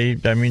stuff. They're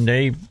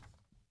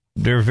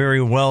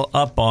very well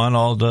up on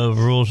all the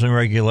rules and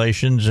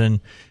regulations. And,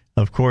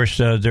 of course,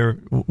 they're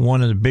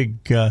one of the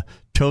big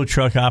tow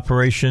truck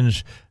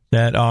operations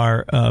that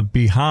are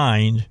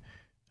behind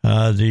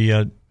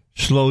the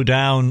Slow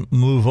Down,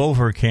 Move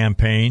Over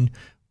campaign,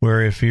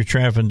 where if you're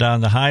traveling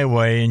down the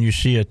highway and you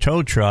see a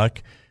tow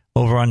truck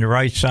over on the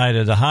right side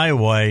of the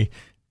highway,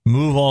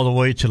 move all the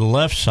way to the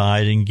left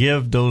side and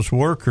give those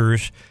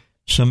workers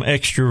some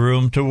extra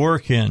room to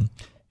work in.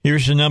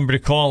 Here's the number to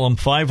call them,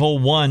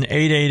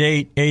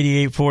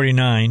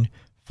 501-888-8849,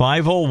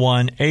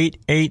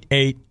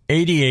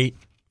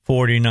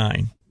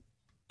 501-888-8849.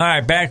 All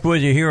right, back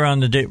with you here on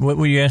the day. What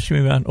were you asking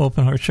me about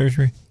open heart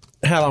surgery?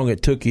 How long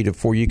it took you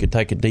before you could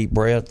take a deep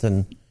breath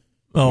and,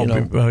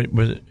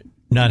 was it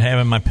not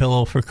having my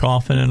pillow for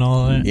coughing and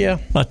all of that? Yeah.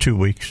 About 2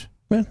 weeks.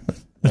 Well,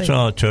 that's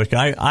all it took.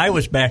 I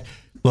was back.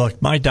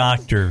 Look, my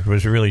doctor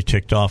was really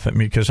ticked off at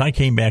me because I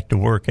came back to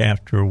work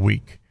after a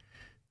week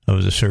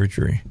of the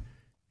surgery,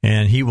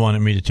 and he wanted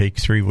me to take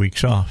 3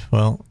 weeks off.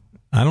 Well,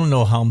 I don't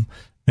know how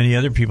many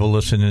other people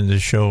listening to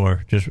this show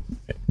are just,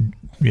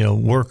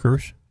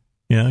 workers,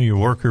 your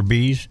worker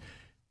bees.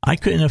 I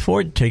couldn't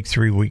afford to take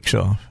 3 weeks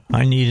off.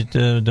 I needed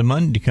the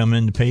money to come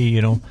in to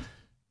pay,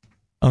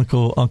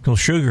 Uncle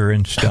Sugar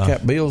and stuff. I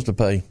got bills to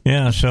pay.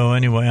 Yeah. So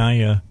anyway,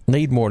 I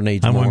need more.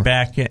 I went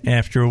back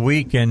after a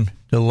week, and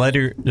the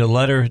letter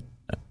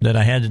that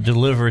I had to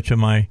deliver to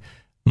my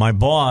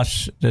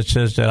boss that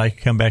says that I can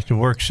come back to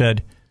work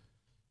said,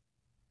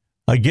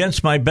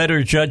 "Against my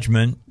better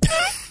judgment."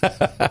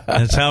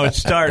 That's how it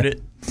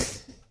started.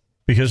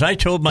 Because I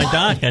told my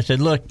doc, I said,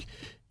 "Look,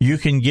 you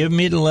can give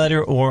me the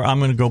letter, or I'm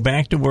going to go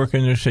back to work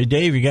and they'll say,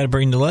 Dave, you got to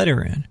bring the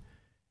letter in."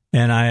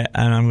 And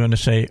I'm going to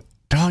say,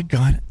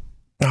 "Doggone it.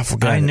 I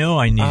forgot. I know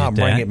I needed that. I'll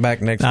bring it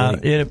back next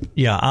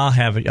week." I'll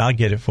have it. I'll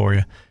get it for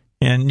you.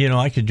 And,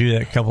 I could do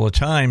that a couple of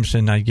times,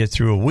 and I'd get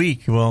through a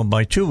week. Well,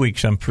 by 2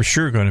 weeks, I'm for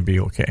sure going to be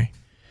okay.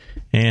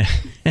 And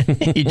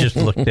he just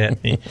looked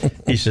at me.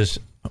 He says,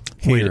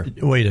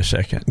 wait a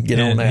second. Get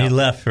on out. He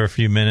left for a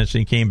few minutes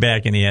and came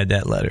back, and he had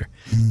that letter.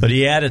 But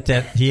he added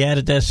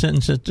that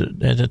sentence at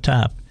the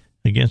top,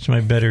 "Against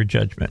my better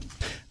judgment."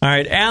 All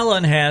right,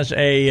 Alan has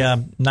a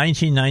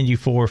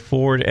 1994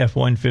 Ford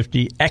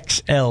F-150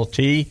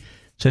 XLT.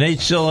 It's an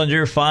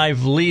 8-cylinder,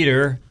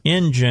 5-liter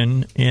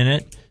engine in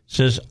it.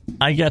 Says,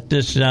 I got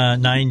this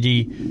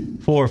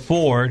 94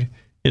 Ford.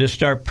 It'll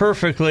start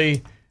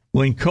perfectly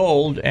when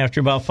cold. After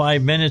about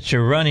 5 minutes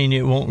of running,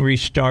 it won't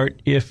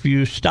restart if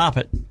you stop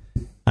it.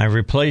 I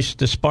replaced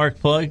the spark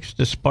plugs,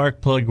 the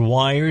spark plug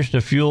wires, the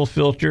fuel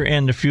filter,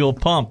 and the fuel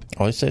pump.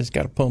 Oh, it says it's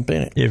got a pump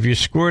in it. If you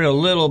squirt a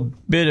little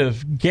bit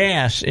of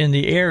gas in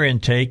the air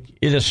intake,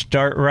 it'll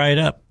start right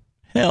up.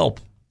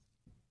 Help.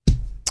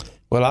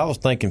 Well, I was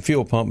thinking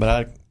fuel pump, but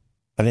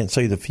I didn't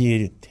see if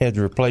he had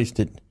replaced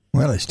it.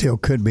 Well, it still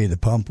could be the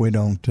pump. We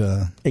don't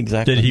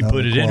exactly. Did he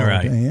put it in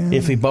right? Yeah.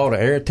 If he bought an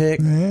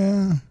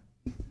AirTech,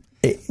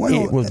 it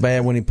was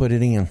bad when he put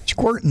it in.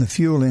 Squirting the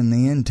fuel in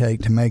the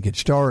intake to make it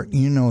start,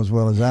 you know as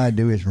well as I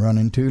do, it's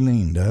running too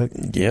lean, Doug.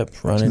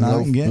 Yep, running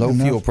low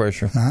fuel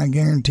pressure. I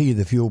guarantee you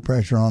the fuel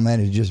pressure on that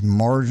is just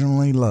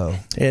marginally low.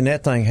 And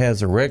that thing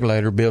has a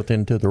regulator built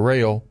into the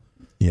rail.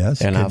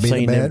 Yes, and I've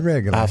seen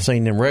regulator. I've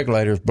seen them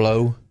regulators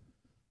blow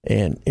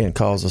and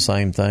cause the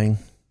same thing.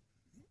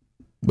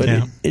 But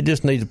it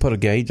just needs to put a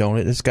gauge on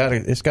it. It's got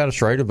a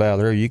Schrader valve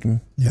there. You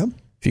can. Yep.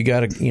 If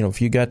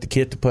you got the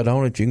kit to put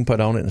on it, you can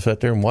put on it and sit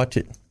there and watch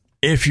it.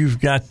 If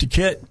you've got the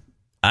kit,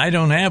 I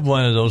don't have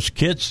one of those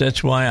kits.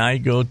 That's why I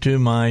go to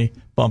my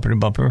Bumper to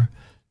Bumper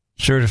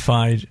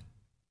certified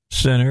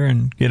center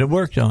and get it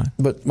worked on.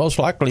 But most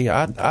likely,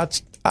 I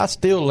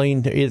still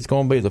lean to it's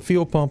going to be the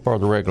fuel pump or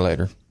the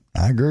regulator.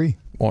 I agree.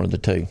 One of the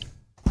two.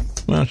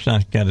 Well, it's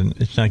not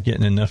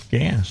getting enough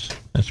gas.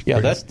 That's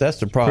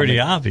the problem. Pretty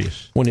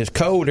obvious. When it's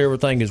cold,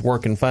 everything is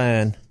working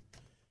fine.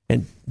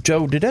 And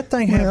Joe, did that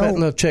thing have that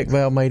little check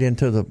valve made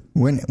into the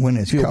when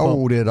it's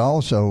cold? Pump? It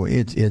also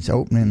it's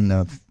opening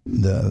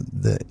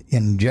the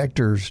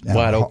injectors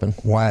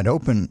wide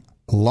open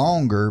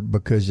longer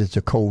because it's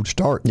a cold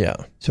start. Yeah.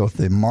 So if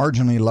they're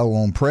marginally low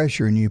on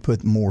pressure and you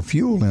put more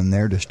fuel in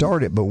there to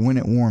start it, but when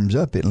it warms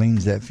up, it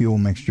leans that fuel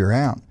mixture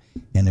out.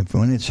 And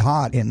when it's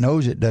hot, it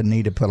knows it doesn't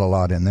need to put a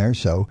lot in there.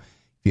 So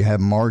if you have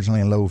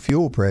marginally low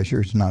fuel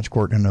pressure, it's not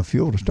squirting enough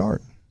fuel to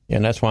start.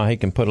 And that's why he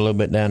can put a little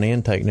bit down the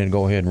intake and then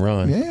go ahead and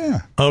run.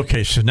 Yeah.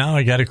 Okay, so now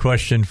I got a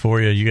question for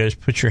you. You guys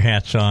put your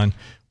hats on.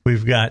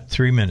 We've got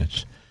 3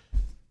 minutes.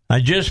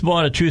 I just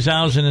bought a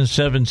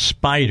 2007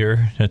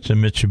 Spider. That's a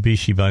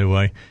Mitsubishi, by the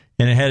way.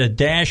 And it had a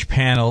dash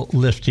panel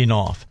lifting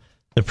off.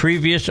 The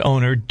previous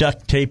owner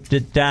duct taped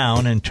it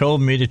down and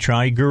told me to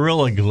try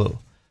Gorilla Glue.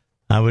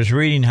 I was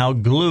reading how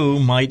glue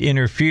might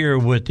interfere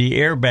with the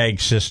airbag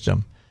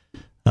system.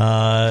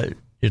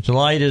 Its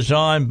light is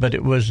on, but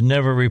it was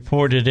never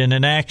reported in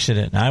an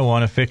accident. I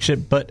want to fix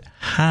it, but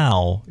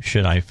how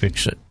should I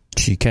fix it?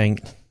 She can't.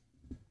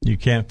 You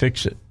can't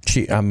fix it.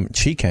 She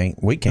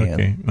can't. We can.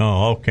 Okay.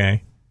 Oh,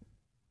 okay.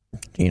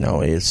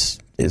 It's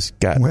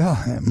got.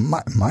 Well,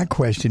 my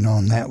question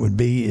on that would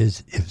be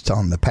is if it's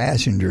on the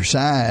passenger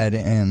side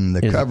and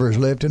the cover's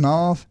lifting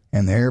off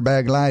and the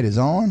airbag light is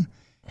on,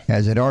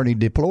 has it already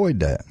deployed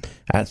that?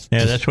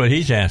 That's what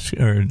he's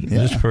asking, or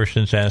this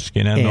person's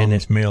asking. I don't know if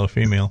it's male or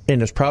female.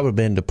 And it's probably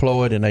been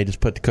deployed, and they just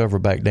put the cover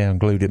back down,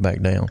 glued it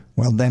back down.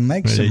 Well, they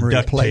make some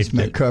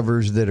replacement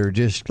covers that are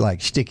just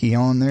like sticky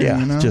on there.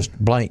 Yeah, just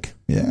blank.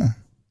 Yeah.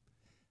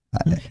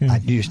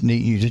 You just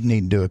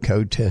need to do a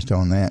code test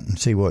on that and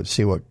see what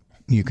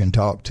you can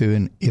talk to,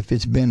 and if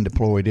it's been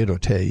deployed, it'll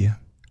tell you.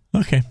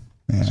 Okay.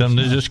 Yeah, something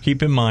to just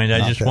keep in mind.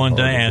 I just wanted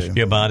to ask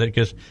you about it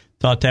because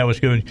thought that was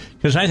good.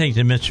 Because I think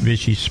the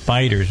Mitsubishi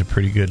Spider is a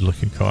pretty good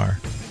looking car.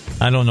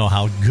 I don't know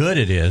how good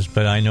it is,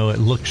 but I know it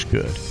looks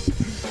good.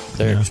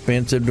 They're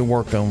expensive to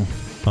work on.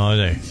 Oh,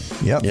 they?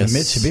 Yep. Yes. The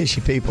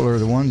Mitsubishi people are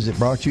the ones that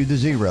brought you the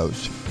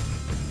Zeros.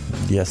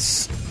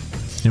 Yes.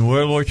 In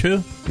World War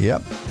II?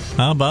 Yep.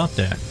 How about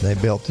that? They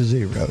built the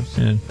Zeros.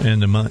 And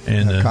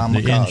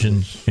the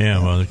engines.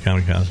 Yeah, well, the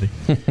kamikaze.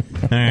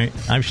 All right.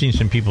 I've seen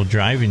some people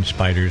driving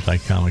Spiders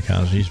like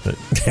kamikazes, but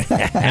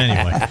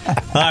anyway.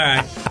 All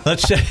right.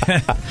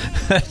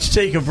 Let's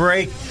take a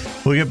break.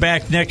 We'll get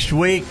back next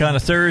week on a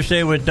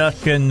Thursday with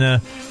Duck and,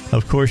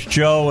 of course,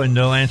 Joe, and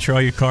they'll answer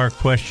all your car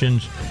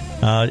questions.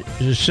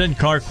 Just send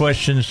car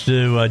questions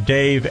to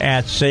Dave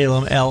at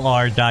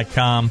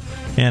SalemLR.com,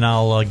 and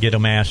I'll get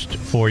them asked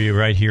for you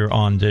right here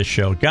on this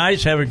show.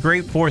 Guys, have a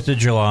great 4th of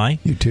July.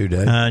 You too,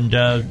 Dave.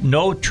 And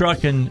no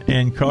Truck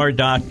and Car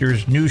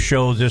Doctors new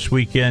show this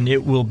weekend.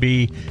 It will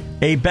be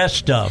a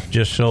best of,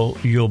 just so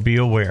you'll be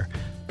aware.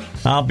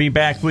 I'll be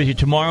back with you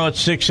tomorrow at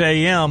 6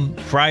 a.m.,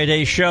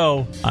 Friday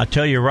show. I'll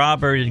tell you,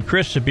 Robert and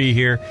Chris will be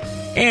here.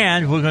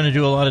 And we're going to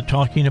do a lot of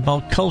talking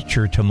about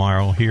culture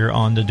tomorrow here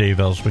on the Dave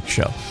Elswick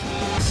Show.